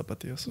don't know what's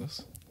tapatio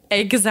sauce.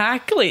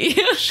 Exactly.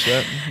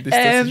 Shit, this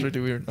test is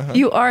really weird. Uh-huh.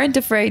 You aren't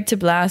afraid to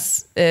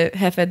blast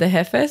Jefe de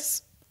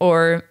Jefes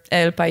or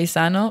El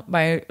Paisano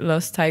by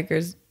Los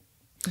Tigers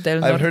del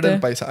Norte. I've heard El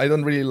Paisa. I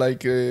don't really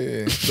like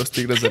Los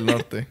Tigres del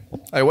Norte.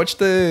 I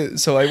watched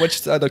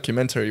a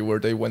documentary where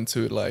they went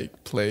to like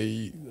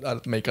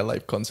make a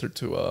live concert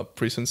to a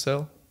prison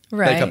cell.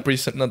 Right. Like a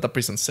prison, not a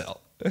prison cell,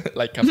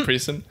 like a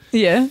prison.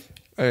 Yeah.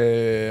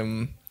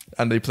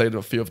 And they played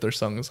a few of their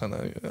songs, and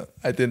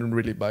I didn't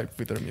really vibe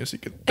with their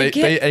music.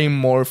 They aim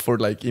more for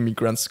like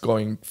immigrants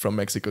going from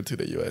Mexico to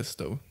the US,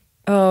 though.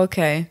 Oh,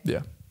 okay.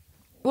 Yeah.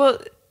 Well,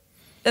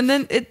 and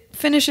then it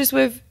finishes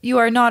with, you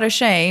are not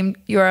ashamed,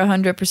 you are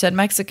 100%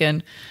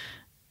 Mexican.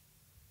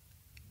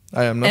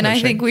 I am not and ashamed.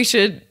 I think we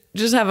should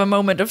just have a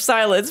moment of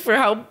silence for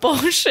how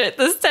bullshit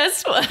this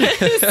test was.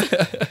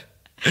 That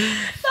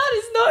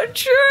is not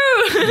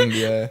true.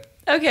 Yeah.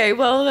 Okay,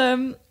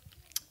 well,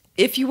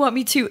 if you want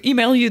me to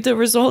email you the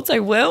results, I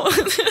will.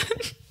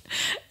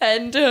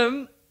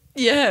 And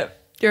yeah,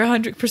 you're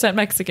 100%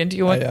 Mexican. Do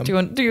you want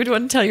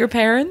to tell your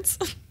parents?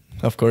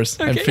 Of course.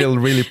 Okay. I feel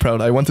really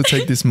proud. I want to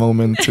take this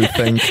moment to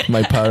thank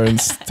my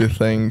parents, to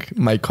thank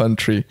my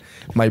country,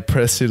 my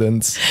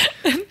presidents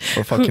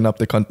for fucking up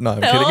the country. No,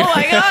 I'm kidding. Oh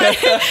my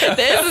God.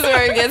 This is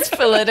where it gets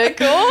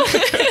political.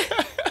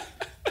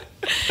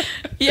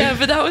 Yeah,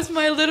 but that was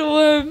my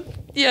little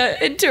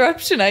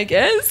interruption, I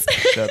guess.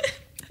 Shut.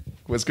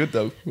 Was good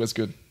though. It was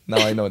good. Now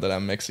I know that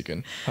I'm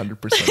Mexican, 100%.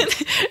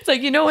 It's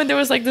like, when there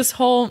was like this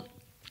whole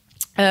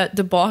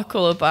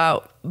debacle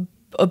about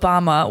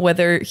Obama,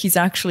 whether he's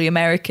actually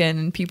American,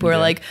 and people are Yeah.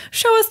 like,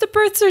 show us the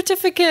birth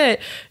certificate.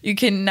 You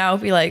can now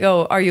be like,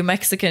 oh, are you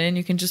Mexican? And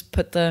you can just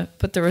put the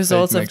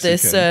results of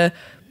this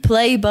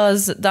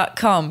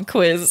playbuzz.com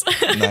quiz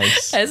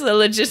Nice. as a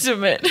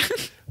legitimate.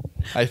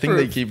 I think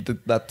they proof.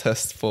 keep that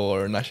test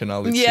for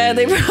nationality. Yeah,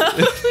 they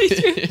probably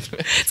do.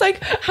 It's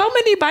like, how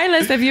many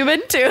bailes have you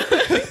been to?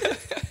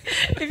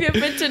 If you've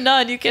been to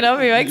none, you cannot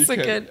be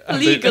Mexican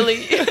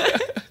legally.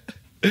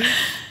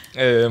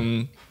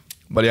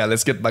 But yeah,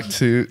 let's get back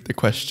to the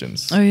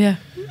questions. Oh yeah.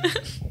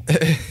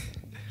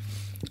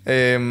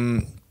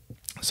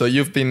 So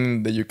you've been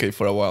in the UK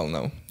for a while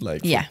now,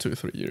 like Yeah. for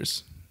 2-3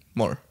 years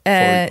more.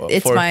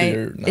 It's Fourth my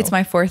year now. it's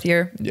my 4th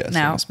year Yeah, same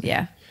now. as me.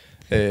 Yeah.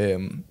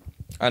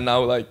 And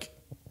now, like,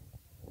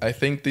 I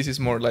think this is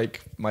more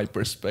like my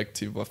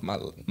perspective of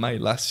my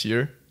last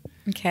year.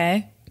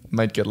 Okay.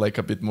 Might get like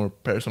a bit more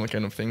personal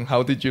kind of thing.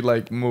 How did you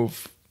like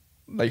move?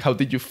 Like, how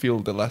did you feel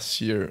the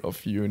last year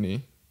of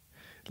uni,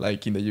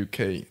 like in the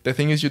UK? The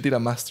thing is, you did a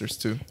master's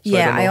too. So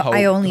Yeah, don't know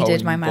I only how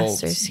did my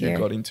involved master's you here.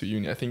 got into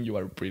uni. I think you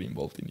are pretty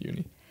involved in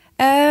uni.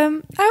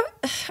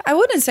 I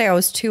wouldn't say I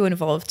was too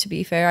involved, to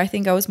be fair. I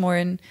think I was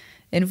more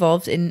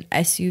involved in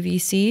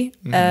SUVC,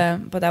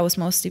 but that was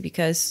mostly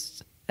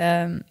because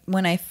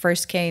when I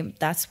first came,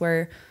 that's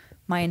where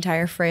my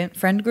entire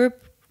friend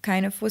group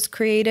kind of was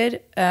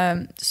created.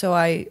 So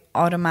I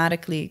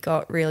automatically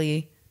got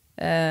really,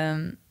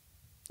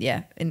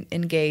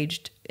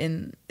 engaged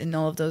in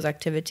all of those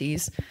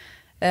activities.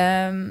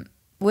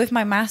 With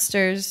my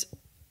master's,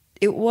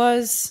 it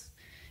was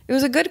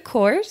a good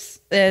course.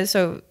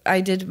 So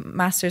I did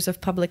Masters of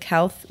Public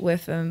Health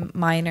with a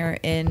minor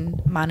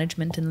in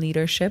Management and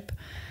Leadership.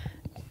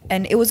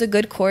 And it was a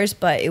good course,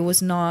 but it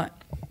was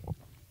not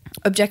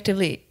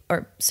objectively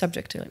or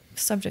subjectively.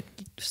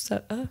 Subjectively.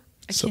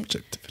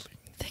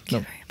 Thank you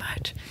very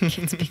much. I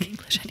can't speak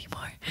English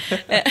anymore.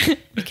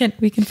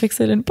 We can fix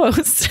it in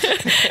post.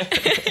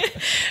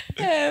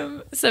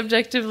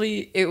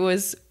 Subjectively, it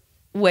was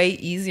way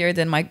easier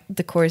than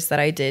the course that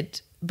I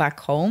did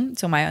back home.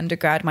 So my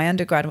undergrad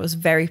was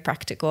very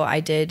practical. I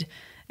did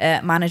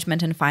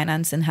management and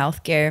finance in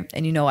healthcare,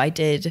 and I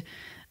did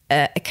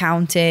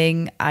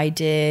accounting. I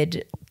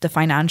did the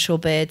financial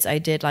bits. I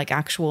did like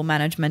actual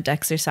management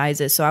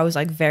exercises. So I was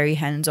like very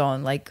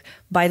hands-on. Like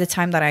by the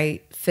time that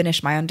I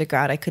finished my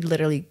undergrad, I could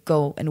literally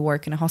go and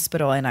work in a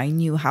hospital, and I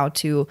knew how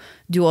to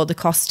do all the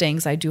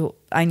costings.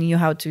 I knew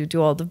how to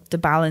do all the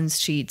balance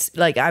sheets.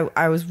 Like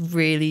I was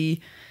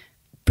really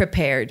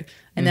prepared.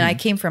 And then I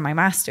came for my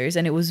master's,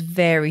 and it was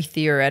very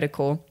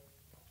theoretical.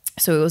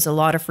 So it was a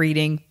lot of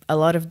reading, a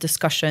lot of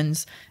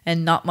discussions,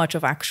 and not much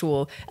of a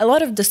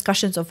lot of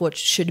discussions of what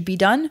should be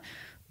done,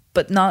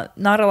 but not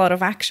a lot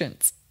of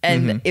actions.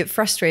 And it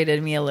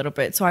frustrated me a little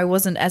bit. So I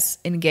wasn't as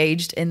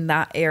engaged in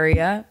that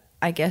area,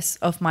 I guess,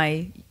 of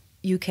my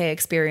UK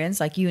experience,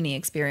 like uni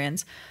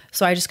experience.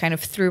 So I just kind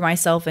of threw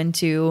myself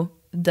into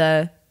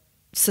the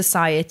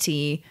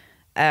society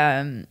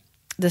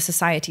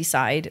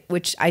side,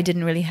 which I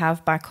didn't really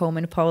have back home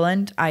in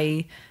Poland.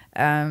 We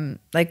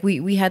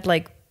had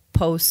like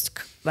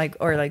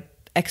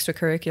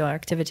extracurricular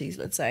activities,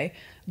 let's say,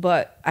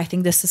 but I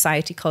think the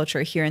society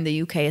culture here in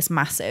the UK is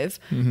massive,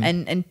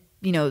 and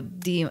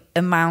the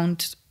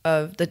amount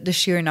of the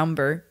sheer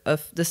number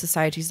of the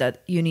societies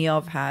that Uni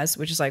of has,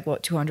 which is like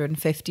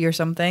 250 or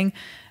something,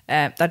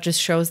 that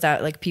just shows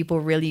that like people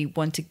really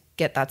want to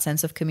get that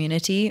sense of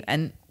community,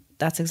 and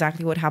that's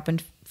exactly what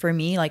happened for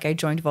me. Like I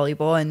joined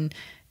volleyball, and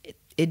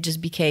it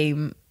just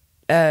became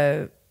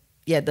the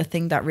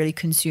thing that really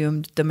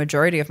consumed the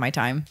majority of my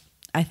time,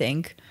 I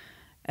think.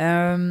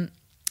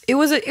 It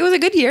was a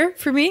good year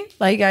for me.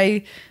 Like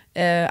I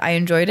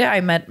enjoyed it. I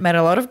met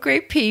a lot of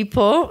great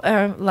people,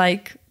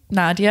 like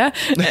Nadia.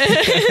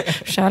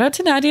 Shout out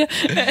to Nadia,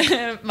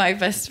 my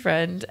best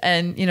friend.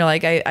 And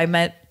I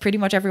met pretty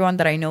much everyone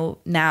that I know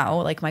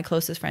now. Like my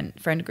closest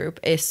friend group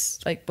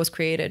was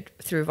created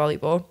through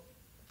volleyball.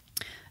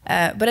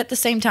 But at the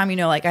same time,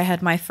 I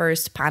had my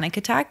first panic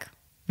attack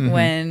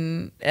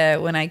when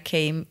I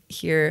came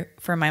here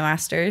for my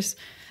master's.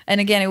 And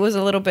again, it was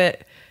a little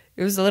bit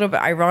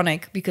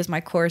ironic because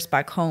my course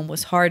back home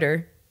was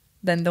harder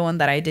than the one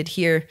that I did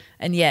here.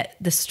 And yet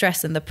the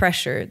stress and the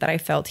pressure that I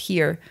felt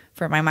here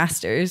for my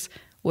master's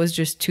was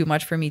just too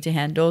much for me to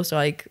handle. So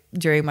like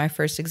during my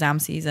first exam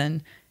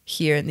season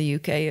here in the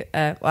UK,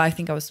 I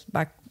think I was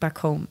back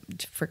home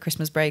for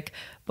Christmas break,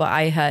 but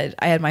I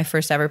had my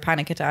first ever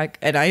panic attack,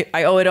 and I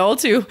owe it all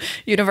to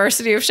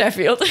University of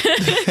Sheffield.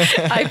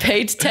 I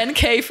paid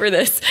 10k for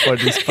this. For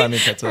this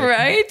panic attack.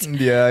 Right?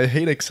 Yeah, I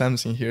hate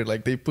exams in here.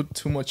 Like they put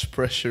too much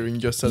pressure in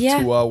just a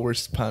 2-hour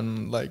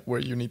span, like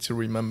where you need to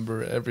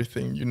remember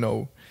everything,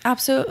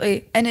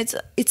 Absolutely. And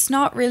it's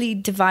not really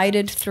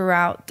divided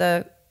throughout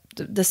the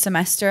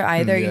semester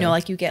either.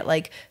 Like you get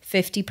like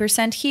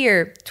 50%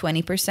 here,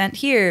 20%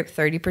 here,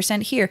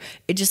 30% here.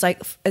 It just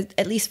like,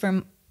 at least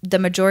from the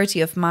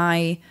majority of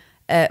my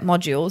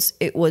modules,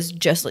 it was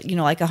just like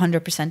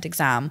 100%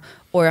 exam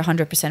or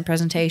 100%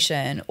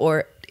 presentation,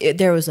 or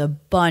there was a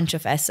bunch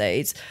of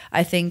essays.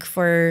 I think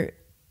for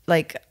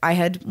like I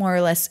had more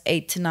or less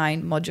 8 to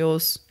 9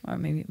 modules, or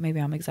maybe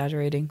I'm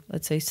exaggerating.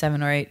 Let's say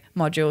 7 or 8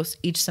 modules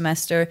each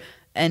semester,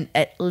 and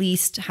at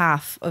least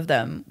half of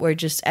them were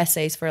just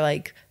essays for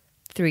like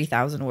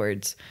 3,000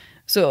 words.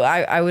 So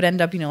I would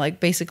end up, like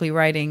basically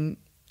writing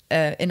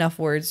enough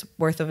words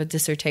worth of a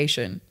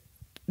dissertation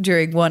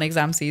during one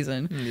exam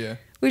season. Yeah.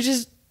 Which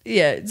is,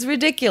 it's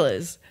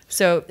ridiculous.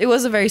 So it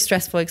was a very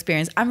stressful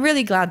experience. I'm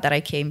really glad that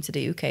I came to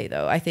the UK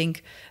though. I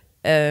think,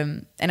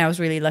 and I was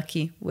really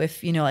lucky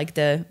with, like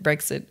the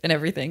Brexit and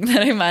everything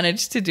that I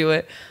managed to do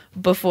it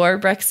before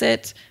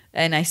Brexit.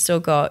 And I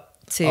still got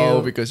to...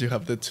 Oh, because you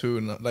have the two,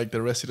 like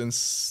the residence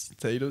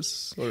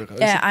status? Or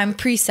yeah, I'm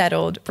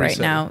pre-settled right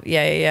now.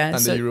 Yeah.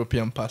 And so, the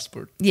European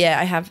passport. Yeah,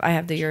 I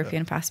have the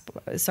European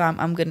passport. So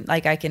I'm good.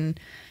 Like I can...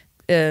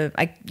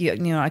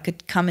 I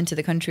could come into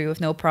the country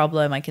with no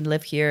problem. I can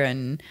live here,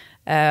 and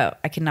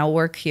I can now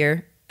work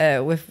here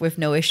with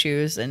no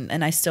issues.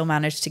 And I still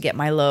managed to get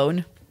my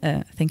loan.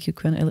 Thank you,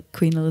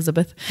 Queen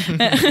Elizabeth.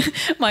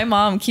 My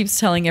mom keeps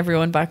telling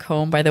everyone back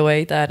home, by the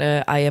way, that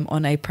I am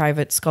on a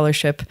private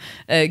scholarship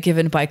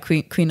given by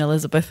Queen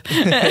Elizabeth.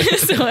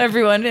 So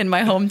everyone in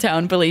my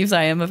hometown believes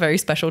I am a very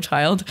special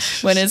child,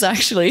 when it's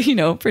actually,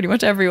 pretty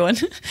much everyone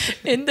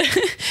in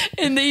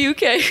the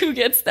UK who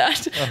gets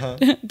that.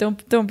 Uh-huh.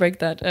 Don't break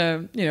that,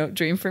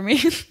 dream for me.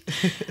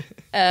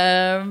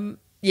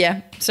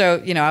 Yeah.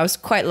 So, I was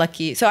quite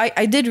lucky. So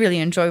I did really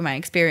enjoy my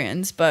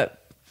experience, but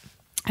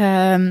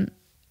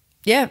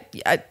yeah,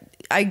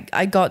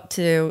 I got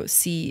to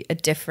see a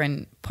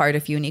different part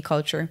of uni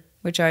culture,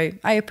 which I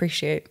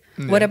appreciate.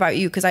 Yeah. What about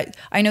you? Because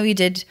I know you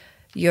did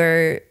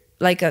your,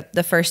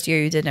 the first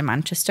year you did in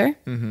Manchester.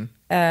 Mm-hmm.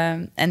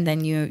 And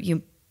then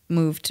you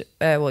moved,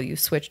 you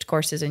switched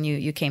courses and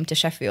you came to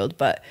Sheffield.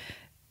 But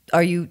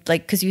are you,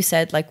 because you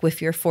said,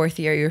 with your fourth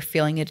year, you're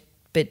feeling it a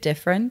bit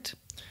different?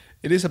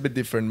 It is a bit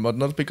different, but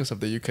not because of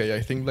the UK. I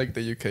think,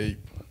 the UK...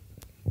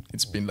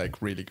 it's been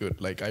really good.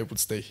 I would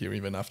stay here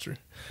even after.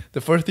 The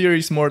fourth year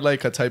is more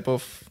like a type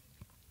of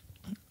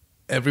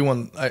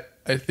everyone.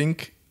 I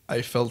think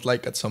I felt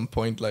at some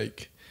point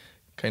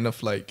kind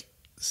of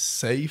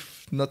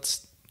safe. Not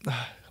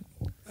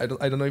I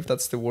don't know if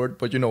that's the word,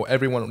 but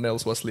everyone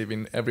else was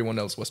leaving. Everyone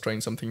else was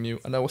trying something new,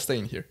 and I was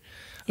staying here.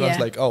 And I was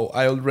like, oh,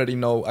 I already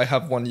know. I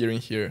have 1 year in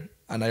here,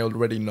 and I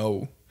already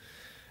know.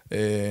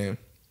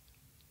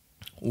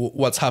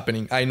 What's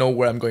happening. I know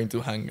where I'm going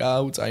to hang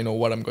out. I know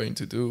what I'm going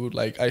to do.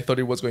 I thought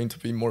it was going to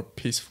be more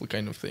peaceful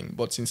kind of thing.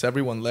 But since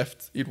everyone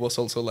left, it was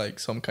also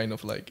some kind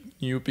of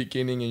new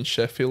beginning in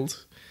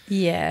Sheffield.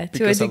 Yeah,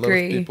 to a degree. Because a lot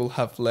of people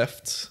have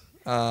left,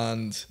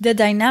 and the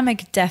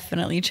dynamic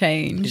definitely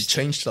changed. It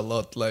changed a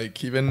lot.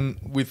 Even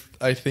with,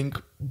 I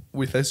think,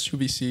 with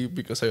SUBC,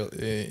 because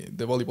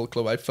the volleyball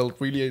club, I felt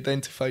really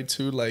identified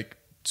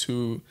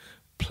to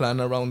plan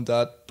around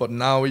that. But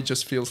now it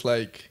just feels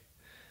like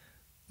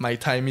my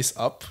time is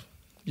up,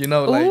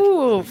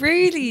 Oh,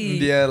 really?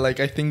 Yeah,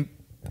 I think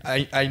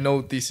I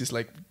know this is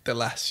the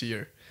last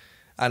year,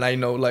 and I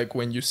know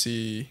when you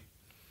see,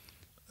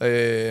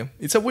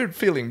 it's a weird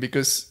feeling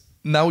because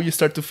now you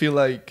start to feel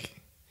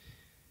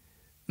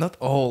not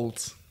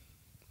old.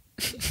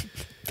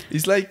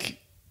 It's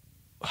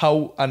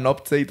how an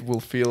update will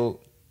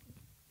feel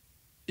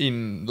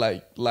in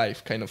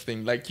life kind of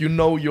thing. You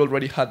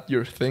already had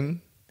your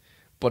thing,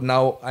 but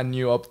now a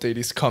new update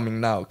is coming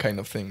now kind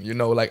of thing.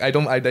 I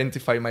don't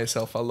identify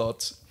myself a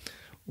lot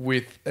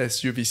with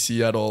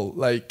SUVC at all.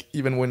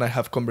 Even when I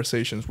have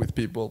conversations with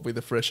people, with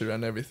the fresher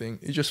and everything,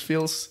 it just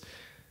feels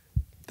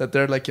that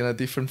they're in a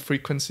different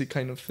frequency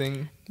kind of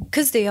thing.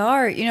 Because they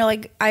are,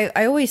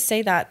 I always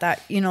say that,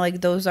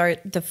 those are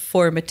the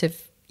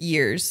formative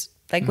years.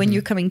 When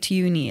you're coming to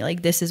uni,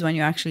 this is when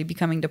you're actually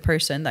becoming the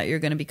person that you're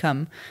going to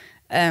become.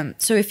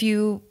 So if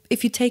you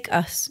take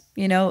us,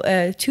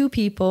 2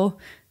 people,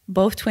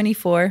 both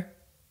 24.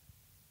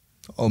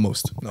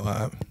 Almost.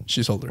 No,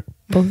 she's older.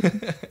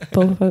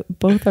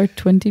 Both are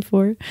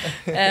 24.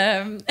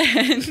 So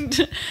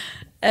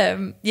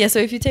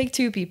if you take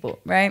 2 people,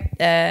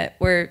 right?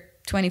 We're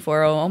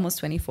 24 or almost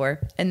 24.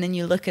 And then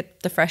you look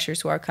at the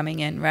freshers who are coming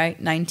in, right?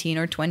 19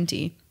 or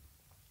 20.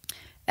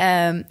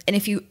 And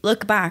if you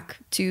look back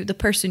to the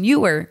person you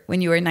were when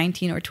you were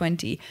 19 or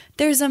 20,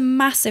 there's a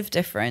massive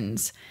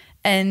difference.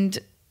 And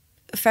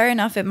fair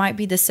enough, it might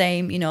be the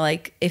same,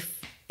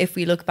 if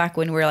we look back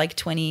when we're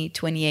 20,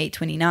 28,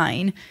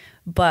 29.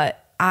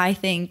 But I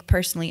think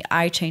personally,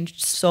 I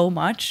changed so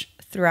much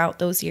throughout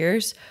those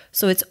years.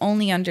 So it's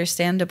only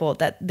understandable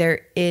that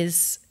there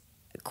is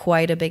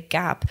quite a big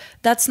gap.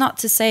 That's not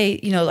to say,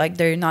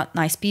 they're not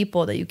nice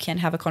people, that you can't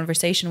have a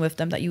conversation with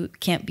them, that you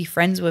can't be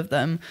friends with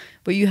them.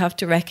 But you have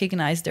to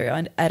recognize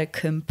they're at a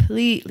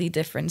completely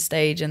different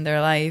stage in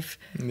their life.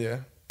 Yeah.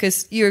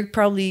 Because you're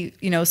probably,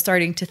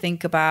 starting to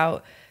think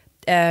about...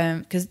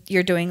 because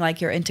you're doing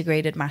your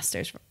integrated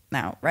masters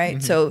now, right?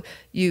 Mm-hmm. So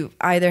you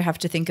either have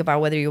to think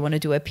about whether you want to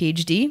do a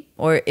PhD,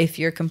 or if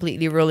you're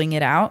completely ruling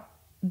it out,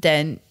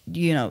 then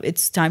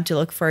it's time to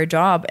look for a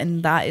job,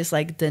 and that is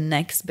the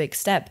next big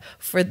step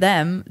for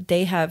them.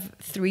 They have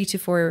 3 to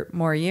 4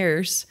 more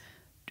years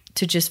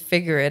to just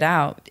figure it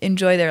out,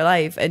 enjoy their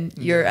life, and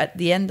you're at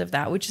the end of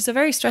that, which is a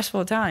very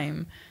stressful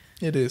time.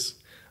 It is.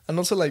 And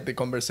also like the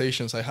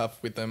conversations I have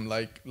with them,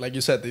 like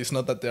you said, it's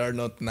not that they are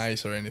not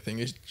nice or anything.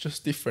 It's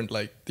just different,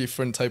 like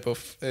different type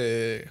of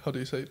how do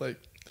you say, like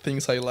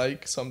things I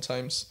like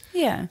sometimes.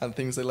 Yeah. And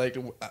things I like.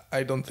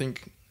 I don't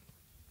think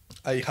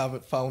I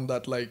haven't found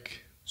that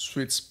like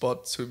sweet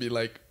spot to be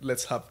like,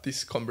 let's have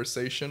this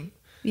conversation.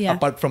 Yeah.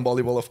 Apart from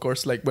volleyball, of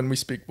course, like when we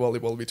speak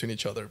volleyball between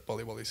each other,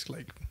 volleyball is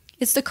like,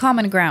 it's the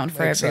common ground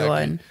for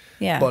everyone.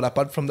 Yeah. But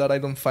apart from that, I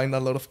don't find a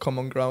lot of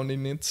common ground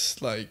in it.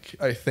 Like,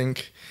 I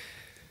think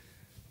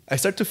I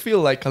start to feel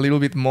like a little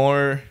bit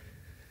more,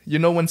 you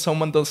know, when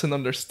someone doesn't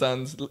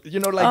understand, you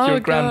know, like your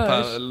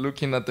grandpa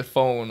looking at the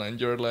phone and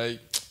you're like,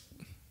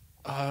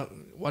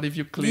 what if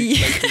you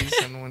click like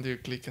this and when do you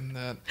click on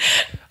that?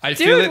 I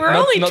feel it, we're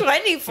only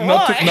 24.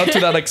 Not to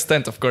that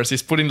extent, of course.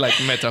 He's putting like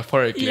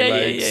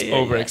metaphorically,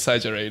 over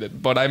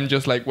exaggerated. But I'm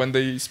just like, when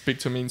they speak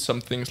to me in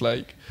some things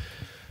like,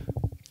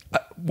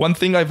 one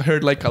thing I've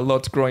heard like a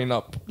lot growing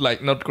up,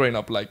 like not growing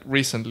up, like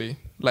recently,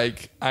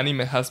 like anime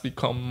has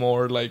become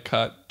more like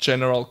a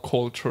general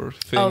culture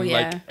thing. Oh, yeah.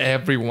 Like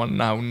everyone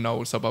now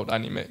knows about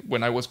anime.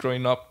 When I was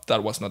growing up,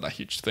 that was not a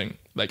huge thing.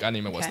 Like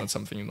anime was not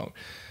something you know.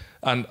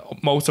 And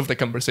most of the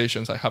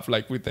conversations I have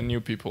like with the new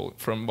people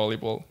from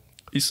volleyball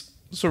is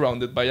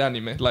surrounded by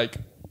anime. Like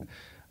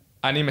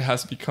anime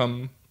has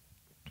become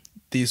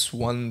this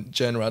one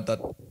genre that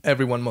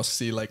everyone must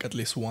see like at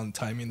least one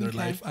time in their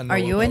life. And are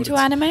you into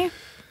anime?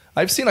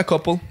 I've seen a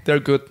couple.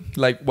 They're good.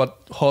 Like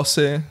what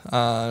Jose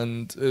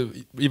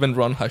and even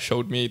Ron has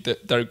showed me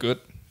that they're good.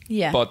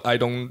 Yeah. But I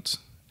don't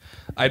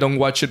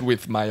watch it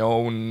with my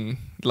own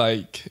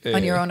like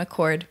on your own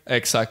accord.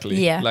 Exactly.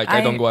 Yeah. Like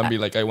I don't go and be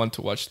like, I want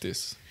to watch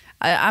this.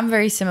 I'm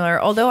very similar.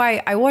 Although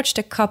I watched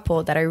a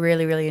couple that I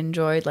really, really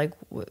enjoyed, like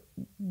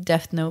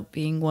Death Note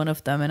being one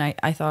of them. And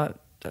I thought,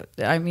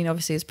 I mean,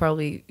 obviously it's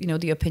probably, you know,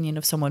 the opinion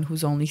of someone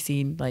who's only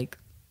seen like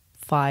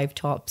 5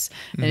 tops,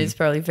 and it's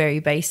probably very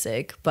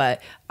basic,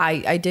 but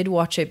I did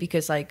watch it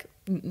because like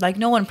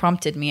no one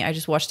prompted me. I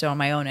just watched it on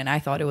my own and I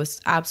thought it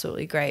was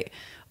absolutely great.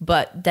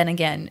 But then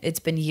again, it's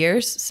been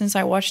years since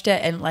I watched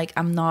it, and like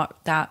I'm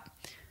not that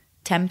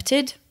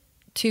tempted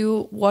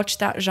to watch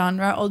that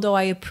genre, although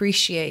I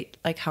appreciate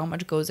like how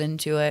much goes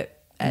into it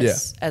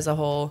as a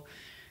whole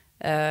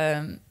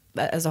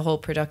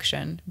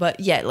production. But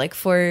yeah, like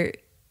for,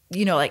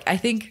 you know, like I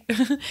think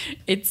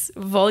it's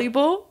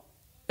volleyball,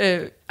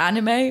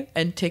 anime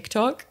and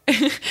TikTok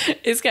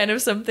is kind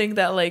of something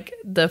that like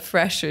the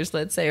freshers,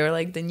 let's say, or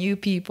like the new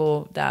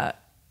people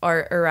that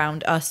are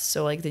around us,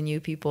 so like the new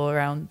people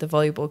around the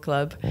volleyball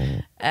club,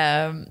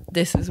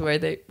 this is where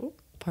they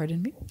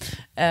pardon me,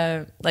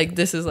 like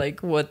this is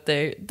like what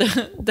they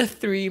the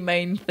 3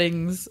 main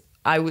things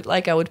I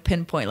would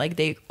pinpoint, like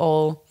they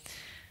all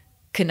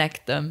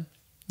connect them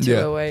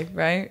to a way,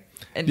 right?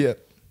 And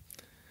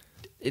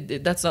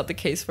that's not the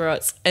case for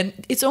us,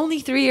 and it's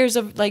only 3 years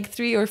of like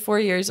 3 or 4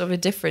 years of a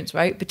difference,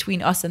 right,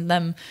 between us and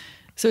them.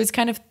 So it's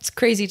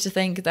crazy to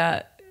think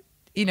that,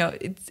 you know,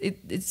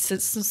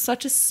 it's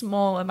such a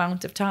small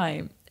amount of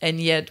time,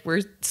 and yet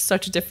we're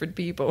such different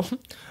people.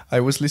 I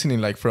was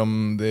listening like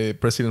from the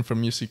president from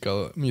Music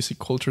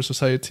Culture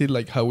Society,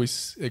 like how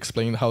he's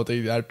explaining how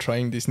they are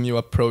trying these new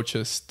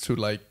approaches to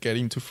like get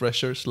into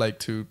freshers, like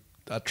to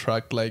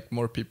attract like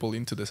more people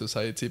into the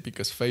society,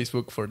 because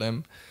Facebook for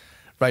them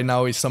right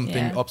now is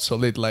something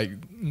obsolete. Like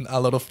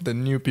a lot of the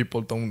new people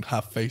don't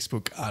have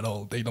Facebook at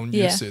all. They don't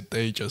use it.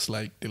 They just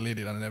like delete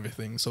it and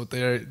everything. So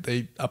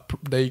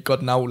they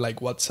got now like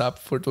WhatsApp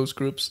for those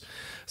groups.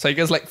 So I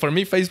guess like for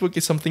me, Facebook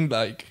is something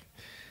like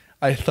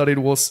I thought it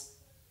was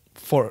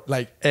for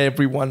like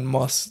everyone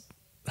must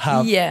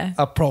have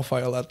a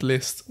profile at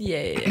least.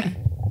 Yeah.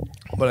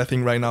 But I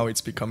think right now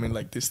it's becoming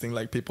like this thing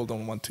like people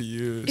don't want to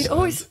use. It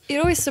always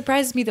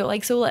surprises me though.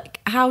 Like, so like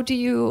how do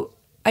you,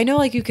 I know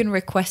like you can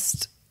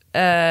request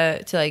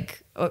to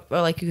like, or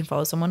like you can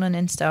follow someone on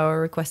Insta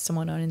or request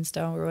someone on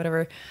Insta or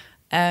whatever.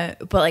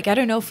 But like, I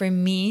don't know, for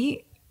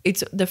me,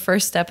 it's the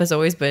first step has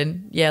always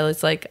been,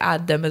 let's like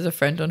add them as a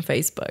friend on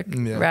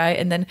Facebook. Right.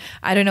 And then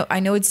I don't know,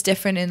 I know it's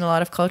different in a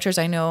lot of cultures.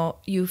 I know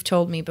you've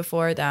told me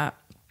before that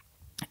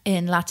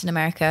in Latin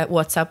America,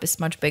 WhatsApp is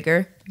much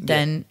bigger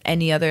than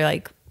any other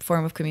like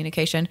form of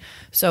communication.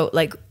 So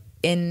like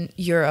in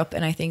Europe,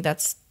 and I think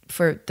that's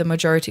for the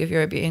majority of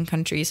European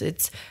countries,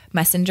 it's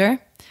Messenger.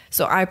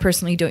 So I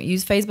personally don't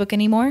use Facebook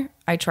anymore.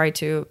 I try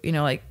to, you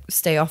know, like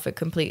stay off it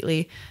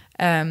completely.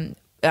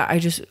 I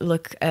just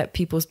look at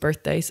people's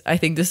birthdays. I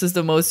think this is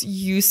the most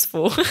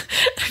useful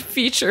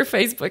feature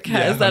Facebook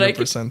has, that I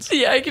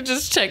can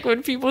just check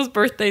when people's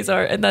birthdays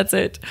are, and that's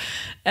it.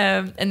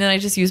 And then I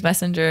just use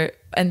Messenger.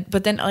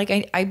 But then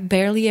like I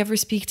barely ever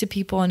speak to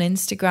people on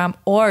Instagram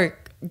or,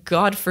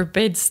 God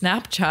forbid,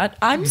 Snapchat.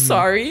 I'm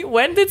sorry.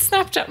 When did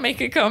Snapchat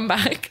make a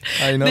comeback?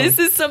 I know. This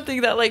is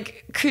something that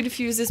like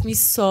confuses me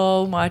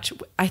so much.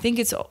 I think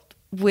it's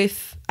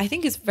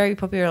very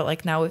popular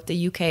like now with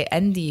the UK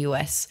and the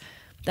US,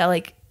 that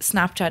like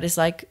Snapchat is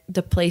like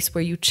the place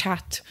where you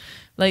chat.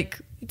 Like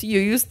you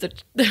use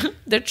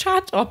the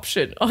chat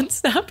option on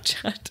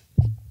Snapchat.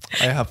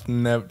 I have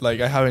never,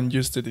 like, I haven't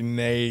used it in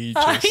ages.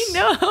 I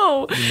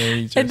know. In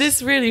ages. And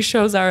this really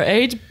shows our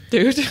age,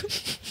 dude.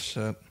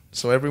 Shit.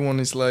 So everyone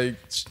is like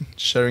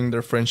sharing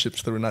their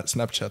friendships through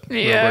Snapchat.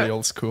 Yeah. We're very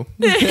old school.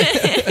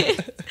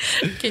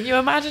 Can you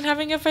imagine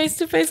having a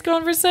face-to-face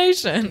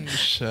conversation?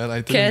 Shit,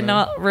 I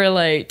Cannot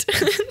relate.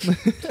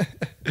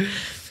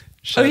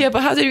 Oh yeah,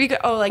 but how did we go?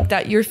 Oh, like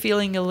that you're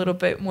feeling a little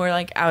bit more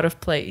like out of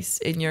place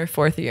in your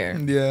 4th year.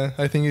 Yeah,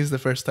 I think it's the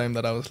first time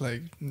that I was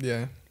like,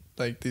 yeah,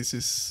 like this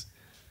is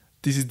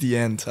the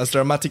end, as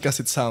dramatic as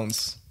it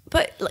sounds.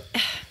 But like,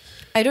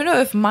 I don't know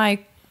if my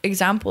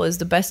example is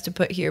the best to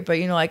put here, but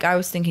you know, like I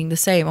was thinking the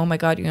same. Oh my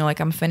God, you know, like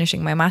I'm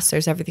finishing my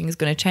master's, everything is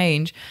going to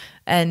change.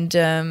 And,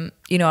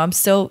 you know, I'm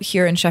still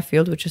here in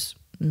Sheffield, which is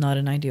not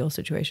an ideal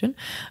situation,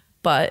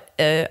 but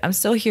I'm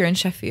still here in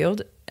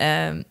Sheffield.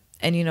 And,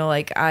 you know,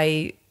 like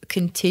I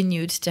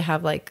continued to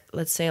have like,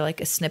 let's say like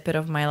a snippet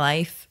of my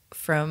life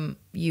from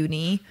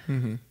uni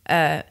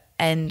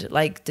and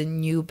like the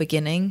new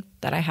beginning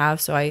that I have.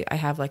 So I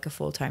have like a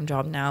full-time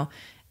job now.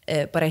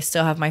 But I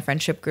still have my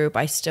friendship group.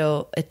 I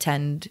still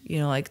attend, you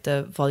know, like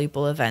the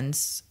volleyball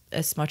events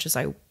as much as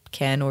I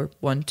can or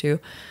want to,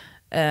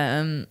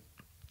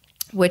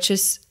 which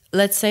is,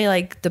 let's say,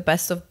 like the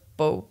best of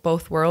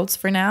both worlds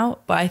for now.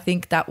 But I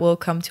think that will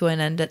come to an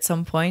end at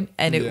some point,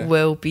 and it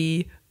will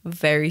be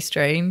very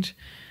strange.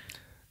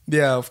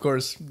 Yeah, of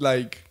course.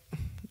 Like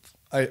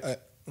I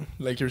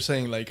like you're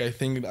saying, like I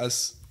think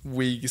as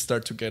we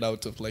start to get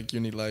out of like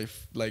uni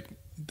life, like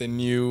the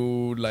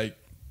new like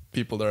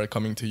people that are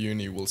coming to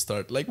uni will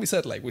start, like we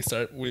said, like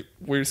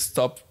we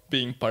stop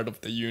being part of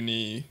the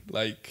uni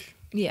like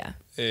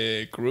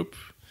group.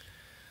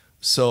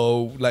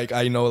 So like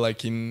I know,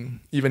 like even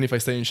if I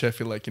stay in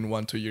Sheffield, like in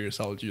 1-2 years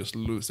I'll just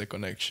lose the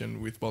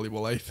connection with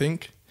volleyball, I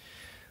think,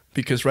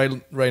 because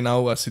right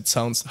now, as it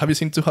sounds, have you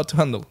seen Too Hot to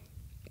Handle?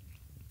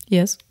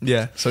 Yes.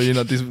 Yeah, so you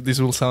know this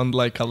will sound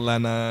like a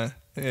Lana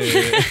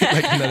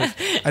like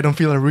I don't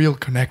feel a real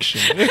connection.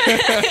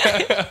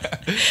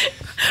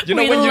 You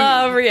know, we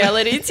love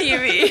reality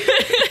TV.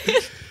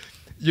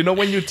 You know,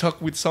 when you talk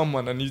with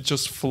someone and it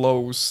just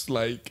flows,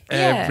 like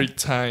every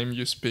time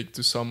you speak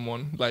to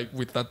someone, like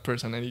with that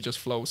person, and it just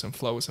flows and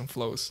flows and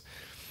flows.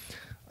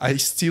 I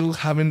still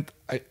haven't,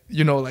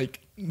 you know,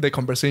 like the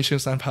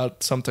conversations I've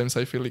had, sometimes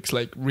I feel it's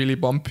like really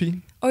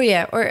bumpy. Oh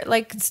yeah, or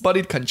like... But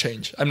it can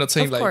change. I'm not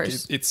saying like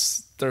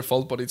it's their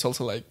fault, but it's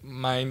also like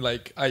mine.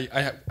 Like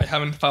I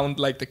haven't found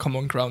like the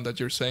common ground that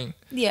you're saying.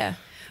 Yeah,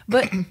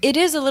 but it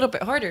is a little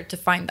bit harder to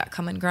find that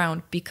common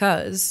ground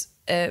because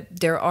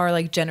there are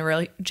like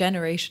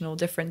generational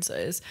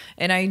differences.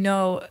 And I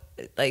know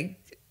like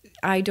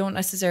I don't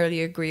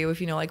necessarily agree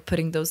with, you know, like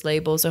putting those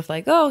labels of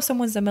like, oh,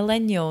 someone's a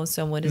millennial,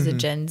 someone is a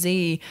Gen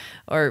Z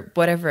or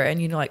whatever. And,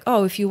 you know, like,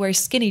 oh, if you wear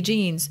skinny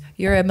jeans,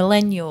 you're a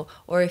millennial.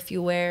 Or if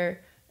you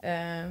wear,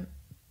 you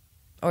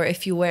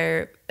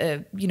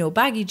know,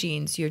 baggy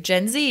jeans, you're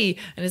Gen Z.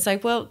 And it's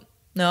like, well,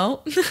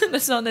 no,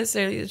 that's not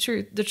necessarily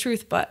the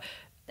truth. But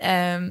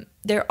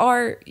there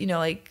are, you know,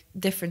 like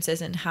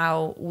differences in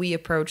how we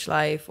approach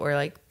life, or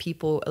like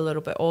people a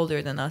little bit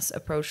older than us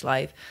approach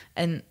life,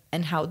 and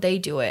how they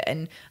do it.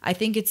 And I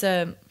think it's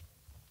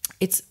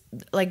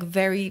like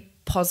very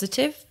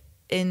positive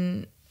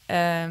in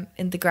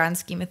the grand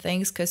scheme of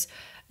things, because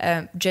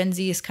Gen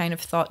Z is kind of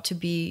thought to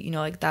be, you know,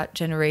 like that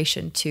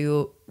generation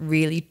to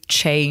really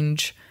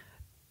change,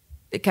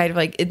 kind of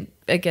like,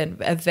 again,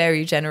 a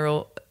very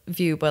general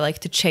view, but like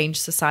to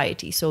change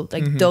society. So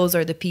like those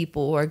are the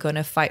people who are going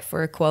to fight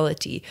for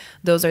equality.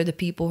 Those are the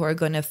people who are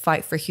going to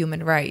fight for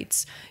human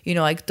rights. You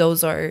know, like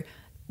those are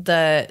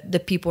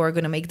the people who are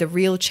going to make the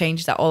real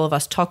change that all of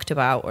us talked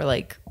about or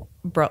like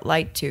brought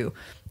light to.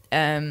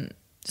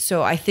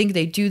 So I think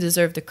they do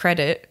deserve the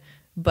credit,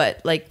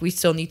 but like we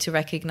still need to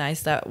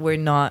recognize that we're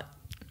not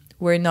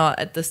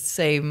at the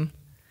same,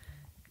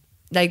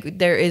 like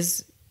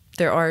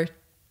there are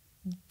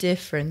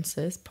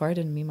differences.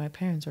 Pardon me, my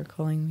parents are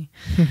calling me.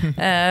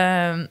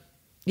 There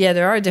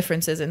are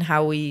differences in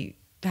how we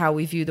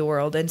view the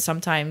world, and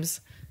sometimes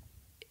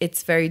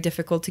it's very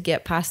difficult to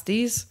get past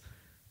these.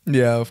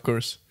 Yeah, of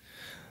course.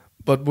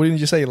 But wouldn't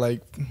you say,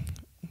 like,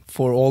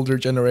 for older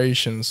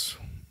generations,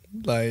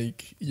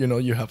 like, you know,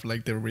 you have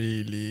like the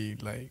really,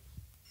 like,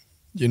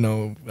 you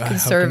know,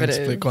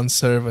 conservative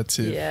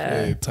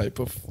type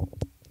of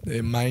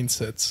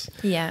mindsets.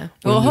 Yeah.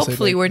 Well,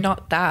 hopefully we're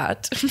not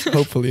that.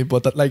 Hopefully,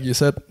 but that, like you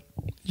said,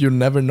 you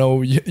never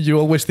know. You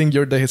always think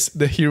you're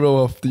the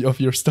hero of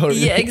your story.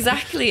 Yeah,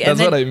 exactly. That's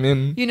what I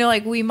mean. You know,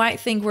 like we might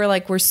think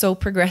we're so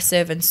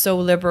progressive and so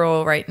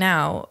liberal right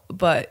now,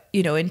 but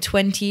you know, in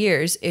 20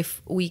 years,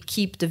 if we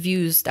keep the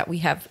views that we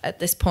have at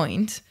this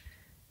point,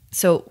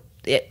 so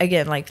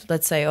again, like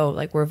let's say, oh,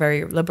 like we're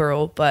very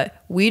liberal,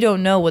 but we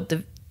don't know what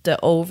the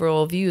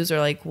overall views are,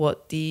 like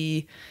what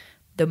the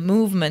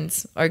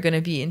movements are going to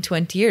be in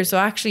 20 years. So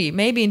actually,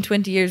 maybe in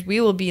 20 years, we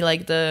will be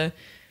like the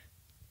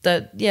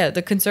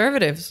the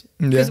conservatives,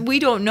 because we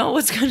don't know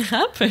what's going to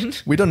happen.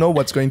 We don't know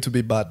what's going to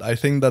be bad. I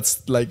think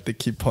that's like the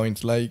key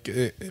point. Like,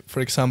 for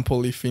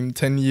example, if in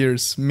 10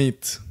 years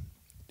meat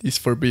is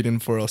forbidden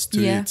for us to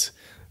eat,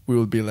 we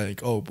will be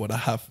like, oh, but I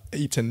have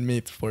eaten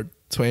meat for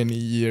 20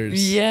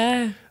 years.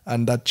 Yeah.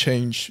 And that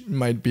change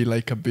might be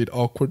like a bit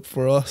awkward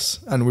for us.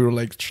 And we will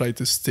like try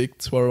to stick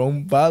to our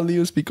own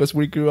values because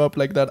we grew up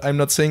like that. I'm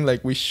not saying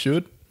like we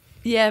should.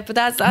 Yeah, but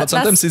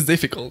sometimes it's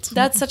difficult.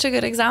 That's such a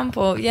good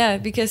example. Yeah,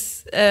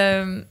 because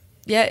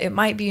it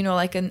might be,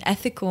 like an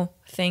ethical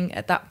thing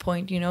at that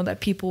point, that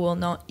people will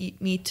not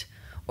eat meat,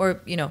 or,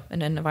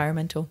 an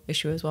environmental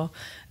issue as well.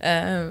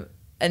 And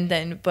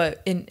then,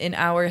 but in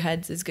our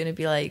heads, it's going to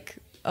be like,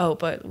 oh,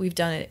 but we've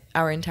done it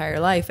our entire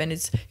life. And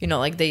it's,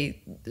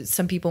 like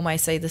some people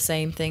might say the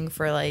same thing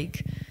for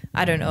like,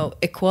 I don't know,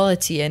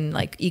 equality and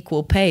like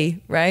equal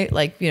pay, right?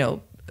 Like,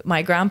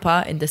 my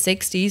grandpa in the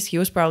 60s, he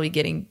was probably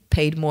getting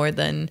paid more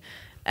than,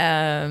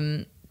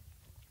 he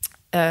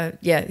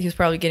was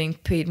probably getting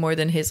paid more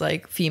than his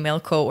like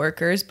female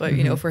co-workers. But,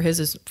 for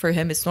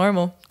him, it's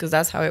normal because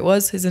that's how it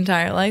was his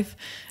entire life.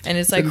 And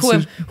it's like,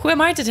 who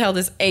am I to tell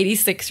this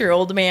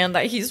 86-year-old man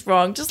that he's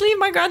wrong? Just leave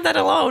my granddad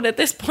alone at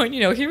this point.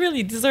 He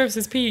really deserves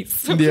his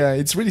peace. Yeah,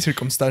 it's really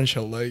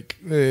circumstantial. Like,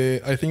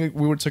 I think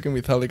we were talking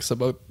with Alex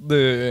about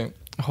the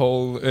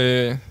whole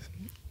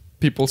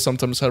people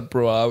sometimes are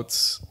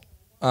bro-outs.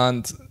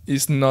 And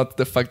it's not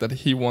the fact that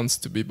he wants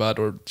to be bad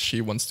or she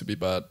wants to be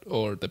bad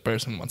or the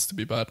person wants to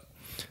be bad.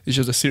 It's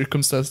just the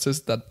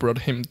circumstances that brought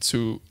him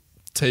to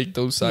take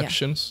those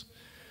actions.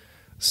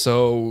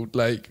 So,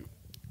 like,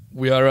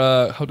 we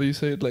are, how do you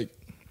say it? Like,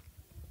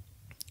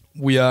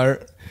 we're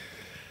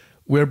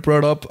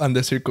brought up and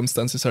the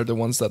circumstances are the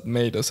ones that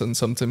made us. And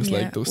sometimes,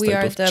 like, those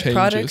type of changes. We are the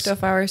product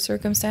of our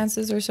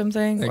circumstances or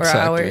something.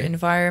 Exactly. Or our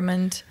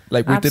environment.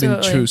 Like, we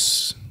didn't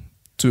choose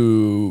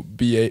to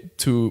be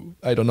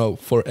I don't know,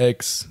 for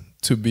eggs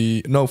to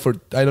be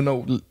I don't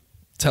know,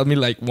 tell me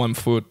like one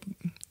food.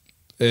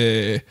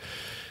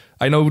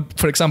 I know,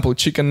 for example,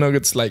 chicken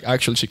nuggets, like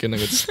actual chicken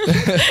nuggets.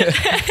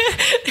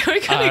 We're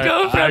gonna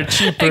go from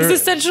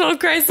existential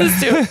crisis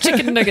to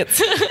chicken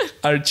nuggets.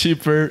 Are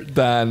cheaper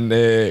than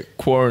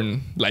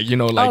corn, like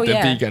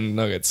vegan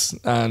nuggets.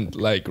 And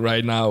like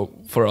right now,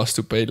 for us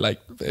to pay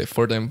like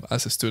for them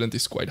as a student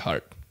is quite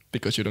hard.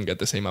 Because you don't get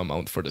the same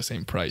amount for the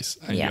same price.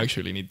 And you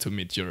actually need to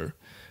meet your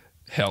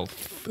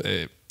health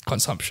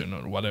consumption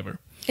or whatever.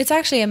 It's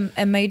actually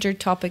a major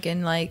topic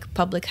in like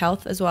public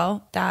health as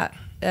well, that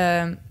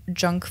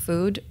junk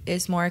food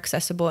is more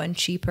accessible and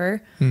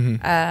cheaper.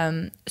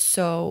 Mm-hmm.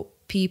 So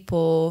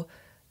people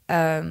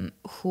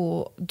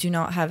who do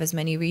not have as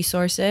many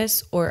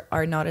resources or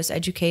are not as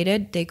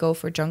educated, they go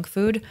for junk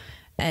food.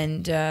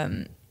 And,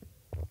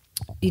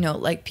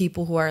 like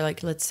people who are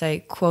like, let's say,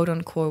 quote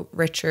unquote,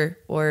 richer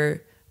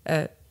or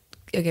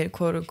again,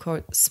 quote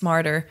unquote,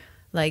 smarter,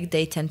 like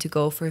they tend to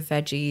go for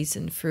veggies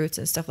and fruits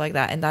and stuff like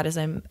that. And that is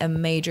a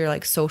major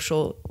like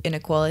social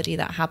inequality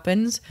that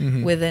happens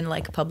within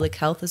like public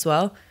health as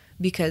well,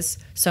 because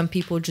some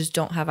people just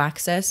don't have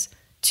access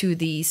to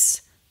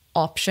these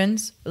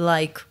options,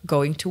 like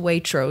going to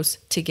Waitrose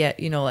to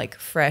get, like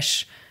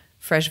fresh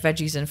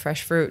veggies and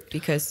fresh fruit,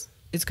 because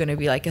it's going to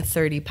be like a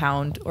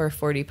 30-pound or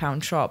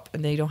 40-pound shop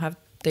and they don't have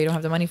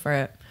the money for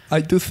it.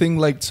 I do think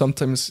like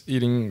sometimes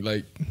eating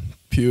like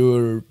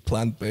pure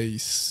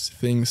plant-based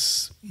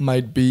things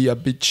might be a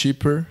bit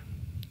cheaper.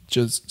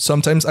 Just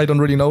sometimes I don't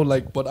really know,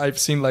 like, but I've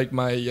seen like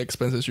my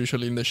expenses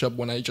usually in the shop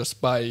when I just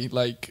buy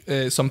like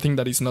something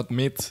that is not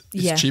meat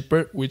is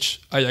cheaper,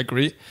 which I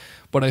agree.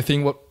 But I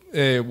think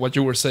what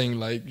you were saying,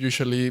 like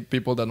usually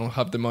people that don't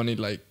have the money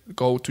like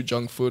go to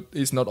junk food,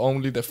 is not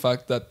only the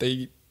fact that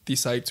they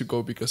decide to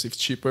go because it's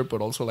cheaper, but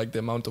also like the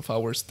amount of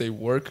hours they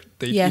work.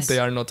 They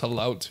are not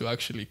allowed to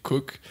actually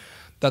cook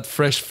that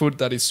fresh food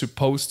that is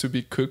supposed to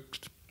be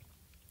cooked.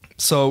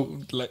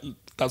 So like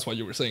that's what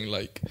you were saying,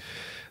 like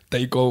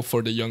they go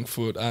for the junk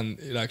food and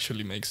it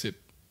actually makes it,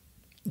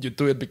 you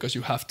do it because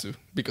you have to,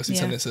 because it's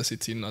a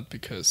necessity, not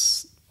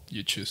because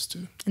you choose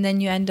to. And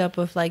then you end up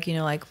with like,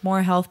 like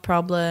more health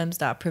problems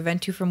that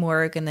prevent you from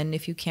work. And then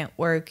if you can't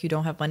work, you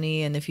don't have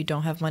money. And if you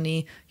don't have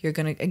money, you're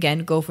going to, again,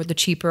 go for the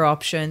cheaper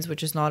options,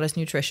 which is not as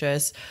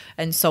nutritious,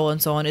 and so on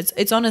and so on.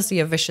 It's honestly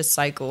a vicious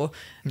cycle.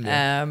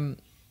 Yeah.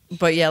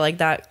 But yeah, like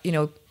that,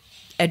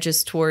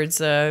 edges towards,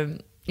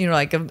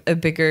 like a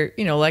bigger,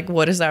 like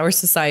what is our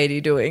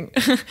society doing?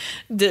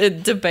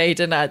 Debate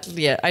and that.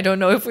 Yeah, I don't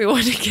know if we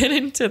want to get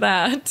into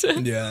that.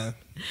 Yeah.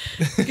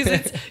 Because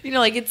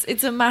it's,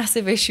 it's a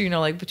massive issue,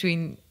 like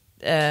between,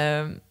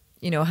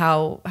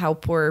 how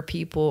poor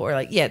people or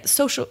like,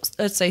 social,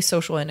 let's say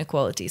social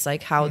inequalities,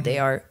 like how they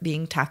are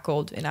being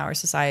tackled in our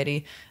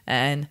society.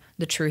 And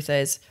the truth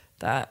is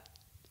that,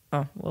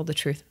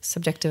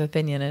 subjective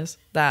opinion is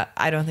that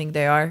I don't think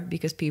they are,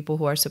 because people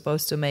who are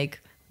supposed to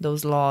make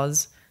those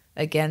laws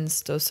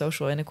against those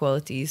social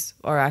inequalities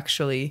are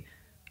actually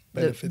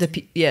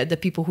the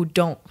people who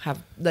don't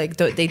have, like,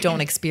 they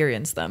don't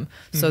experience them.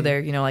 So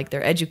they're, like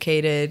they're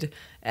educated,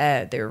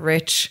 they're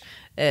rich,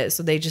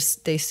 So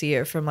they see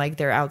it from like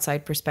their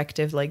outside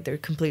perspective, like they're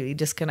completely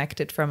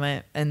disconnected from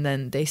it, and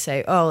then they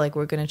say, oh, like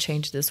we're gonna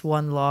change this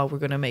one law, we're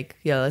gonna make,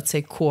 let's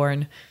say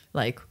corn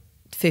like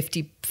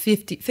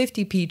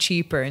 50p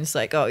cheaper, and it's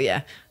like, oh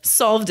yeah,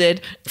 solved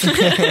it.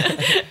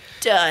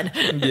 Done.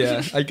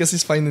 Yeah, I guess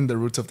it's finding the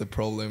root of the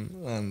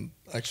problem and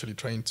actually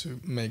trying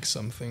to make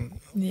something,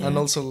 and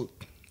also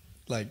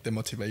like the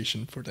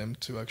motivation for them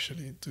to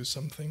actually do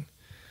something.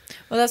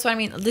 Well, that's what I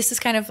mean. This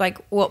is kind of like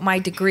what my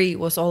degree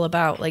was all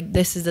about. Like,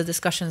 this is the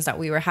discussions that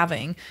we were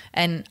having,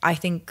 and I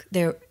think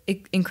they're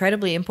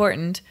incredibly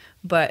important.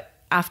 But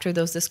after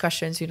those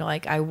discussions,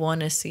 like I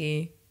want to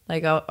see,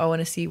 like I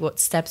want to see what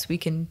steps we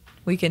can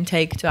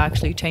take to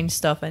actually change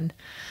stuff, and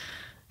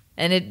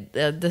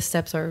the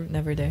steps are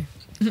never there.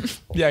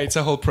 Yeah, it's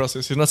a whole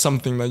process. It's not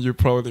something that you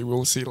probably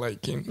will see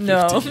like in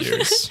 50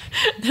 years.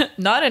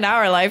 Not in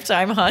our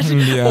lifetime, hon.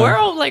 Yeah. We're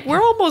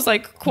almost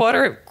like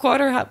quarter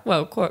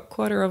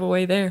of a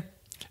way there.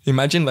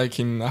 Imagine like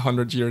in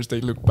 100 years they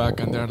look back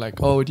and they're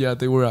like, oh yeah,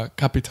 they were a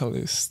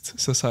capitalist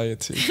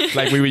society.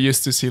 Like we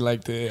used to see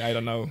like I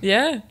don't know,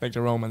 like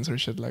the Romans or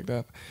shit like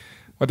that.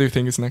 What do you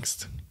think is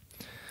next?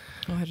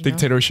 Oh, I don't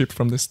Dictatorship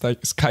from the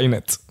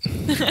Skynet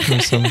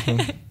or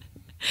something.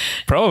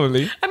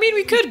 Probably. I mean,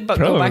 we could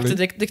go back to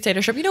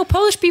dictatorship.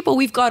 Polish people,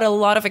 we've got a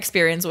lot of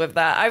experience with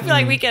that. I feel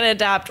like we can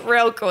adapt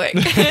real quick.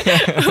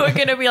 We're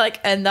going to be like,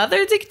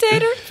 another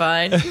dictator?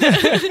 Fine.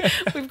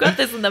 We've got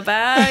this in the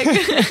bag.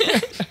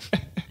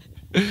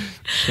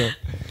 Sure.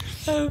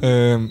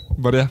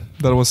 But yeah,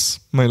 that was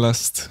my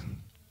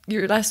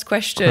your last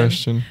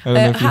question. I don't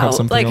know if you have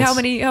something else.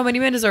 How many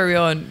minutes are we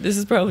on? This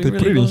is probably they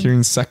really put it in long. here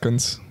in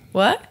seconds.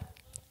 What?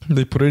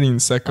 They put it in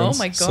seconds. Oh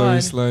my god. So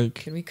it's like,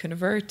 can we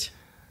convert?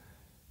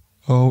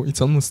 Oh, it's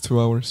almost 2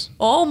 hours.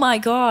 Oh my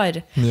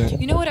god. Yeah.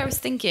 You know what I was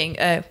thinking?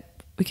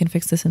 We can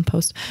fix this in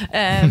post.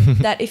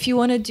 That if you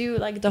want to do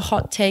like the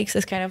hot takes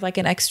as kind of like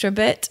an extra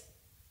bit.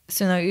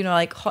 So,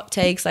 like hot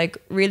takes, like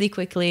really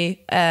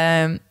quickly,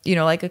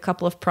 like a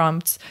couple of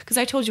prompts. Because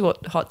I told you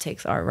what hot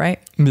takes are, right?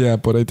 Yeah,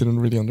 but I didn't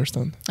really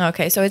understand.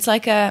 Okay, so it's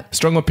like a...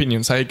 Strong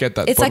opinions, I get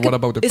that. But what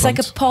about the prompts? It's like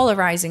a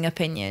polarizing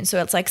opinion.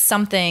 So it's like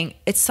something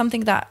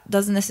that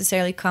doesn't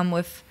necessarily come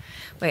with...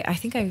 Wait, I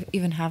think I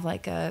even have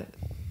like a...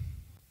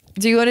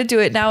 Do you want to do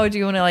it now, or do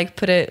you want to like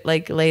put it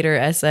like later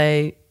as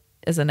an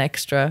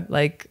extra,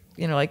 like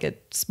like a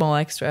small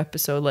extra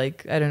episode,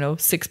 like I don't know,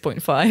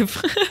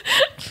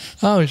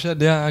 6.5? Oh shit!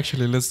 Yeah,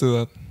 actually, let's do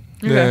that.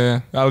 Okay. Yeah.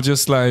 I'll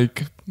just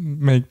like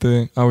make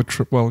the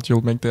outro. Well,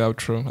 you'll make the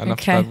outro, and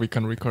after that we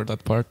can record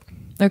that part.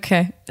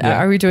 Okay. Yeah.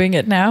 Are we doing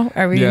it now?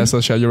 Are we? Yeah,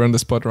 Zosia, you're on the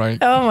spot, right?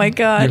 Oh my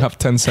god! You have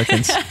 10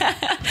 seconds.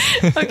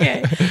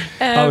 Okay.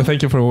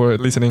 Thank you for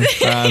listening,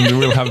 and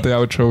we'll have the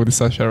outro with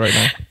Zosia right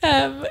now.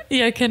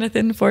 Kenneth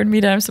informed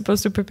me that I'm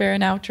supposed to prepare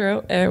an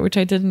outro, which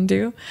I didn't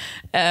do.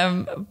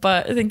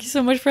 But thank you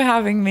so much for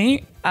having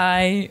me.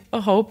 I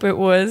hope it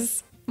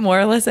was more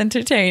or less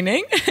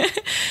entertaining.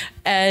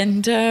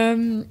 And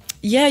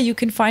you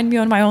can find me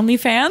on my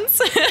OnlyFans.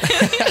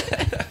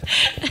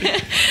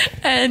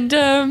 And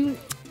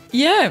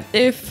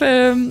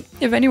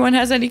if anyone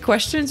has any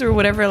questions or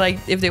whatever, like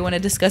if they want to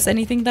discuss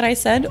anything that I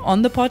said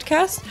on the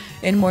podcast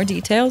in more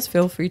details,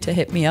 feel free to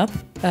hit me up.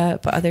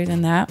 But other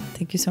than that,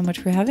 thank you so much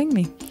for having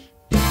me.